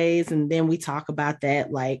cosplays. And then we talk about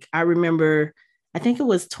that. Like I remember, I think it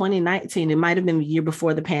was 2019, it might've been the year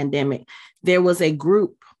before the pandemic. There was a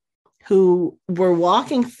group who were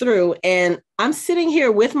walking through and I'm sitting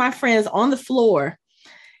here with my friends on the floor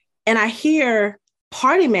and I hear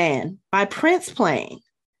Party Man by Prince playing.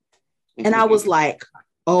 And I was like,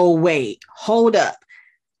 oh, wait, hold up.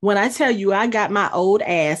 When I tell you, I got my old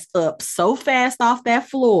ass up so fast off that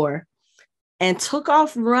floor and took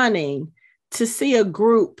off running to see a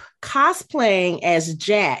group cosplaying as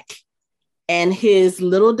Jack and his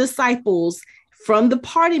little disciples from the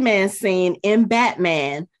Party Man scene in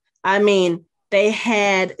Batman. I mean, they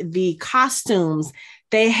had the costumes,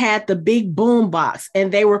 they had the big boom box,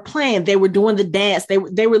 and they were playing, they were doing the dance. They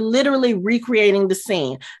were literally recreating the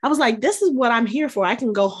scene. I was like, this is what I'm here for. I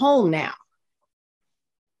can go home now.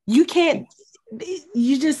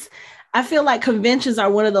 I feel like conventions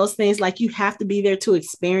are one of those things, like you have to be there to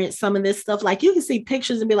experience some of this stuff. Like you can see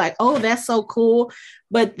pictures and be like, oh, that's so cool.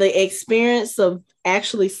 But the experience of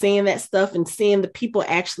actually seeing that stuff and seeing the people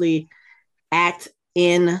actually act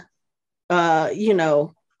in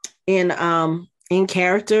in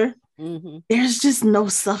character, there's just no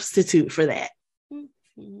substitute for that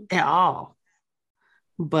at all.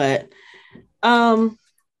 But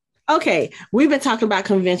okay, we've been talking about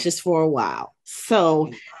conventions for a while,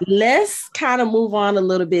 so let's kind of move on a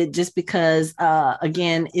little bit, just because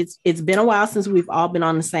again, it's been a while since we've all been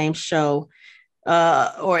on the same show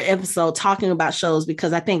or episode talking about shows,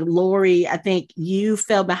 because I think Lori, you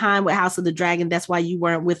fell behind with House of the Dragon. That's why you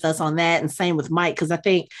weren't with us on that. And same with Mike, because I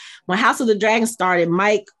think when House of the Dragon started,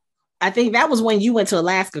 Mike, I think that was when you went to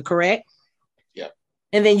Alaska, correct? Yep.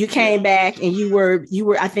 And then you came back and you were,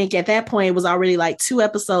 I think at that point it was already like 2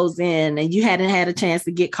 episodes in and you hadn't had a chance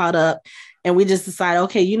to get caught up. And we just decided,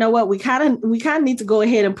 okay, you know what? We kind of need to go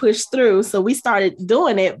ahead and push through. So we started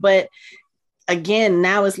doing it, but again,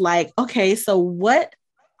 now it's like, okay, so what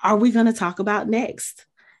are we going to talk about next?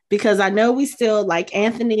 Because I know we still, like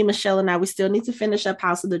Anthony, Michelle, and I, we still need to finish up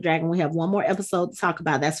House of the Dragon. We have one more episode to talk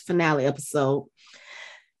about. That's the finale episode.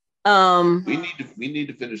 We need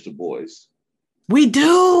to finish The Boys. We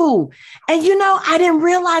do. And you know, I didn't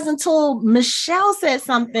realize until Michelle said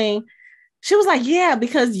something. She was like, yeah,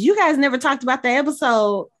 because you guys never talked about the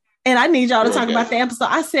episode. And I need y'all to talk about the episode.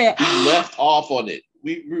 I said, we left off on it.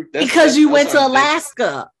 Because you went to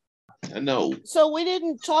Alaska. I know. So we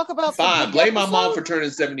didn't talk about. Fine, blame my mom for turning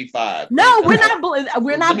 75. No, we're not blaming.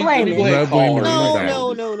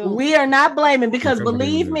 No. We are not blaming, because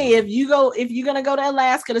believe me, if you're gonna go to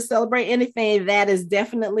Alaska to celebrate anything, that is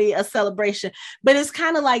definitely a celebration. But it's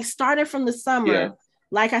kind of like starting from the summer. Yeah.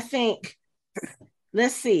 Like I think,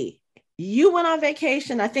 let's see. You went on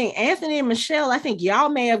vacation. I think Anthony and Michelle, I think y'all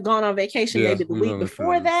may have gone on vacation maybe the week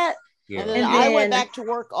before that. Yeah. And then I went back to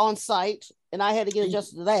work on site and I had to get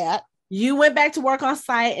adjusted to that. You went back to work on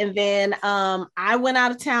site, and then I went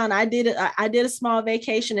out of town. I did a small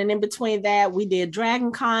vacation, and in between that, we did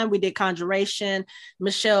Dragon Con, we did Conjuration.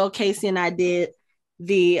 Michelle, Casey, and I did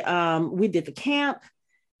the camp,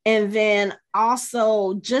 And then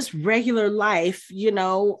also just regular life,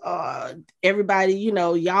 everybody,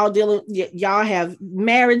 y'all have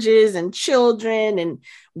marriages and children, and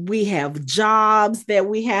we have jobs that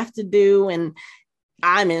we have to do. And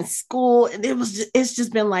I'm in school. It's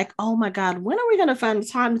just been like, oh my God, when are we going to find the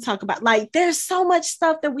time to talk about? Like, there's so much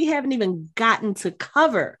stuff that we haven't even gotten to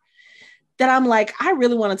cover that I'm like, I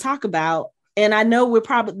really want to talk about. And I know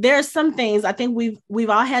there are some things, I think we've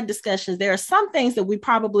all had discussions. There are some things that we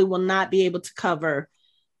probably will not be able to cover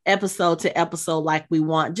episode to episode like we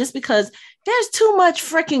want, just because there's too much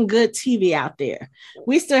freaking good TV out there.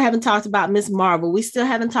 We still haven't talked about Miss Marvel. We still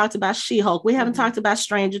haven't talked about She-Hulk. We haven't talked about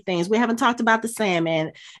Stranger Things. We haven't talked about The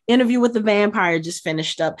Sandman. Interview with the Vampire just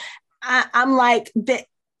finished up. I'm like,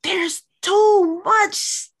 there's too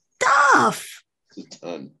much stuff.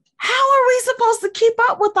 How are we supposed to keep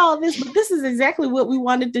up with all this? But this is exactly what we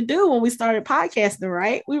wanted to do when we started podcasting,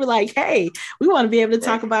 right? We were like, hey, we want to be able to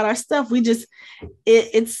talk about our stuff. We just,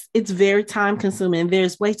 it's very time consuming.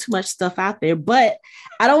 There's way too much stuff out there, but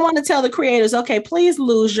I don't want to tell the creators, okay, please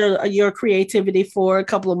lose your creativity for a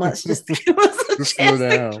couple of months. Just to give us a chance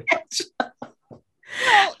to catch up.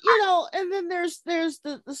 Well, and then there's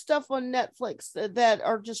the stuff on Netflix that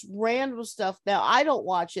are just random stuff. Now, I don't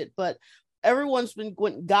watch it, but everyone's been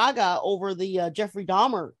going gaga over the Jeffrey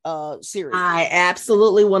Dahmer series. I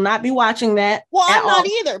absolutely will not be watching that. Well, I'm not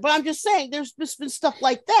either, but I'm just saying there's just been stuff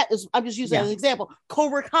like that. I'm just using that as an example.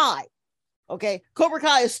 Cobra Kai. Okay. Cobra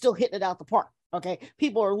Kai is still hitting it out the park. Okay.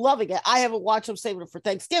 People are loving it. I haven't watched them, saving it for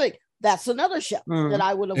Thanksgiving. That's another show that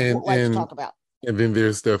I would have liked to talk about. And then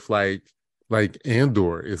there's stuff like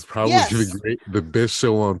Andor is probably the best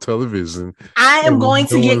show on television. I am going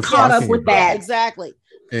to get caught up with that. Exactly.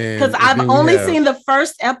 Because I've only seen the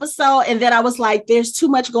first episode, and then I was like, there's too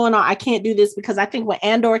much going on. I can't do this, because I think when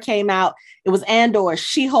Andor came out, it was Andor,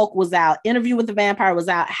 She-Hulk was out, Interview with the Vampire was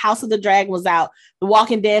out, House of the Dragon was out, The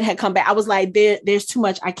Walking Dead had come back. I was like, there's too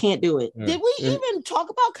much. I can't do it. Did we even talk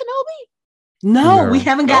about Kenobi? No, we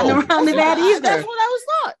haven't gotten around to that either. That's what I was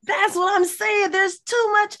thought. That's what I'm saying. There's too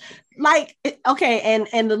much. Like, okay,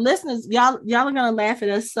 and the listeners, y'all are gonna laugh at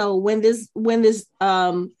us. So when this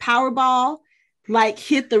Powerball like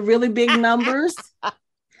hit the really big numbers,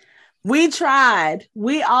 we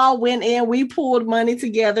all went in, we pulled money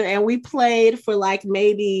together, and we played for like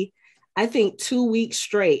maybe I think 2 weeks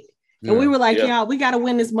straight. And we were like, y'all, we got to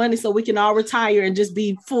win this money so we can all retire and just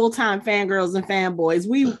be full-time fangirls and fanboys.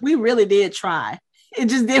 We really did try. It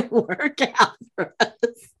just didn't work out for us.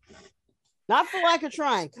 Not for lack of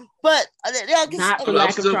trying, but not for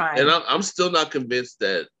lack of trying. And I'm still not convinced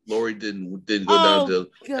that Lori didn't go down to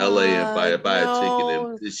LA and buy a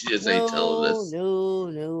ticket. And she just ain't telling us.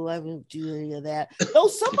 No, I won't do any of that. Though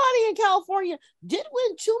somebody in California did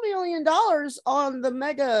win $2 million on the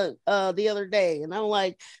Mega the other day, and I'm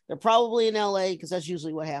like, they're probably in LA because that's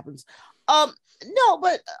usually what happens. No,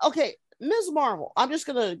 but okay, Ms. Marvel. I'm just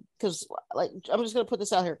gonna put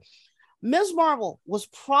this out here. Ms. Marvel was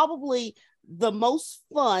probably the most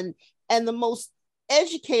fun and the most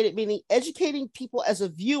educated, meaning educating people as a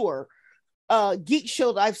viewer, geek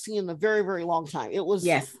show that I've seen in a very, very long time. It was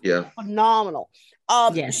phenomenal.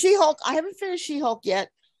 She-Hulk, I haven't finished She-Hulk yet,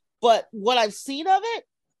 but what I've seen of it,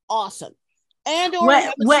 awesome. And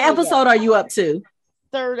what episode are you up to?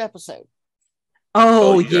 3rd episode.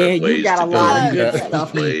 Oh yeah, you got a lot of good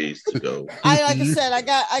stuff. Ways to go. Like I said, I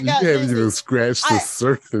got. You haven't even scratched the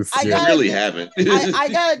surface. I really haven't. I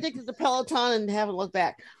got addicted to Peloton and haven't looked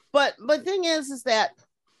back. But the thing is that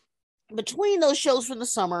between those shows from the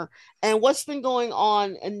summer and what's been going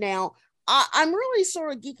on, and now I'm really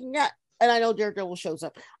sort of geeking out. And I know Daredevil shows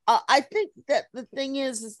up. I think that the thing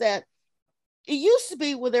is that it used to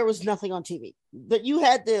be where there was nothing on TV, that you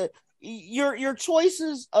had to. Your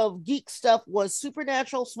choices of geek stuff was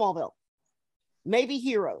Supernatural, Smallville, maybe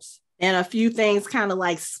Heroes, and a few things kind of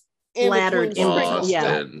like splattered in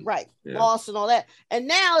between. Lost and all that. And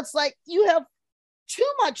now it's like you have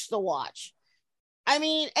too much to watch. I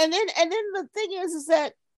mean, and then the thing is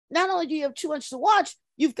that not only do you have too much to watch,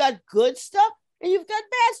 you've got good stuff and you've got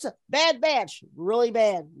bad stuff. Bad Batch, really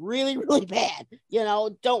bad, really, really bad.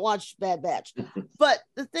 Don't watch Bad Batch. But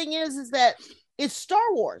the thing is that it's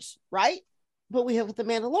Star Wars, right? But we have The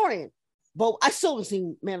Mandalorian. But I still haven't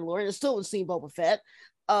seen Mandalorian. I still haven't seen Boba Fett.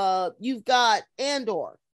 You've got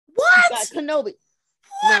Andor. What? You've got Kenobi.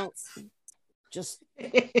 No,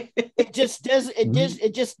 it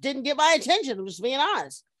just didn't get my attention. I'm just being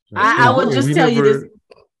honest. I will just tell you this.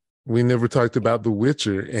 We never talked about The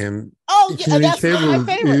Witcher, and yeah, that's one of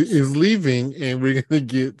my favorites. Is leaving, and we're gonna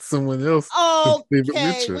get someone else. Okay,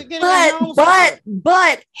 we're getting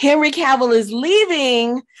but Henry Cavill is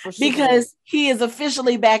leaving because he is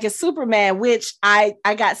officially back as Superman, which I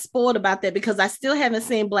got spoiled about that because I still haven't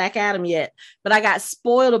seen Black Adam yet, but I got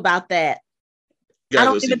spoiled about that. I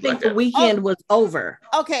don't even think the weekend was over.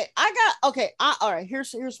 Okay, all right.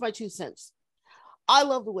 Here's my 2 cents. I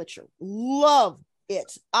love The Witcher. Love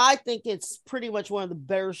it. I think it's pretty much one of the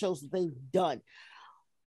better shows that they've done.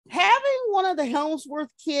 Having one of the Helmsworth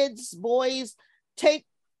boys take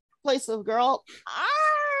place of a girl,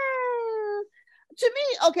 to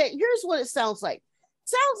me, okay, here's what it sounds like.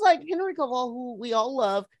 Sounds like Henry Cavill, who we all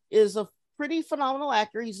love, is a pretty phenomenal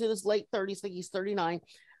actor. He's in his late 30s, I think he's 39.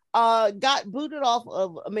 Got booted off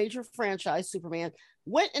of a major franchise, Superman,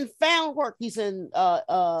 went and found work. He's in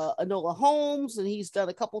Enola Holmes, and he's done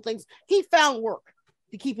a couple things. He found work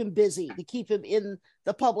to keep him busy, to keep him in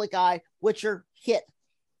the public eye. Witcher hit.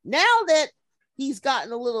 Now that he's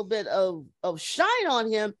gotten a little bit of shine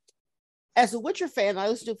on him, as a Witcher fan, I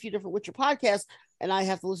listen to a few different Witcher podcasts, and I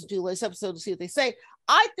have to listen to the latest episode to see what they say.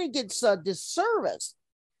 I think it's a disservice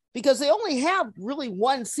because they only have really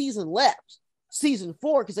one season left, season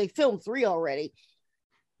 4, because they filmed 3 already.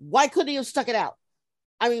 Why couldn't he have stuck it out?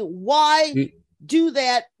 I mean, why do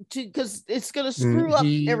that? Because it's going to screw up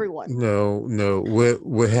everyone. No.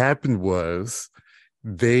 What happened was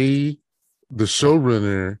the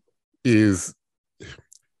showrunner is,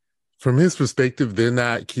 from his perspective, they're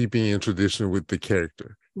not keeping in tradition with the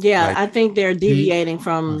character. Yeah, like, I think they're deviating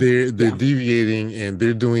from. They're deviating, and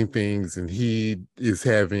they're doing things, and they're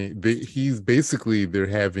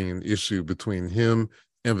having an issue between him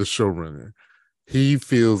and the showrunner. He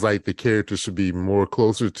feels like the character should be more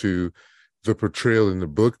closer to the portrayal in the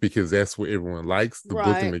book because that's what everyone likes, the book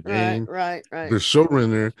and the game. Right. The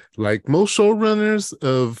showrunner, like most showrunners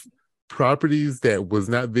of properties that was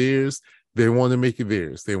not theirs, they want to make it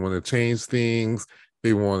theirs. They want to change things.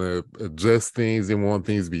 They want to adjust things. They want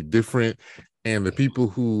things to be different. And the people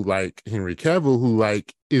who like Henry Cavill, who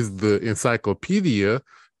like is the encyclopedia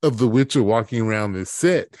of The Witcher walking around this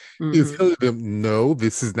set, is telling them, no,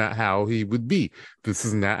 this is not how he would be. This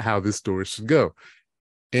is not how this story should go.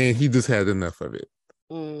 And he just had enough of it.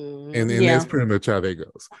 And that's pretty much how that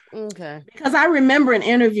goes. Okay. Because I remember an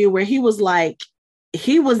interview where he was like,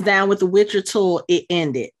 he was down with The Witcher till it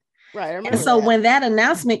ended. Right. And so when that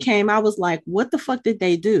announcement came, I was like, what the fuck did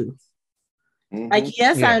they do? Like,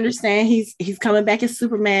 yes, I understand he's coming back as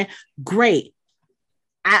Superman. Great.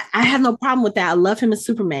 I have no problem with that. I love him as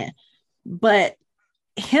Superman. But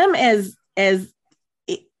him as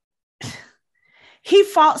he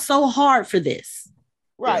fought so hard for this.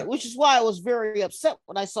 Right, which is why I was very upset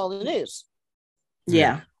when I saw the news.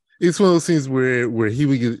 Yeah. It's one of those things where he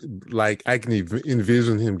would get, like, I can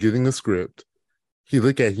envision him getting a script. He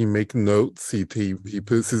make notes. He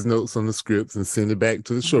puts his notes on the scripts and send it back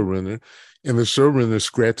to the showrunner. And the showrunner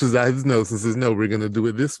scratches out his notes and says, no, we're going to do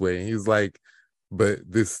it this way. And he's like, but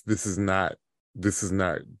this is not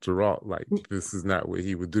Geralt. Like, this is not what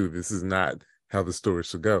he would do. This is not how the story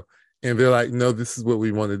should go. And they're like, no, this is what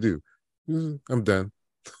we want to do. I'm done.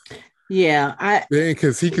 Yeah.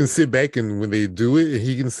 Because he can sit back and when they do it, and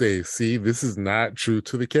he can say, see, this is not true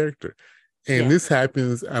to the character. And this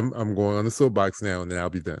happens, I'm going on the soapbox now, and then I'll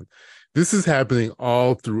be done. This is happening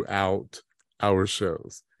all throughout our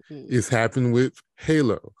shows. It's happened with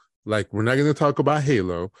Halo. Like, we're not going to talk about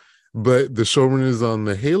Halo, but the showrunners on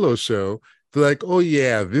the Halo show, they're like, oh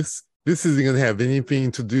yeah, this isn't going to have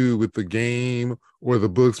anything to do with the game or the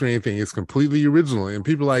books or anything. It's completely original. And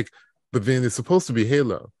people are like, but then it's supposed to be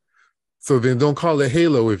Halo. So then don't call it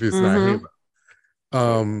Halo if it's not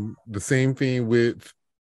Halo. The same thing with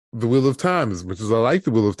The Wheel of Time, as much as I like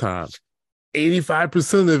The Wheel of Time.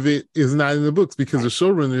 85% of it is not in the books because the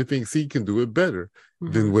showrunner thinks he can do it better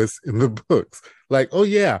than what's in the books. Like, oh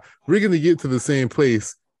yeah, we're going to get to the same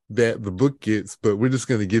place that the book gets, but we're just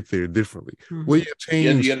going to get there differently. Well, you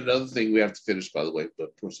change. Yet another thing we have to finish, by the way,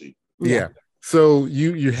 but proceed. Yeah. So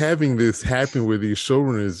you're having this happen where these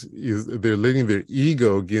showrunners they're letting their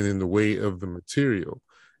ego get in the way of the material,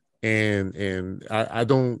 and I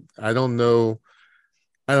don't know.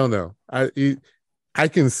 I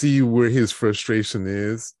can see where his frustration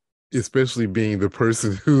is, especially being the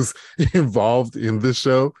person who's involved in the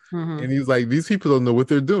show, and he's like, these people don't know what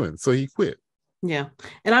they're doing, so he quit. Yeah,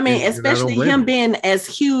 and I mean, especially him being as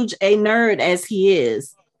huge a nerd as he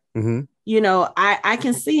is. You know, I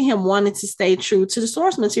can see him wanting to stay true to the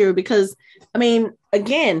source material because, I mean,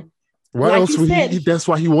 again, why else would he? That's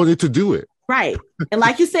why he wanted to do it. Right. And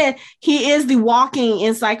like you said, he is the walking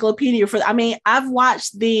encyclopedia for, I mean, I've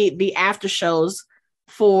watched the after shows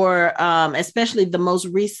for especially the most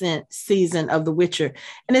recent season of The Witcher.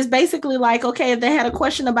 And it's basically like, okay, if they had a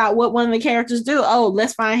question about what one of the characters do, oh,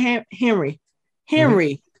 let's find Henry.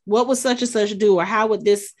 What would such and such do? Or how would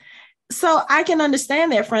this? So I can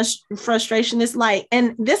understand that frustration. Is like,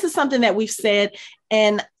 and this is something that we've said,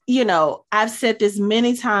 and, you know, I've said this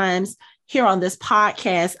many times here on this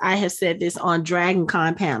podcast. I have said this on Dragon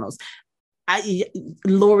Con panels.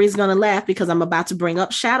 Lori's going to laugh because I'm about to bring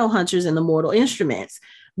up Shadowhunters and the Mortal Instruments.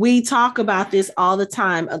 We talk about this all the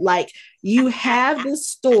time. Like, you have this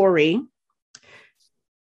story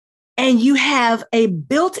and you have a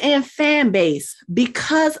built-in fan base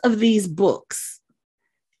because of these books.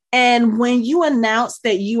 And when you announce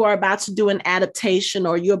that you are about to do an adaptation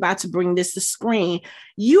or you're about to bring this to screen,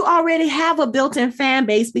 you already have a built-in fan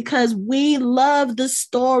base because we love the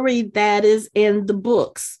story that is in the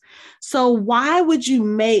books. So why would you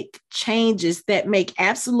make changes that make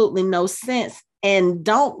absolutely no sense and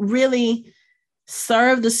don't really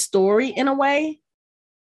serve the story in a way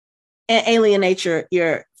and alienate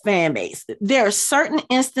your fan base? There are certain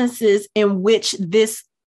instances in which this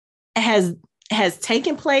has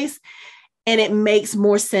taken place and it makes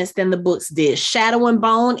more sense than the books did. Shadow and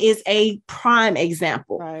Bone is a prime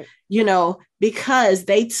example, right? You know, because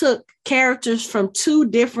they took characters from two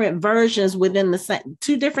different versions within the same,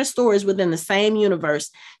 two different stories within the same universe.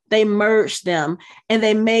 They merged them and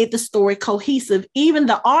they made the story cohesive. Even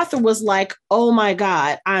the author was like, oh my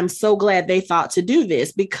God, I'm so glad they thought to do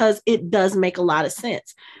this because it does make a lot of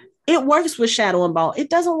sense. It works with Shadow and Bone. It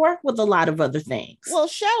doesn't work with a lot of other things. Well,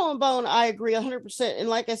 Shadow and Bone, I agree 100%. And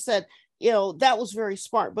like I said, you know, that was very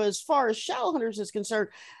smart. But as far as Shadowhunters is concerned,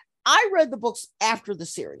 I read the books after the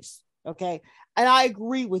series. Okay. And I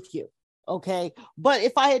agree with you. Okay. But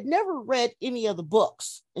if I had never read any of the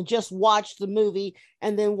books and just watched the movie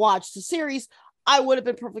and then watched the series, I would have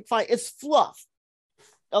been perfectly fine. It's fluff.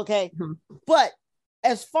 Okay. Mm-hmm. But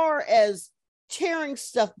as far as tearing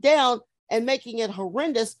stuff down and making it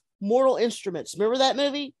horrendous, Mortal Instruments. Remember that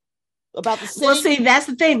movie? About the city? Well, see, that's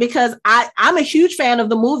the thing, because I'm a huge fan of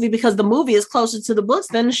the movie because the movie is closer to the books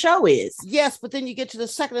than the show is. Yes, but then you get to the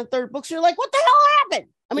second and third books, you're like, what the hell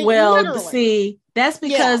happened? I mean, well, literally. See, that's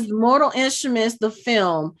because Mortal Instruments, the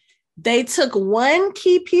film, they took one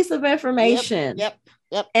key piece of information. Yep.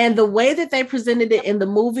 And the way that they presented it in the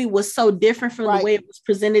movie was so different from the way it was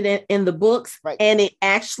presented in the books. Right. And it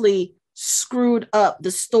actually screwed up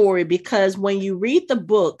the story, because when you read the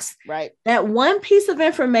books, that one piece of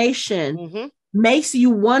information makes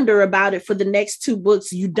you wonder about it for the next two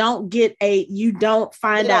books. You don't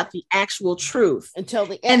find out the actual truth until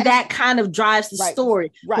the end. And that kind of drives the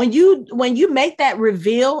story. Right. When you make that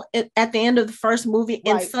reveal at the end of the first movie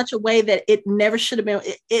in such a way that it never should have been,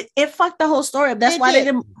 it fucked the whole story up. That's why they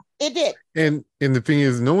didn't. It did. And the thing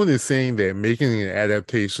is, no one is saying that making an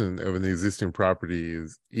adaptation of an existing property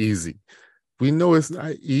is easy. We know it's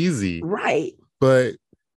not easy, right? But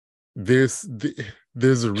there's a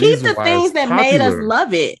reason. Keep the things that made us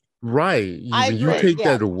love it, right? When you take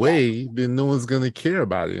that away, then no one's gonna care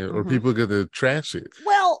about it, or people are gonna trash it.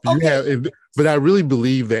 Well, but I really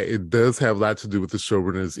believe that it does have a lot to do with the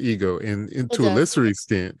showrunner's ego, and to a lesser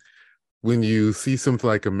extent, when you see something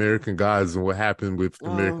like American Gods and what happened with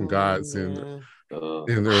American Gods, and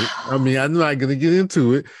I mean, I'm not going to get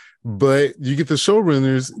into it, but you get the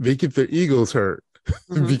showrunners, they get their egos hurt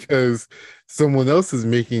because someone else is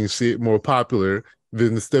making shit more popular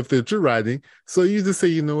than the stuff that you're writing. So you just say,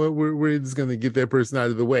 you know what, we're just going to get that person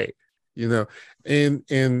out of the way, you know, and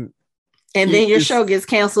then your show gets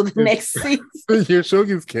canceled the next season. Your show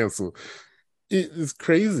gets canceled. It's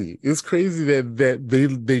crazy. It's crazy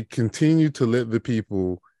that they continue to let the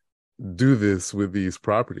people do this with these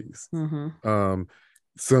properties. Some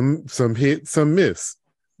hit, some miss,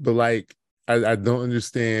 but like I don't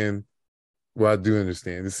understand. Well, I do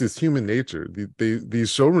understand. This is human nature.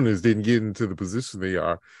 These showrunners didn't get into the position they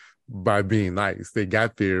are by being nice. They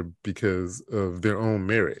got there because of their own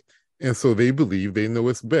merit, and so they believe they know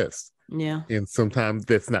what's best. Yeah, and sometimes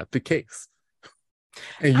that's not the case.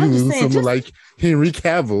 And you lose someone like Henry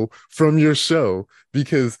Cavill from your show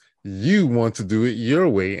because you want to do it your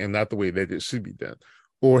way and not the way that it should be done.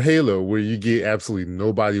 Or Halo, where you get absolutely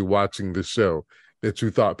nobody watching the show that you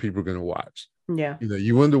thought people were going to watch. Yeah. You know,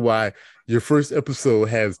 you wonder why your first episode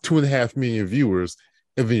has 2.5 million viewers,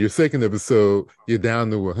 and then your second episode, you're down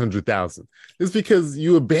to 100,000. It's because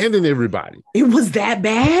you abandoned everybody. It was that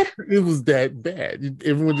bad? It was that bad.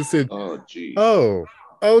 Everyone just said, oh, geez. Oh,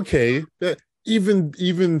 okay.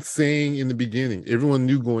 Even saying in the beginning, everyone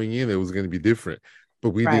knew going in it was going to be different. but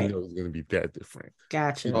we didn't know it was going to be that different.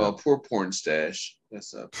 Gotcha. Oh, poor porn stash.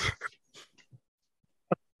 That's up.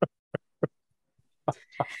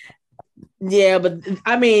 Yeah, but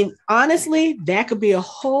I mean, honestly, that could be a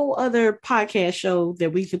whole other podcast show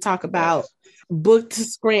that we could talk about book to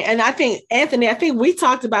screen. And I think, Anthony, we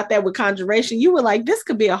talked about that with Conjuration. You were like, this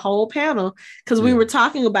could be a whole panel because we were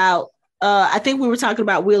talking about, I think we were talking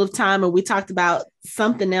about Wheel of Time and we talked about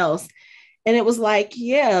something else. And it was like,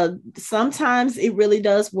 yeah, sometimes it really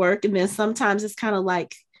does work. And then sometimes it's kind of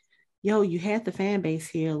like, yo, you had the fan base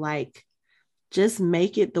here. Like, just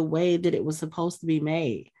make it the way that it was supposed to be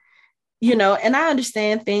made. You know, and I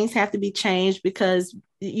understand things have to be changed because,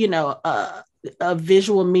 you know, a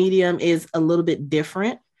visual medium is a little bit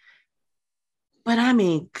different. But I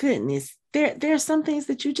mean, goodness, there are some things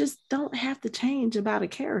that you just don't have to change about a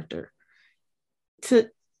character.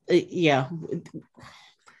 Yeah.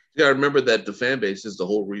 Yeah, remember that the fan base is the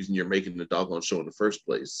whole reason you're making the doggone show in the first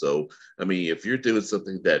place. So, I mean, if you're doing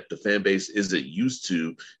something that the fan base isn't used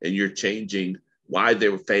to and you're changing why they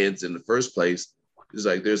were fans in the first place, it's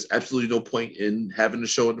like there's absolutely no point in having the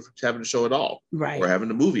show at all, right? Or having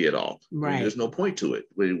the movie at all. Right. I mean, there's no point to it.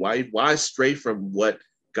 Why stray from what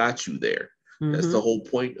got you there? Mm-hmm. That's the whole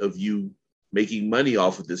point of you making money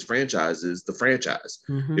off of this franchise is the franchise.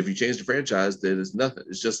 Mm-hmm. If you change the franchise, then it's nothing.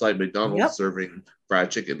 It's just like McDonald's serving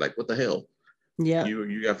fried chicken. Like, what the hell? Yeah,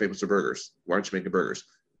 you got famous for burgers. Why aren't you making burgers?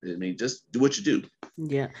 I mean, just do what you do.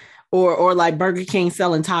 Yeah, or like Burger King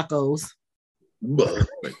selling tacos. Like,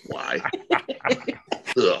 why?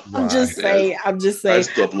 I'm just saying. I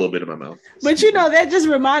still up a little bit in my mouth. But you know, that just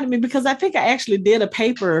reminded me because I think I actually did a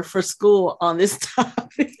paper for school on this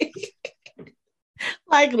topic,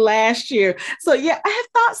 like last year. So yeah, I have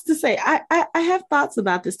thoughts to say. I have thoughts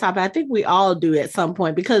about this topic. I think we all do at some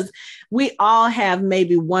point because we all have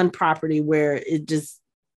maybe one property where it just,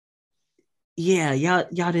 yeah, y'all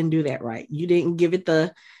didn't do that right. You didn't give it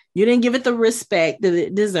the respect that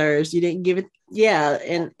it deserves. You didn't give it,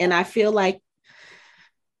 and I feel like,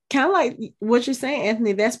 kind of like what you're saying,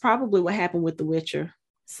 Anthony, that's probably what happened with The Witcher.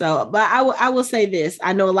 So, but I will say this.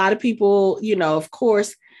 I know a lot of people, you know, of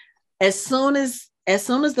course, as soon as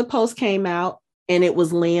the post came out and it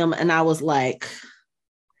was Liam, and I was like,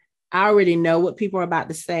 I already know what people are about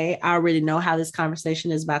to say. I already know how this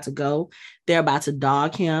conversation is about to go. They're about to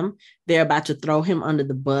dog him. They're about to throw him under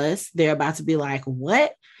the bus. They're about to be like,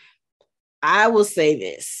 what? I will say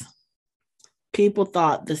this. People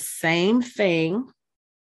thought the same thing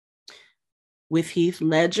with Heath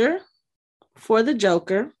Ledger for the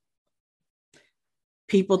Joker.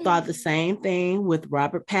 People thought the same thing with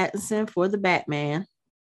Robert Pattinson for the Batman.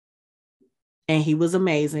 And he was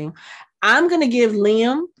amazing. I'm going to give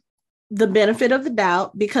Liam the benefit of the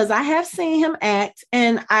doubt because I have seen him act.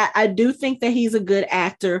 And I do think that he's a good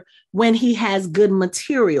actor when he has good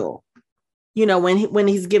material. You know, when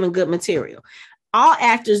he's given good material. All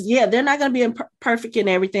actors, they're not going to be perfect in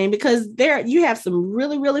everything because you have some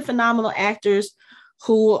really, really phenomenal actors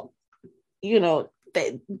who, you know,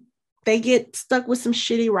 they get stuck with some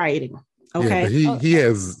shitty writing. Okay, yeah, but he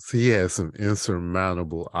has some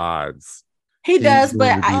insurmountable odds. He does,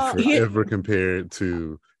 but forever compared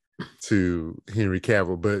to Henry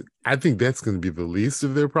Cavill. But I think that's going to be the least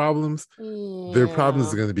of their problems. Yeah. Their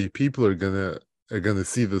problems are going to be people are going to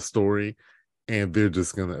see the story. And they're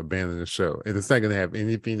just going to abandon the show. And it's not going to have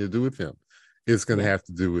anything to do with him. It's going to have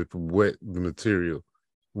to do with what the material,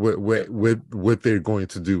 what they're going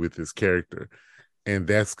to do with his character. And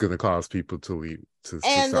that's going to cause people to leave.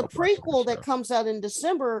 And the prequel that comes out in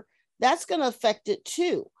December, that's going to affect it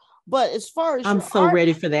too. But as far as I'm so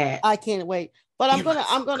ready for that. I can't wait. But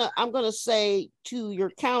I'm gonna say to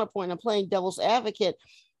your counterpoint, I'm playing devil's advocate.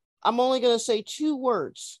 I'm only going to say 2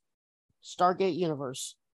 words: Stargate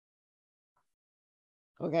Universe.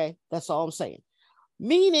 Okay, that's all I'm saying.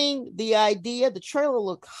 Meaning the trailer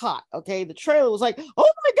looked hot. Okay, the trailer was like, oh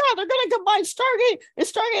my God, they're going to combine Stargate and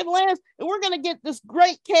Stargate Lands, and we're going to get this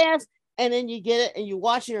great cast. And then you get it and you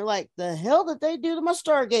watch it, and you're like, the hell did they do to my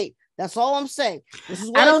Stargate? That's all I'm saying.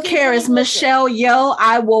 I don't care. It's Michelle Yeoh.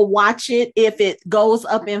 I will watch it if it goes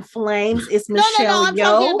up in flames. It's Michelle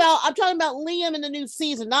Yeoh. I'm talking about Liam in the new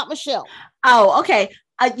season, not Michelle. Oh, okay.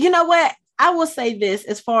 You know what? I will say this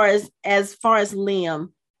as far as Liam.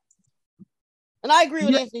 And I agree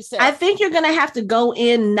with Anthony said. I think you're going to have to go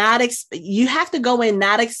in not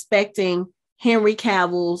expecting Henry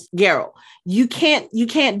Cavill's Geralt. You can't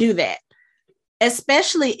do that.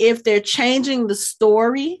 Especially if they're changing the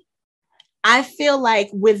story. I feel like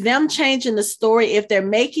with them changing the story, if they're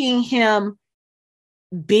making him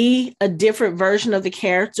be a different version of the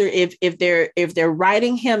character, if they're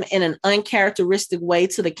writing him in an uncharacteristic way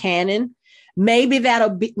to the canon, maybe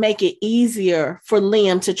make it easier for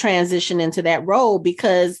Liam to transition into that role,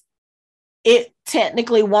 because it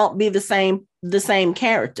technically won't be the same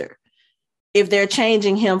character if they're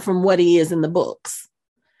changing him from what he is in the books.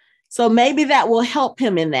 So maybe that will help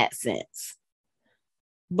him in that sense.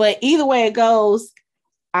 But either way it goes,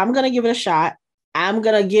 I'm going to give it a shot. I'm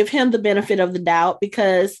going to give him the benefit of the doubt,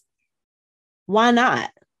 because why not?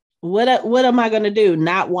 What am I going to do?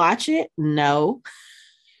 Not watch it? No.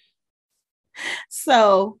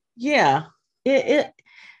 So yeah,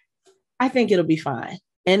 I think it'll be fine.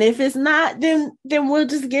 And if it's not, then we'll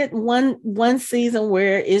just get one season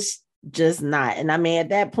where it's just not. And I mean, at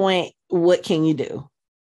that point, what can you do?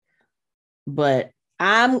 But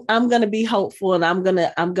I'm gonna be hopeful, and I'm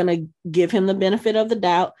gonna give him the benefit of the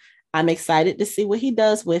doubt. I'm excited to see what he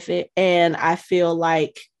does with it, and I feel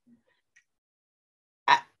like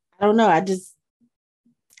I don't know. I just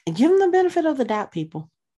give him the benefit of the doubt,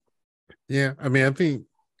 people. Yeah, I mean, I think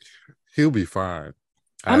he'll be fine.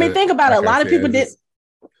 I mean, think about it. A lot of people did.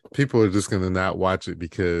 People are just going to not watch it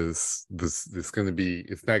because it's not going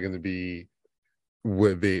to be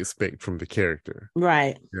what they expect from the character.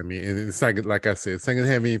 Right. I mean, and it's not, like I said, it's not going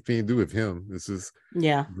to have anything to do with him. This is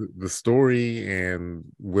the story, and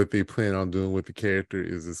what they plan on doing with the character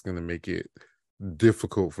is just going to make it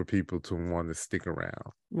difficult for people to want to stick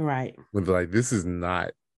around. Right. When they're like, this is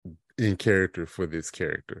not in character for this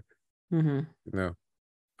character. Mm-hmm. You know,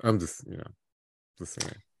 I'm just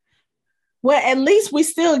saying. Well, at least we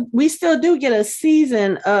still do get a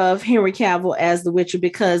season of Henry Cavill as the Witcher,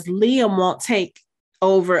 because Liam won't take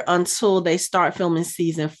over until they start filming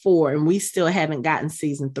season 4, and we still haven't gotten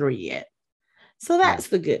season 3 yet. So that's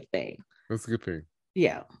the good thing. That's a good thing.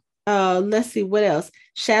 Yeah. Let's see what else.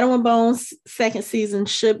 Shadow and Bones second season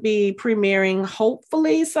should be premiering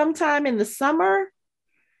hopefully sometime in the summer.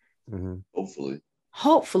 Mm-hmm.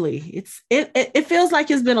 Hopefully. It feels like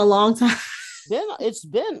it's been a long time. It's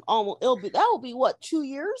been almost, that will be what, 2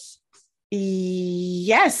 years?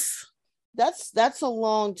 Yes. That's a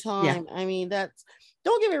long time. Yeah. I mean,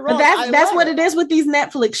 don't get me wrong. But that's what it is with these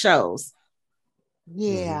Netflix shows.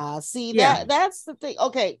 Yeah. See, that's the thing.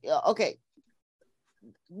 Okay.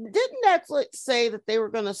 Didn't Netflix say that they were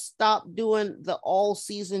going to stop doing the all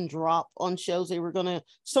season drop on shows?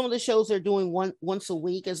 Some of the shows they're doing once a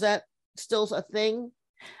week. Is that still a thing?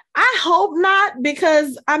 I hope not,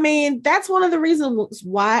 because I mean, that's one of the reasons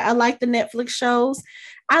why I like the Netflix shows.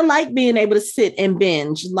 I like being able to sit and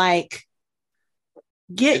binge, like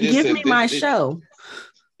give me my show.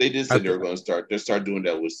 They did say they were going to start doing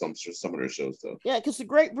that with some of their shows, though. Yeah, because the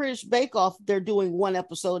Great British Bake Off, they're doing one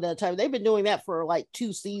episode at a time. They've been doing that for like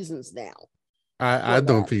 2 seasons now. I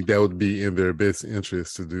don't think that would be in their best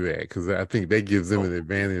interest to do that, because I think that gives them an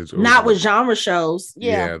advantage. Not with genre shows.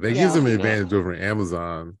 Yeah, that gives them an advantage over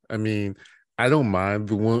Amazon. I mean, I don't mind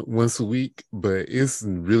the once a week, but it's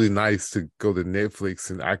really nice to go to Netflix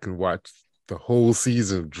and I can watch the whole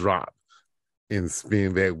season drop and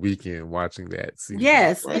spend that weekend watching that season.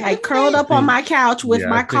 Yes, I curled up on my couch with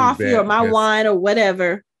my coffee or my wine or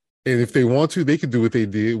whatever. And if they want to, they could do what they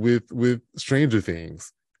did with Stranger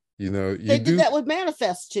Things. You know, they did that with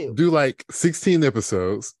Manifest too. Do like 16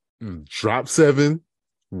 episodes, drop 7,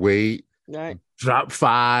 wait, right. Drop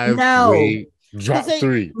 5, wait, drop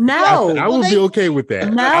 3. No, I would be okay with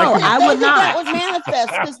that. No, I would not. That was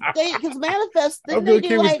Manifest, because Manifest. I'd be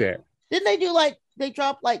okay with that. Didn't they do like they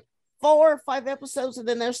dropped like 4 or 5 episodes, and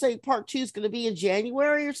then they're saying part 2 is going to be in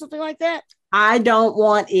January or something like that? I don't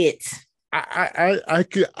want it.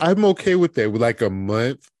 I'm okay with that, with like a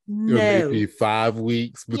month. No. Or maybe 5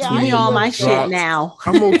 weeks between. Give me all my shit now.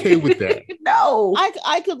 I'm okay with that. No,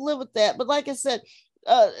 I could live with that, but like I said,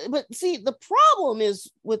 but see, the problem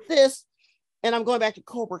is with this, and I'm going back to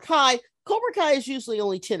Cobra Kai. Cobra Kai is usually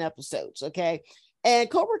only 10 episodes, okay? And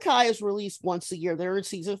Cobra Kai is released once a year. They're in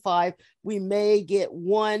season 5. We may get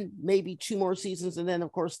 1, maybe 2 more seasons, and then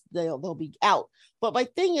of course they'll be out. But my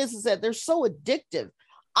thing is that they're so addictive.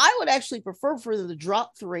 I would actually prefer for them to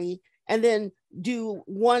drop 3 and then do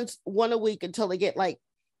one a week until they get like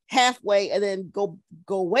halfway, and then go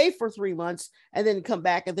away for 3 months, and then come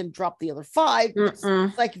back and then drop the other 5. It's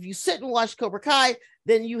like if you sit and watch Cobra Kai,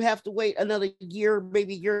 then you have to wait another year,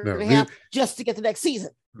 maybe a year and a half, just to get the next season.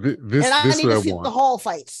 I need to see the hall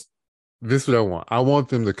fights. This is what I want. I want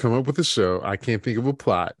them to come up with a show. I can't think of a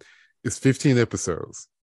plot. It's 15 episodes,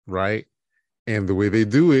 right? And the way they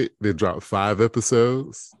do it, they drop 5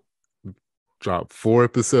 episodes, drop 4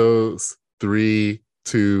 episodes, 3,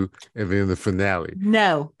 2, and then the finale.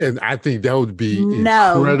 No. And I think that would be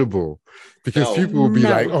incredible, because people will be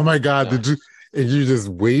like, oh my God, did you? And you're just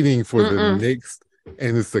waiting for the next,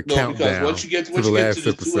 and it's the countdown once you get to the last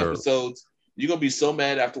the episode. 2 episodes, You're gonna be so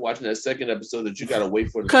mad after watching that second episode that you gotta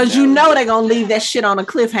wait for the because you know they're gonna leave that shit on a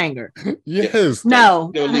cliffhanger. Yes.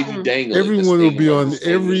 No. They'll leave you dangling. Everyone will be on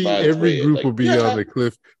suspended by a every thread. group Like, will be on the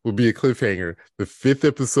cliff, will be a cliffhanger. The 5th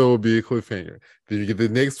episode will be a cliffhanger. Then you get the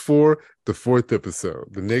next 4, the 4th episode.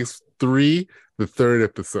 The next 3, the 3rd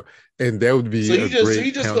episode. And that would be so you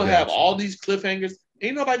just countdown gonna have show. all these cliffhangers.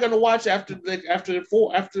 Ain't nobody gonna watch after the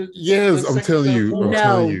 4 after. Yes, I'm telling you. I'm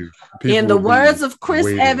telling you. In the words of Chris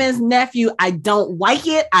Evans' nephew, I don't like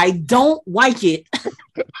it. I don't like it.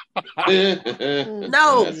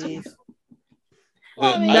 No.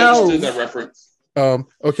 I understood that reference.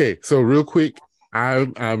 Okay, so real quick,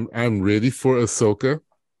 I'm ready for Ahsoka.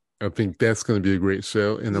 I think that's going to be a great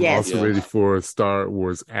show, and I'm also ready for Star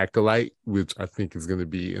Wars Acolyte, which I think is going to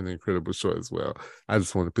be an incredible show as well. I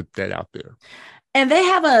just want to put that out there. And they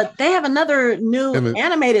have another new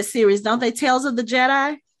animated series, don't they? Tales of the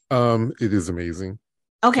Jedi. It is amazing.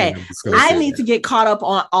 Okay, I need to get caught up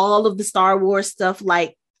on all of the Star Wars stuff.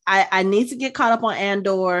 Like I need to get caught up on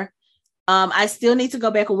Andor. I still need to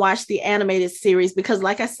go back and watch the animated series because,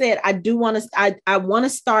 like I said, I want to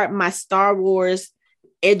start my Star Wars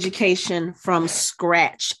education from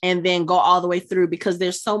scratch and then go all the way through because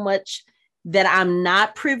there's so much that I'm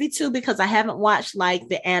not privy to because I haven't watched like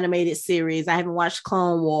the animated series. I haven't watched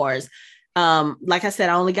Clone Wars. Like I said,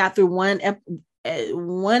 I only got through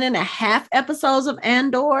 1.5 episodes of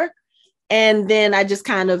Andor. And then I just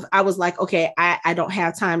I was like, okay, I don't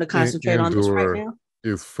have time to concentrate on this right now.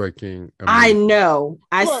 Is fucking amazing. I know.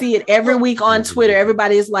 I see it every week on Twitter.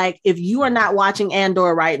 Everybody is like, if you are not watching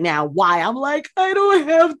Andor right now, why? I'm like, I don't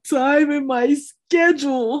have time in my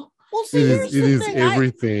schedule. Well, see, it is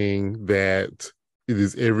everything that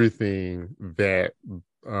the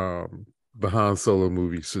Han Solo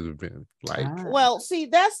movie should have been like. Well, see,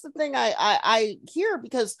 that's the thing I hear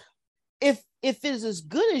because if it is as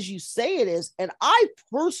good as you say it is, and I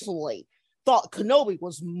personally thought Kenobi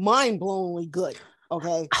was mind-blowingly good.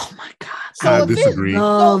 Okay. Oh my God. So I disagree. It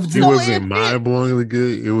wasn't mind-blowingly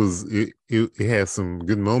good. It had some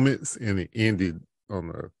good moments and it ended on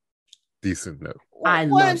a decent note.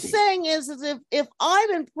 What I'm saying is if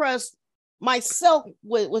I'm impressed myself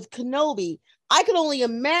with Kenobi, I can only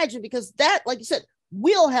imagine because that, like you said,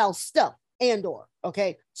 wheelhouse stuff, Andor.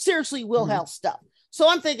 Okay. Seriously, wheelhouse stuff. So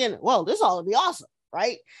I'm thinking, well, this ought to be awesome,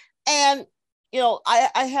 right? And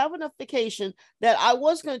I have enough vacation that I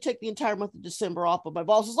was going to take the entire month of December off, but my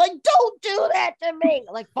boss was like, don't do that to me.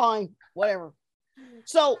 Like, fine, whatever.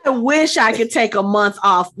 So I wish I could take a month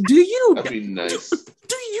off. Do you? That'd be nice.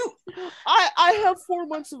 Do you? I have 4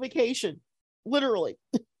 months of vacation, literally,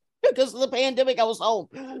 because of the pandemic. I was home.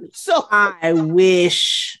 So I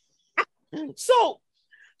wish. So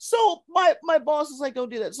my boss was like, don't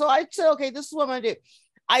do that. So I said, okay, this is what I'm going to do.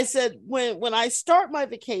 I said, when I start my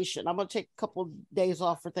vacation, I'm going to take a couple of days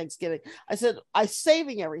off for Thanksgiving. I said, I'm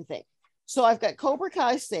saving everything. So I've got Cobra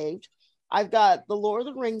Kai saved. I've got the Lord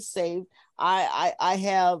of the Rings saved. I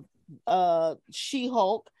have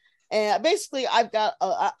She-Hulk. And basically I've got,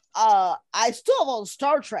 I still have all the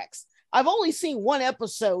Star Treks. I've only seen 1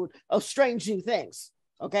 episode of Strange New Things.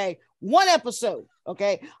 Okay. 1 episode.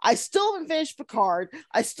 Okay. I still haven't finished Picard.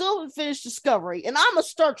 I still haven't finished Discovery. And I'm a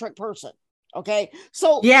Star Trek person. Okay,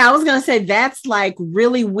 so yeah, I was gonna say that's like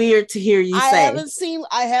really weird to hear you say. I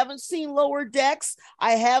haven't seen Lower Decks.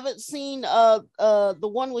 I haven't seen the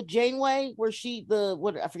one with Janeway where I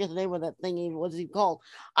forget the name of that thing even. What's it called?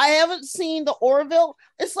 I haven't seen the Orville.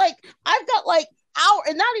 It's like I've got like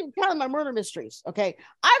and not even counting my murder mysteries. Okay,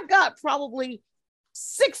 I've got probably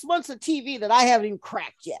 6 months of TV that I haven't even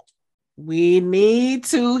cracked yet. We need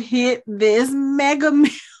to hit this mega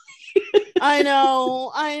million. I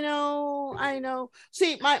know.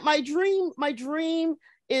 See, my dream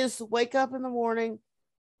is to wake up in the morning,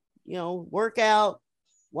 work out,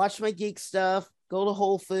 watch my geek stuff, go to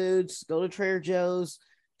Whole Foods, go to Trader Joe's,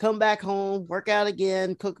 come back home, work out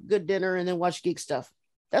again, cook a good dinner, and then watch geek stuff.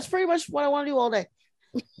 That's pretty much what I want to do all day.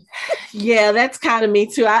 Yeah, that's kind of me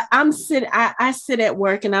too. I sit at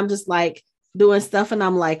work and I'm just like doing stuff and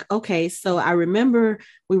I'm like, okay, so I remember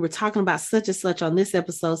we were talking about such and such on this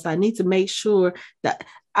episode, so I need to make sure that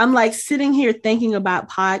I'm like sitting here thinking about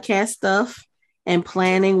podcast stuff and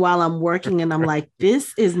planning while I'm working, and I'm like,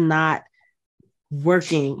 this is not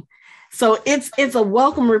working. So it's a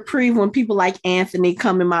welcome reprieve when people like Anthony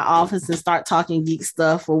come in my office and start talking geek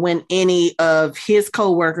stuff, or when any of his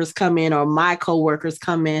coworkers come in or my coworkers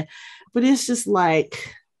come in. But it's just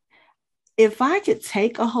like, if I could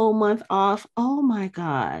take a whole month off, oh my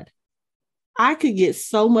God, I could get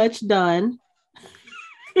so much done.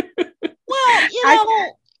 Well,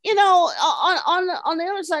 you know, on the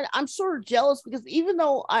other side, I'm sort of jealous because even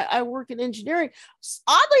though I work in engineering,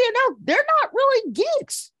 oddly enough, they're not really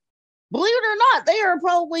geeks. Believe it or not, they are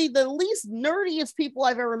probably the least nerdiest people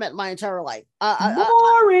I've ever met in my entire life.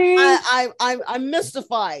 Boring. I'm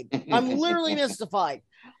mystified. I'm literally mystified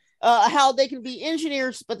how they can be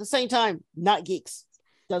engineers, but at the same time, not geeks.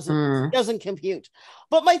 Doesn't compute.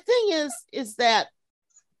 But my thing is that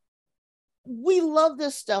we love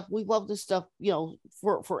this stuff. We love this stuff, you know,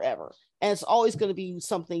 for forever. And it's always going to be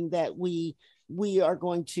something that we are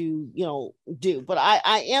going to, you know, do. But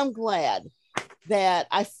I am glad that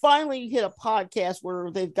I finally hit a podcast where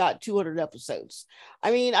they've got 200 episodes. I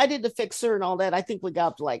mean, I did the Fixer and all that. I think we got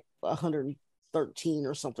up to like 113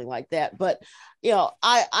 or something like that. But, you know,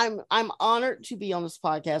 I'm honored to be on this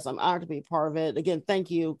podcast. I'm honored to be a part of it. Again, thank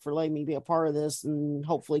you for letting me be a part of this and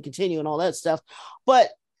hopefully continue and all that stuff. But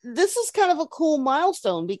this is kind of a cool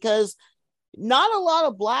milestone because not a lot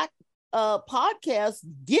of Black podcasts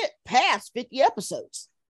get past 50 episodes.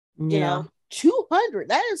 You know, 200.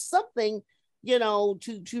 That is something, you know,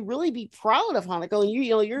 to really be proud of, Hanako. And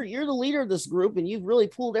you're the leader of this group, and you've really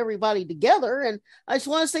pulled everybody together. And I just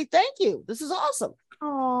want to say thank you. This is awesome.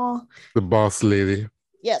 Oh, the boss lady.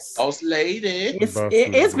 Yes, boss lady.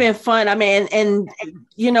 It's been fun. I mean, and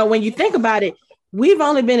you know, when you think about it, we've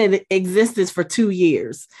only been in existence for 2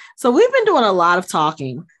 years, so we've been doing a lot of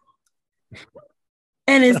talking,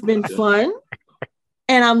 and it's been fun.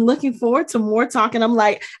 And I'm looking forward to more talking.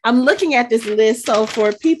 I'm looking at this list. So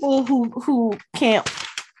for people who can't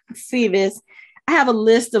see this, I have a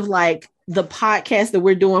list of like the podcasts that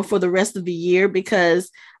we're doing for the rest of the year,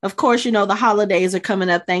 because of course, you know, the holidays are coming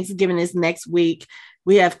up. Thanksgiving is next week.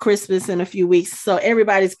 We have Christmas in a few weeks. So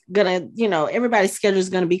everybody's schedule is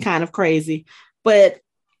going to be kind of crazy. But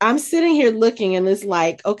I'm sitting here looking and it's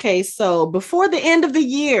like, okay, so before the end of the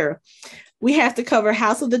year, we have to cover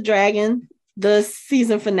House of the Dragon, the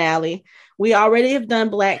season finale. We already have done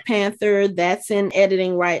Black Panther. That's in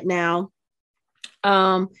editing right now.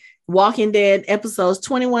 Walking Dead episodes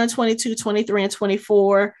 21, 22, 23, and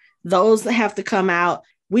 24. Those have to come out.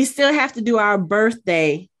 We still have to do our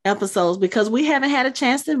birthday episodes because we haven't had a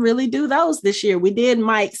chance to really do those this year. We did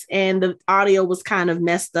Mike's and the audio was kind of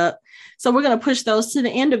messed up. So we're going to push those to the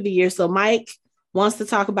end of the year. So Mike wants to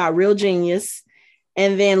talk about Real Genius.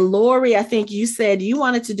 And then Lori, I think you said you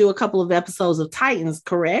wanted to do a couple of episodes of Titans,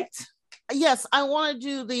 correct? Yes, I want to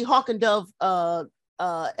do the Hawk and Dove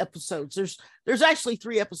episodes. There's actually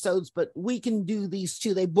 3 episodes, but we can do these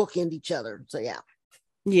 2. They bookend each other. So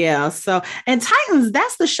yeah. So, and Titans,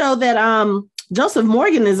 that's the show that Joseph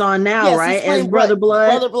Morgan is on now, yes, right? As Brother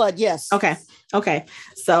Blood. Brother Blood, yes. Okay.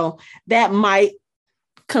 So that might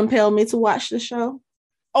compel me to watch the show.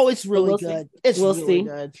 Oh, it's really good. It's really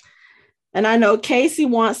good. And I know Casey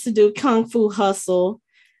wants to do Kung Fu Hustle.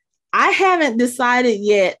 I haven't decided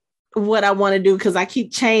yet what I want to do because I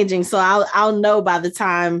keep changing. So I'll know by the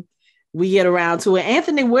time we get around to it.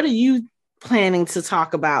 Anthony, what are you planning to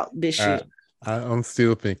talk about this year? I'm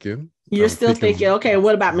still thinking. You're still thinking. Okay.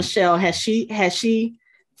 What about Michelle? Has she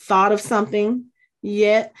thought of something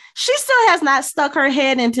yet? She still has not stuck her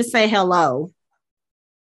head in to say hello.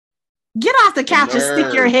 Get off the couch and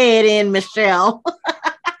stick your head in, Michelle.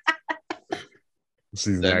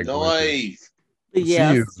 She's not going.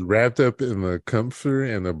 Yeah. She is wrapped up in a comforter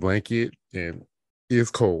and a blanket, and it's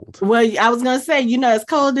cold. Well, I was gonna say, you know, as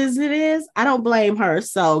cold as it is, I don't blame her.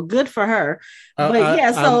 So good for her. But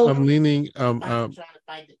I'm leaning. I'm trying to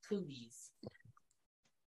find the cooties.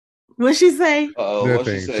 What'd she say?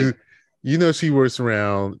 Nothing. You know, she works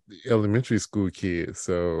around elementary school kids,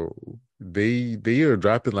 so they are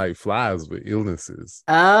dropping like flies with illnesses.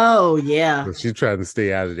 Oh yeah. So she's trying to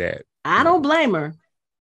stay out of that. I don't blame her.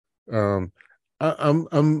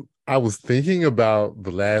 I was thinking about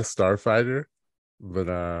The Last Starfighter, but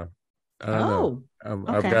I don't know.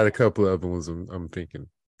 I've got a couple of other ones I'm thinking.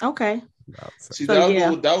 Okay. See,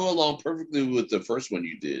 that'll go along perfectly with the first one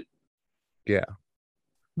you did. Yeah.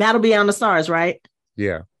 That'll be on the stars, right?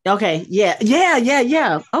 Yeah. Okay.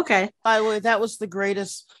 Yeah. Okay. By the way, that was the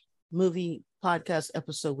greatest movie podcast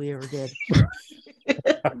episode we ever did.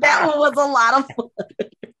 That one was a lot of fun.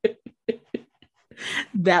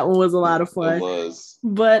 That one was a lot of fun. It was.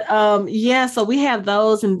 But so we have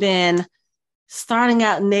those, and then starting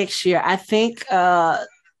out next year, I think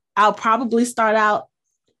I'll probably start out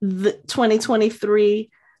the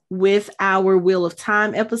 2023 with our Wheel of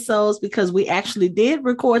Time episodes, because we actually did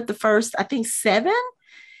record the first, I think 7.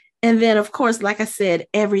 And then, of course, like I said,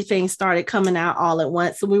 everything started coming out all at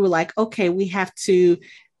once. So we were like, okay, we have to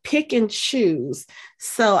pick and choose.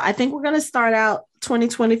 So I think we're going to start out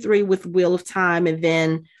 2023 with Wheel of Time, and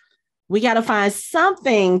then we got to find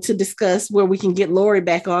something to discuss where we can get Lori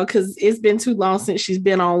back on, because it's been too long since she's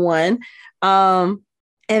been on one. And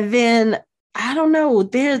then I don't know,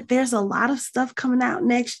 there's a lot of stuff coming out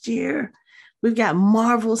next year. We've got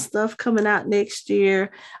Marvel stuff coming out next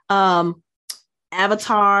year. Avatar,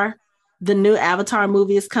 the new Avatar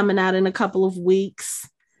movie is coming out in a couple of weeks.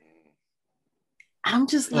 I'm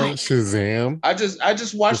just like Shazam. I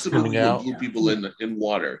just watched the movie out. with blue people in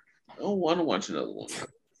water. I don't want to watch another one.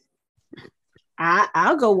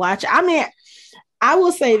 I'll go watch. I mean, I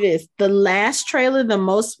will say this: the last trailer, the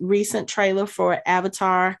most recent trailer for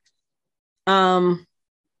Avatar,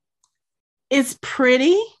 it's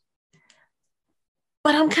pretty,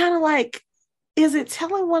 but I'm kind of like, is it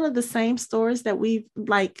telling one of the same stories that we've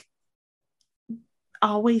like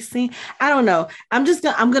always seen? I don't know.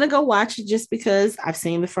 I'm gonna go watch it just because I've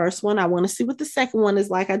seen the first one. I want to see what the second one is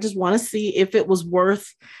like. I just want to see if it was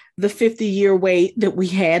worth the 50-year wait that we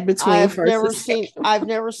had between I've first never and seen second. I've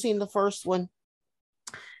never seen the first one.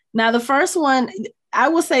 Now, the first one, I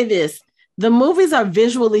will say this: the movies are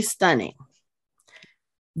visually stunning.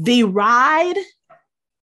 The ride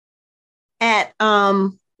at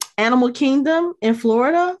Animal Kingdom in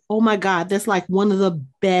Florida, oh my God, that's like one of the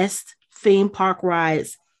best theme park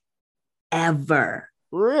rides ever.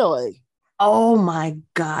 Really? Oh my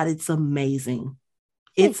God, it's amazing.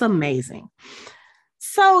 It's amazing.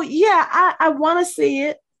 So yeah, I want to see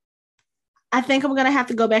it. I think I'm going to have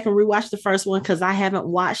to go back and rewatch the first one because I haven't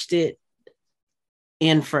watched it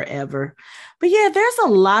in forever. But yeah, there's a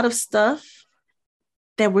lot of stuff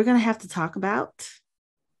that we're going to have to talk about.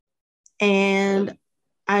 And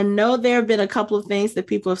I know there have been a couple of things that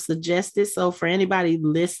people have suggested. So for anybody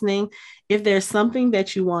listening, if there's something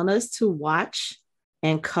that you want us to watch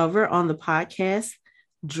and cover on the podcast,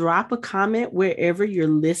 drop a comment wherever you're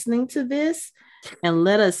listening to this and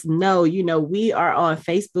let us know. You know, we are on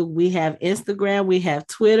Facebook, we have Instagram, we have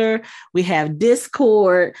Twitter, we have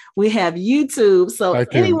Discord, we have YouTube. So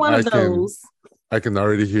any one of those. I can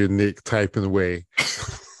already hear Nick typing away.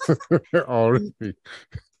 Already.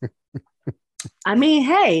 I mean,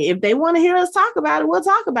 hey, if they want to hear us talk about it, we'll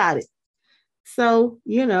talk about it. So,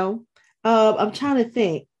 you know, I'm trying to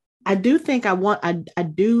think. I do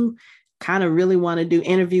kind of really want to do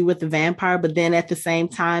Interview with the Vampire, but then at the same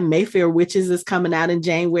time, Mayfair Witches is coming out in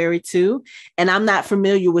January too. And I'm not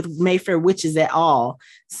familiar with Mayfair Witches at all.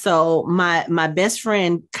 So my best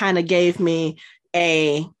friend kind of gave me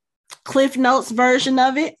a Cliff Notes version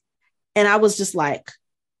of it. And I was just like,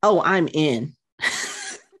 oh, I'm in.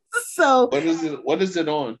 So what is it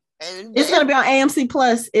on? It's going to be on AMC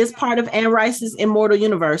Plus. It's part of Anne Rice's Immortal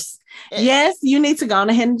Universe. Yes, you need to go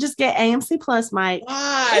ahead and just get AMC Plus, Mike.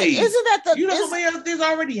 Why? Isn't that the? You know how many other things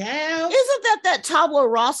I already have? Isn't that Tabula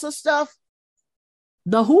Rasa stuff?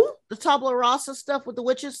 The who? The Tabula Rasa stuff with the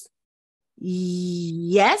witches?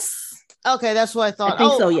 Yes. Okay, that's what I thought. I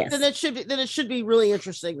think so. Yes. Then it should be really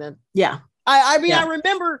interesting. Then. Yeah. I mean, I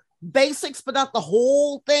remember basics, but not the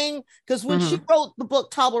whole thing. Because when she wrote the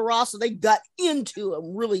book Tabula Rasa, they got into it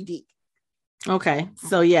really deep. Okay,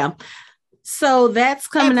 so yeah, so that's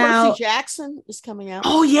coming out. Percy Jackson is coming out.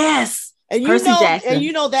 Oh yes, and Percy Jackson. And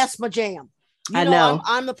you know that's my jam. I know.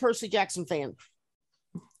 I'm the Percy Jackson fan.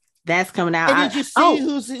 That's coming out. And did you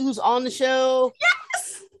see who's on the show?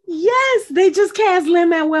 Yes, they just cast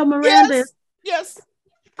Lin-Manuel Miranda. Yes.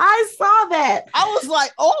 I saw that. I was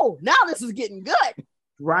like, oh, now this is getting good.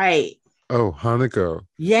 Right. Oh, Hanukkah.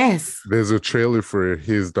 Yes. There's a trailer for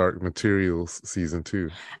His Dark Materials season 2.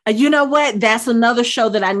 You know what? That's another show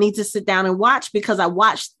that I need to sit down and watch because I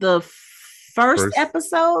watched the first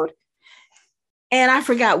episode and I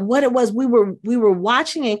forgot what it was. We were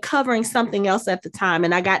watching and covering something else at the time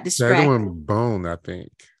and I got distracted. Shadow and Bone, I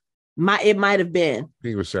think. It might have been. I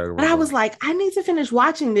think it was Shadow. But I was like, I need to finish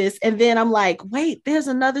watching this. And then I'm like, wait, there's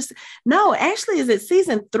another. No, actually, is it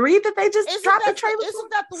season 3 that they just dropped the trailer?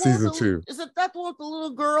 Isn't that the season one? 2. Isn't that the one with the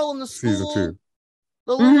little girl in the school? Season 2.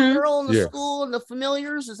 The little girl in the school and the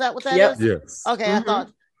familiars. Is that what that is? Yes. Okay, I thought.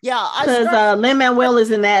 Yeah, because Lin-Manuel is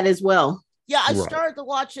in that as well. Yeah, I started to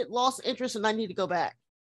watch it, lost interest, and I need to go back.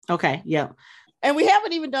 Okay, yeah. And we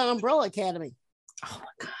haven't even done Umbrella Academy. Oh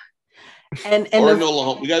my God. And Enola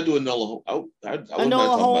Holmes. We gotta do Enola Holmes.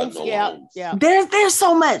 Enola Holmes. Yeah. There's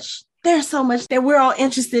so much. There's so much that we're all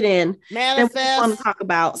interested in. Manifest. That we want to talk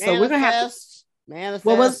about. So we're gonna have to. Manifest.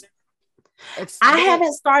 What was? I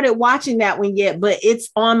haven't started watching that one yet, but it's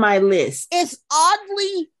on my list. It's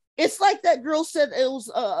oddly. It's like that girl said. It was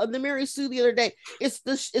the Mary Sue the other day. It's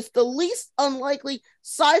the least unlikely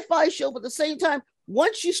sci-fi show, but at the same time,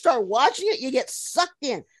 once you start watching it, you get sucked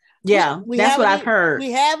in. Yeah, that's what I've heard.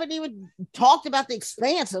 We haven't even talked about The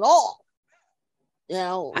Expanse at all.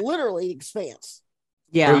 literally Expanse.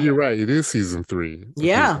 Yeah. Oh, you're right. It is season 3.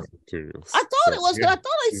 Yeah. I thought it was. I thought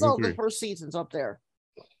I saw the first seasons up there.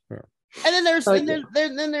 Yeah. And then there's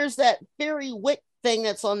then there's that Fairy Wick thing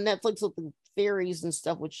that's on Netflix with the fairies and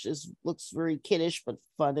stuff, which looks very kiddish but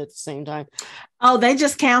fun at the same time. Oh, they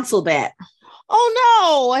just canceled that.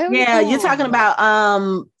 Oh no! You're talking about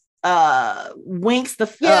Winx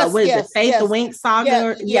Faith the Winx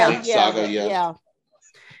saga?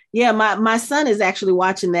 Yeah, my son is actually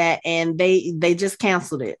watching that, and they just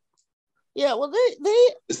canceled it. Yeah, well,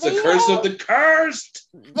 it's the curse of the cursed.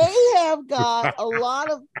 They have got a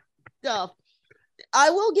lot of stuff.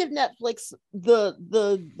 I will give Netflix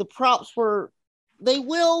the props for they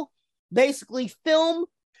will basically film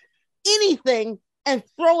anything and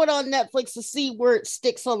throw it on Netflix to see where it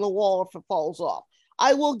sticks on the wall if it falls off.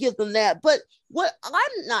 I will give them that. But what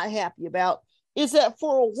I'm not happy about is that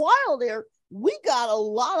for a while there, we got a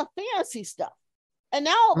lot of fantasy stuff. And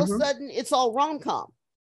now all of a sudden it's all rom-com.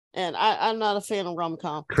 And I'm not a fan of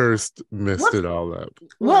rom-com. Cursed messed it all up.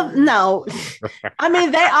 Well, no. I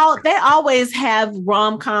mean, they always have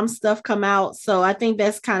rom-com stuff come out. So I think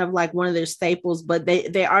that's kind of like one of their staples, but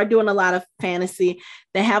they are doing a lot of fantasy.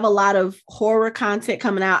 They have a lot of horror content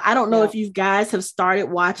coming out. I don't know if you guys have started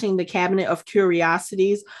watching The Cabinet of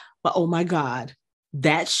Curiosities, but oh my God,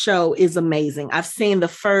 that show is amazing. I've seen the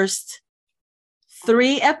first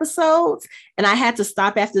 3 episodes and I had to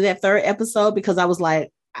stop after that 3rd episode because I was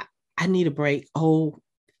like, I need a break.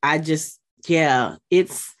 It's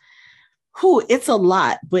a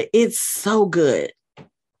lot, but it's so good.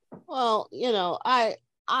 Well,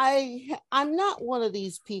 I'm not one of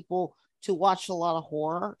these people to watch a lot of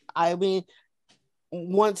horror. I mean,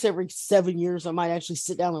 once every 7 years, I might actually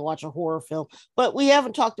sit down and watch a horror film, but we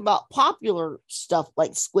haven't talked about popular stuff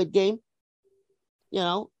like Squid Game.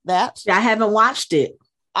 That. I haven't watched it.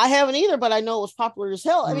 I haven't either, but I know it was popular as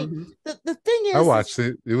hell. I mean, the thing is, I watched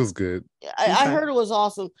it. It was good. I heard it was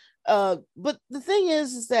awesome. But the thing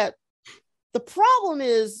is that the problem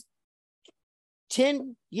is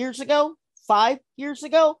 10 years ago, 5 years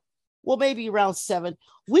ago, well, maybe around 7,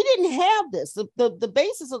 we didn't have this. The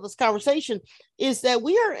basis of this conversation is that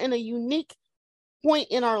we are in a unique point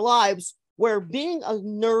in our lives where being a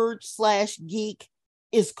nerd/geek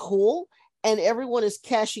is cool and everyone is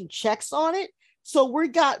cashing checks on it. So we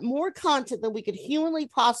got more content than we could humanly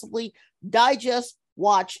possibly digest,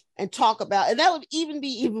 watch, and talk about. And that would even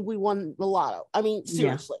if we won the lotto. I mean,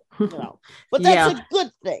 seriously, but that's a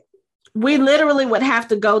good thing. We literally would have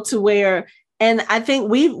to go to where, and I think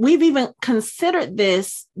we've even considered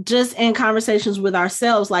this just in conversations with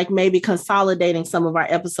ourselves, like maybe consolidating some of our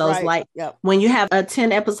episodes, when you have a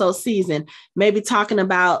 10 episode season, maybe talking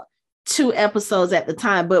about 2 episodes at the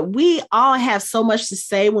time, but we all have so much to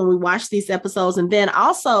say when we watch these episodes. And then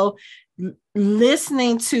also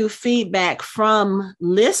listening to feedback from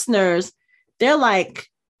listeners, they're like,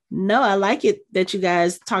 no, I like it that you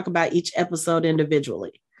guys talk about each episode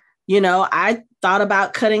individually. I thought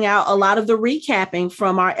about cutting out a lot of the recapping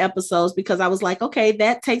from our episodes because I was like, okay,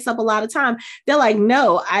 that takes up a lot of time. They're like,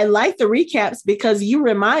 no, I like the recaps because you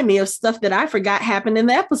remind me of stuff that I forgot happened in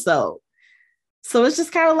the episode. So it's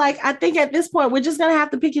just kind of like, I think at this point, we're just going to have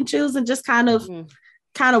to pick and choose and just kind of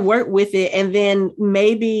work with it. And then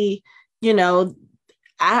maybe,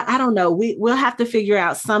 I don't know. We'll have to figure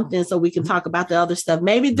out something so we can talk about the other stuff.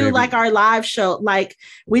 Maybe do like our live show. Like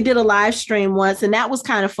we did a live stream once and that was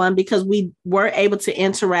kind of fun because we were able to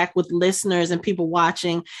interact with listeners and people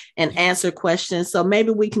watching and answer questions. So maybe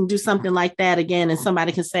we can do something like that again. And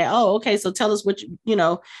somebody can say, oh, okay. So tell us what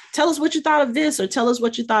tell us what you thought of this or tell us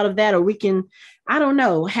what you thought of that. Or we can, I don't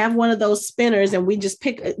know, have one of those spinners and we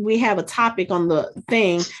have a topic on the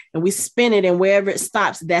thing and we spin it and wherever it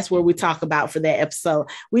stops, that's where we talk about for that episode.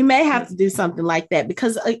 We may have to do something like that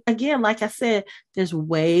because again, like I said, there's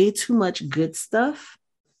way too much good stuff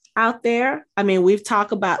out there. I mean, we've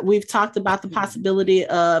talked about the possibility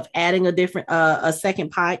of adding a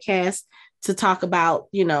second podcast to talk about,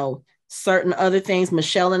 certain other things.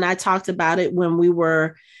 Michelle and I talked about it when we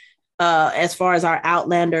were, as far as our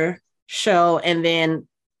Outlander show, and then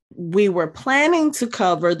we were planning to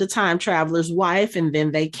cover The Time Traveler's Wife, and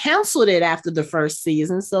then they canceled it after the first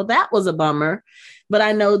season, so that was a bummer. But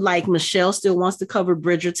I know like Michelle still wants to cover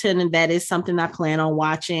Bridgerton, and that is something I plan on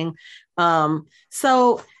watching.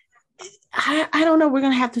 So I don't know, we're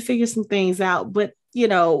gonna have to figure some things out, but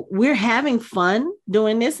we're having fun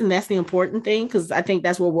doing this, and that's the important thing, because I think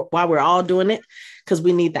that's why we're all doing it, because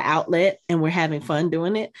we need the outlet and we're having fun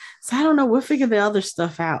doing it. So I don't know, we'll figure the other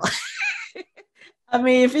stuff out. I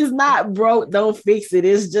mean, if it's not broke, don't fix it.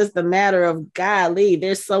 It's just a matter of, golly,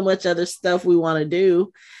 there's so much other stuff we want to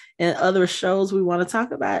do. and other shows we want to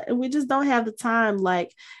talk about, and we just don't have the time.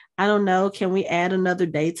 Like, I don't know, can we add another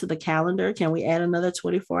day to the calendar? Can we add another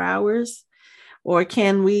 24 hours? Or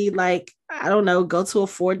can we, like, I don't know, go to a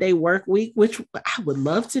 4-day work week, which I would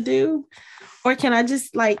love to do? Or can I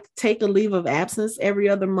just like take a leave of absence every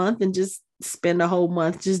other month and just spend a whole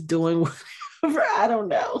month just doing whatever? I don't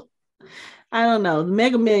know. The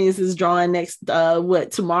Mega Millions is drawing next,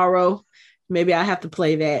 tomorrow? Maybe I have to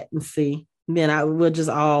play that and see. Then we'll just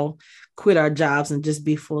all quit our jobs and just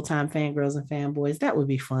be full-time fangirls and fanboys. That would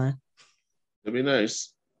be fun. That'd be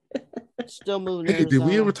nice. Still moving. Hey, did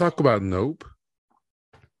we ever talk about Nope?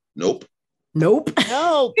 Nope.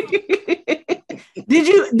 No.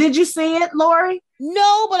 Did you see it, Lori?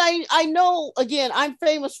 No, but I know, again, I'm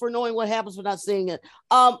famous for knowing what happens but not seeing it.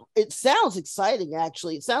 It sounds exciting,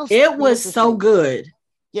 actually. It was so good.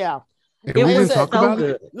 Yeah. And we didn't talk about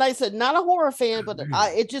it. Like I said, not a horror fan, but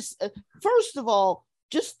it just, first of all,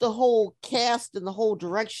 just the whole cast and the whole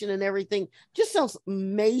direction and everything just sounds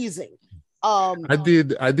amazing. I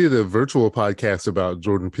did a virtual podcast about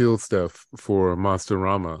Jordan Peele stuff for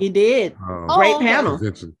Monsterama. He did. Great panel.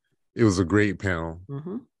 It was a great panel.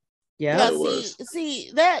 Mm-hmm. Yeah.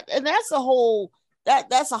 See that, and that's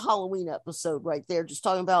a Halloween episode right there, just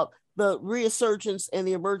talking about the resurgence and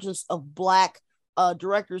the emergence of Black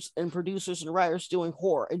directors and producers and writers doing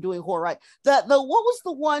horror right. What was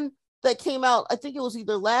the one that came out? I think it was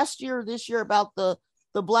either last year or this year, about the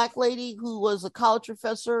Black lady who was a college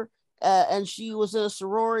professor, and she was in a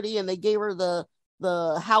sorority, and they gave her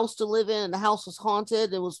the house to live in, and the house was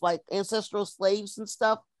haunted. It was like ancestral slaves and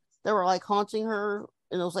stuff that were like haunting her,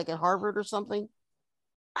 and it was like at Harvard or something.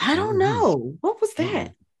 I don't know. What was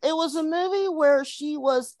that? It was a movie where she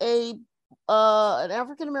was an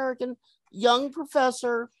African-American young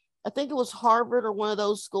professor. I think it was Harvard or one of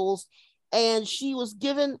those schools. And she was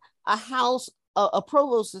given a house, a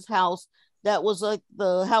provost's house, that was like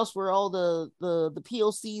the house where all the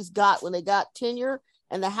POCs got when they got tenure.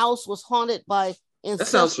 And the house was haunted by that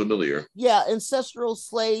sounds familiar. Yeah, ancestral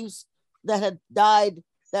slaves that had died,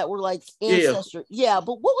 that were like ancestors. Yeah,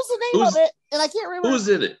 but what was the name of it? And I can't remember. Who was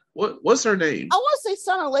in it? What's her name? I want to say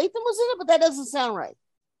Sana Latham was in it, but that doesn't sound right.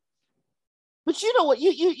 But you know what?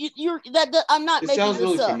 You're that I'm not making sounds this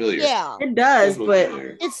really up. familiar. Yeah, it does, but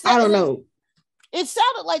I don't know. It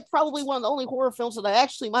sounded like probably one of the only horror films that I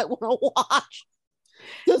actually might want to watch.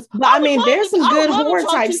 But I mean, there's some good horror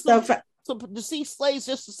type stuff. Some deceased slaves,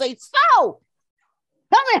 just to say, so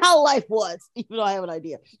tell me how life was, even though I have an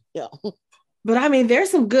idea. Yeah. But I mean,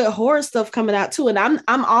 there's some good horror stuff coming out too. And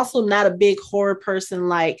I'm also not a big horror person.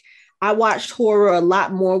 Like, I watched horror a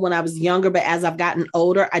lot more when I was younger, but as I've gotten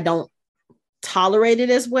older, I don't tolerate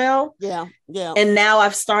it as well. Yeah. And now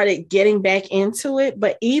I've started getting back into it.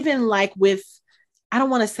 But even like with, I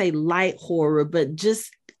don't want to say light horror, but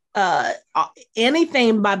just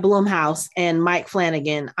anything by Blumhouse and Mike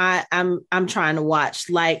Flanagan, I'm trying to watch.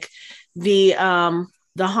 Like the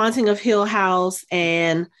Haunting of Hill House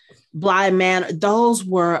and Bly Manor, those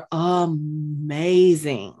were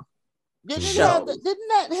amazing. Didn't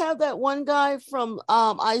that have that one guy from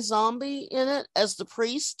iZombie in it as the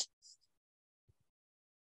priest?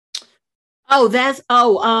 You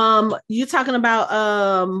talking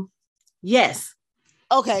about yes.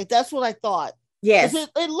 Okay, that's what I thought. Yes,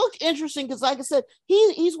 it looked interesting because, like I said,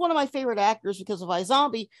 he's one of my favorite actors because of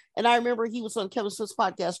iZombie, and I remember he was on Kevin Smith's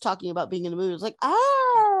podcast talking about being in the movie. I was like,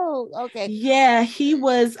 oh, okay, yeah, he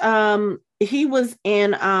was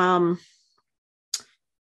in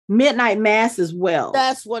Midnight Mass as well.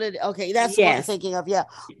 That's what it. Okay, that's what I'm thinking of. Yeah,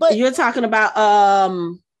 but you're talking about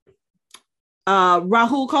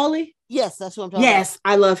Rahul Kohli. Yes, that's what I'm talking about. Yes,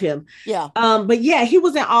 I love him. Yeah. But yeah, he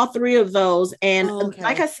was in all three of those. And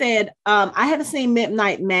like I said, I haven't seen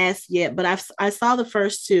Midnight Mass yet, but I saw the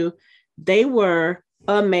first two. They were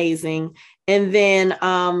amazing. And then,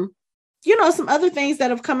 some other things that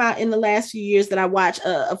have come out in the last few years that I watched.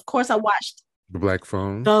 Of course, I watched The Black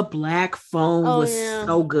Phone. The Black Phone was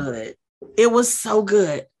so good. It was so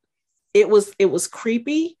good. It was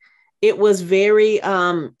creepy. It was very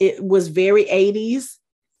 80s.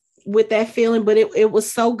 With that feeling, but it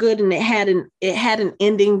was so good, and it had an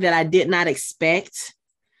ending that I did not expect,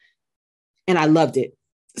 and I loved it.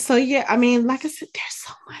 So yeah, I mean, like I said, there's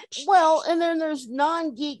so much. Well, and then there's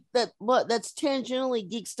non-geek that's tangentially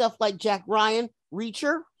geek stuff like Jack Ryan,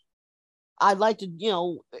 Reacher. I'd like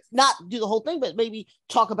to, not do the whole thing, but maybe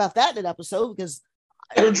talk about that in an episode because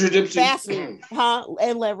it's fascinating,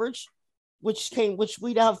 and Leverage, which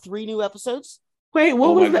we now have 3 new episodes. Wait,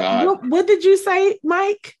 what was that? What did you say,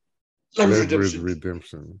 Mike?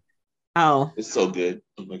 Redemption. Oh, it's so good.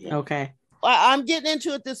 Oh my god. Okay. I'm getting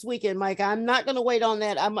into it this weekend, Mike. I'm not going to wait on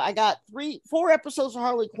that. I got 4 episodes of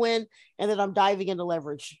Harley Quinn, and then I'm diving into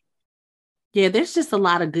Leverage. Yeah, there's just a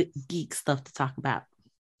lot of good geek stuff to talk about.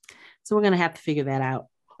 So we're going to have to figure that out.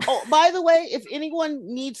 Oh, by the way, if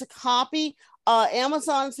anyone needs a copy,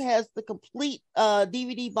 Amazon has the complete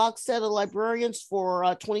DVD box set of Librarians for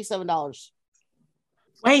 $27.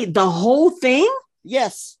 Wait, the whole thing?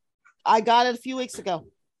 Yes. I got it a few weeks ago.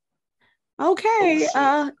 Okay.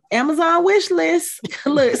 Amazon wish list.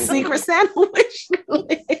 Look, Secret Santa wish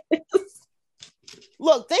list.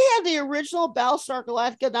 Look, they had the original Battlestar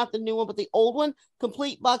Galactica, not the new one, but the old one,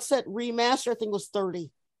 complete box set remaster, I think was $30.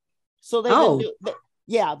 So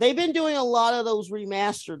they've been doing a lot of those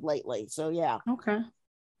remastered lately. So yeah. Okay.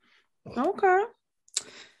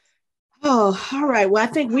 Oh, all right. Well, I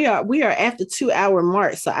think we are at the 2-hour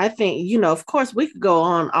mark. So I think, of course, we could go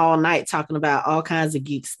on all night talking about all kinds of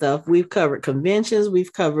geek stuff. We've covered conventions,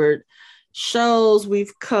 we've covered shows,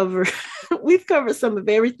 we've covered some of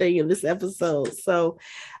everything in this episode. So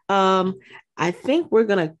I think we're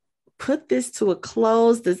gonna put this to a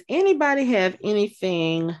close. Does anybody have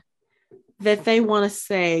anything that they want to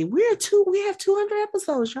say? We have 200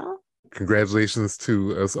 episodes, y'all. Congratulations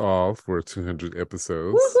to us all for 200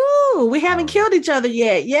 episodes. Woohoo! We haven't killed each other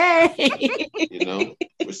yet. Yay!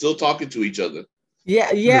 We're still talking to each other.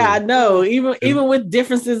 Yeah, I know. Even with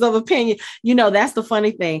differences of opinion, that's the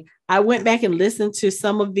funny thing. I went back and listened to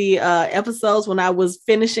some of the episodes when I was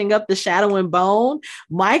finishing up the Shadow and Bone.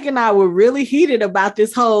 Mike and I were really heated about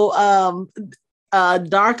this whole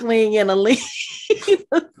Darkling and Aline.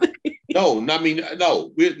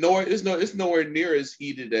 It's nowhere near as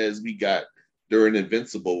heated as we got during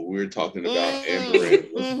Invincible. We were talking about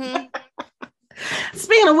Amber.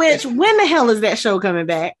 Speaking of which, when the hell is that show coming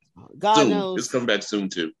back? God knows. It's coming back soon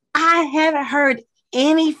too. I haven't heard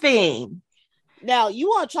anything. Now, you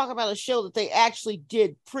want to talk about a show that they actually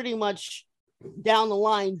did pretty much down the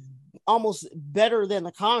line almost better than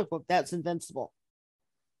the comic book. That's Invincible.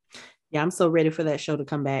 Yeah, I'm so ready for that show to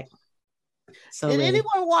come back. Did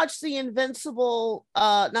anyone watch the Invincible?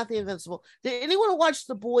 Not the Invincible. Did anyone watch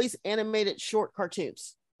the Boys animated short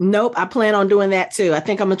cartoons? Nope. I plan on doing that too. I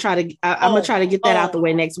think I'm gonna try to. I'm gonna try to get that out the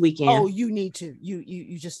way next weekend. Oh, you need to.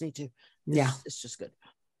 You just need to. It's just good.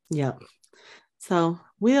 Yeah. So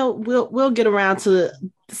we'll get around to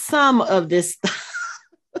some of this stuff.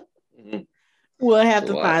 We'll have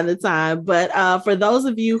to find the time. But for those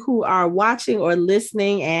of you who are watching or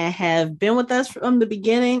listening and have been with us from the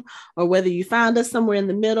beginning, or whether you found us somewhere in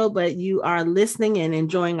the middle, but you are listening and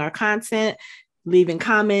enjoying our content, leaving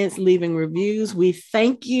comments, leaving reviews, we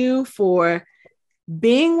thank you for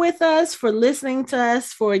being with us, for listening to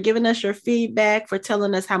us, for giving us your feedback, for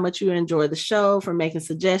telling us how much you enjoy the show, for making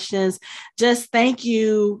suggestions. Just thank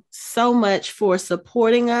you so much for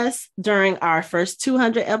supporting us during our first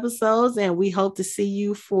 200 episodes, and we hope to see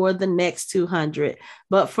you for the next 200.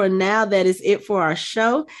 But for now, that is it for our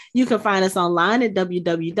show. You can find us online at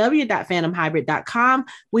www.fandomhybrid.com.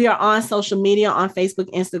 We are on social media on Facebook,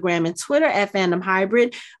 Instagram, and Twitter at Fandom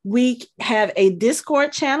Hybrid. We have a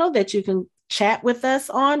Discord channel that you can chat with us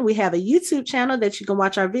on. We have a YouTube channel that you can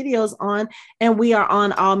watch our videos on, and we are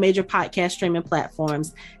on all major podcast streaming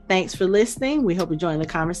platforms. Thanks for listening. We hope you join the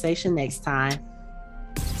conversation next time.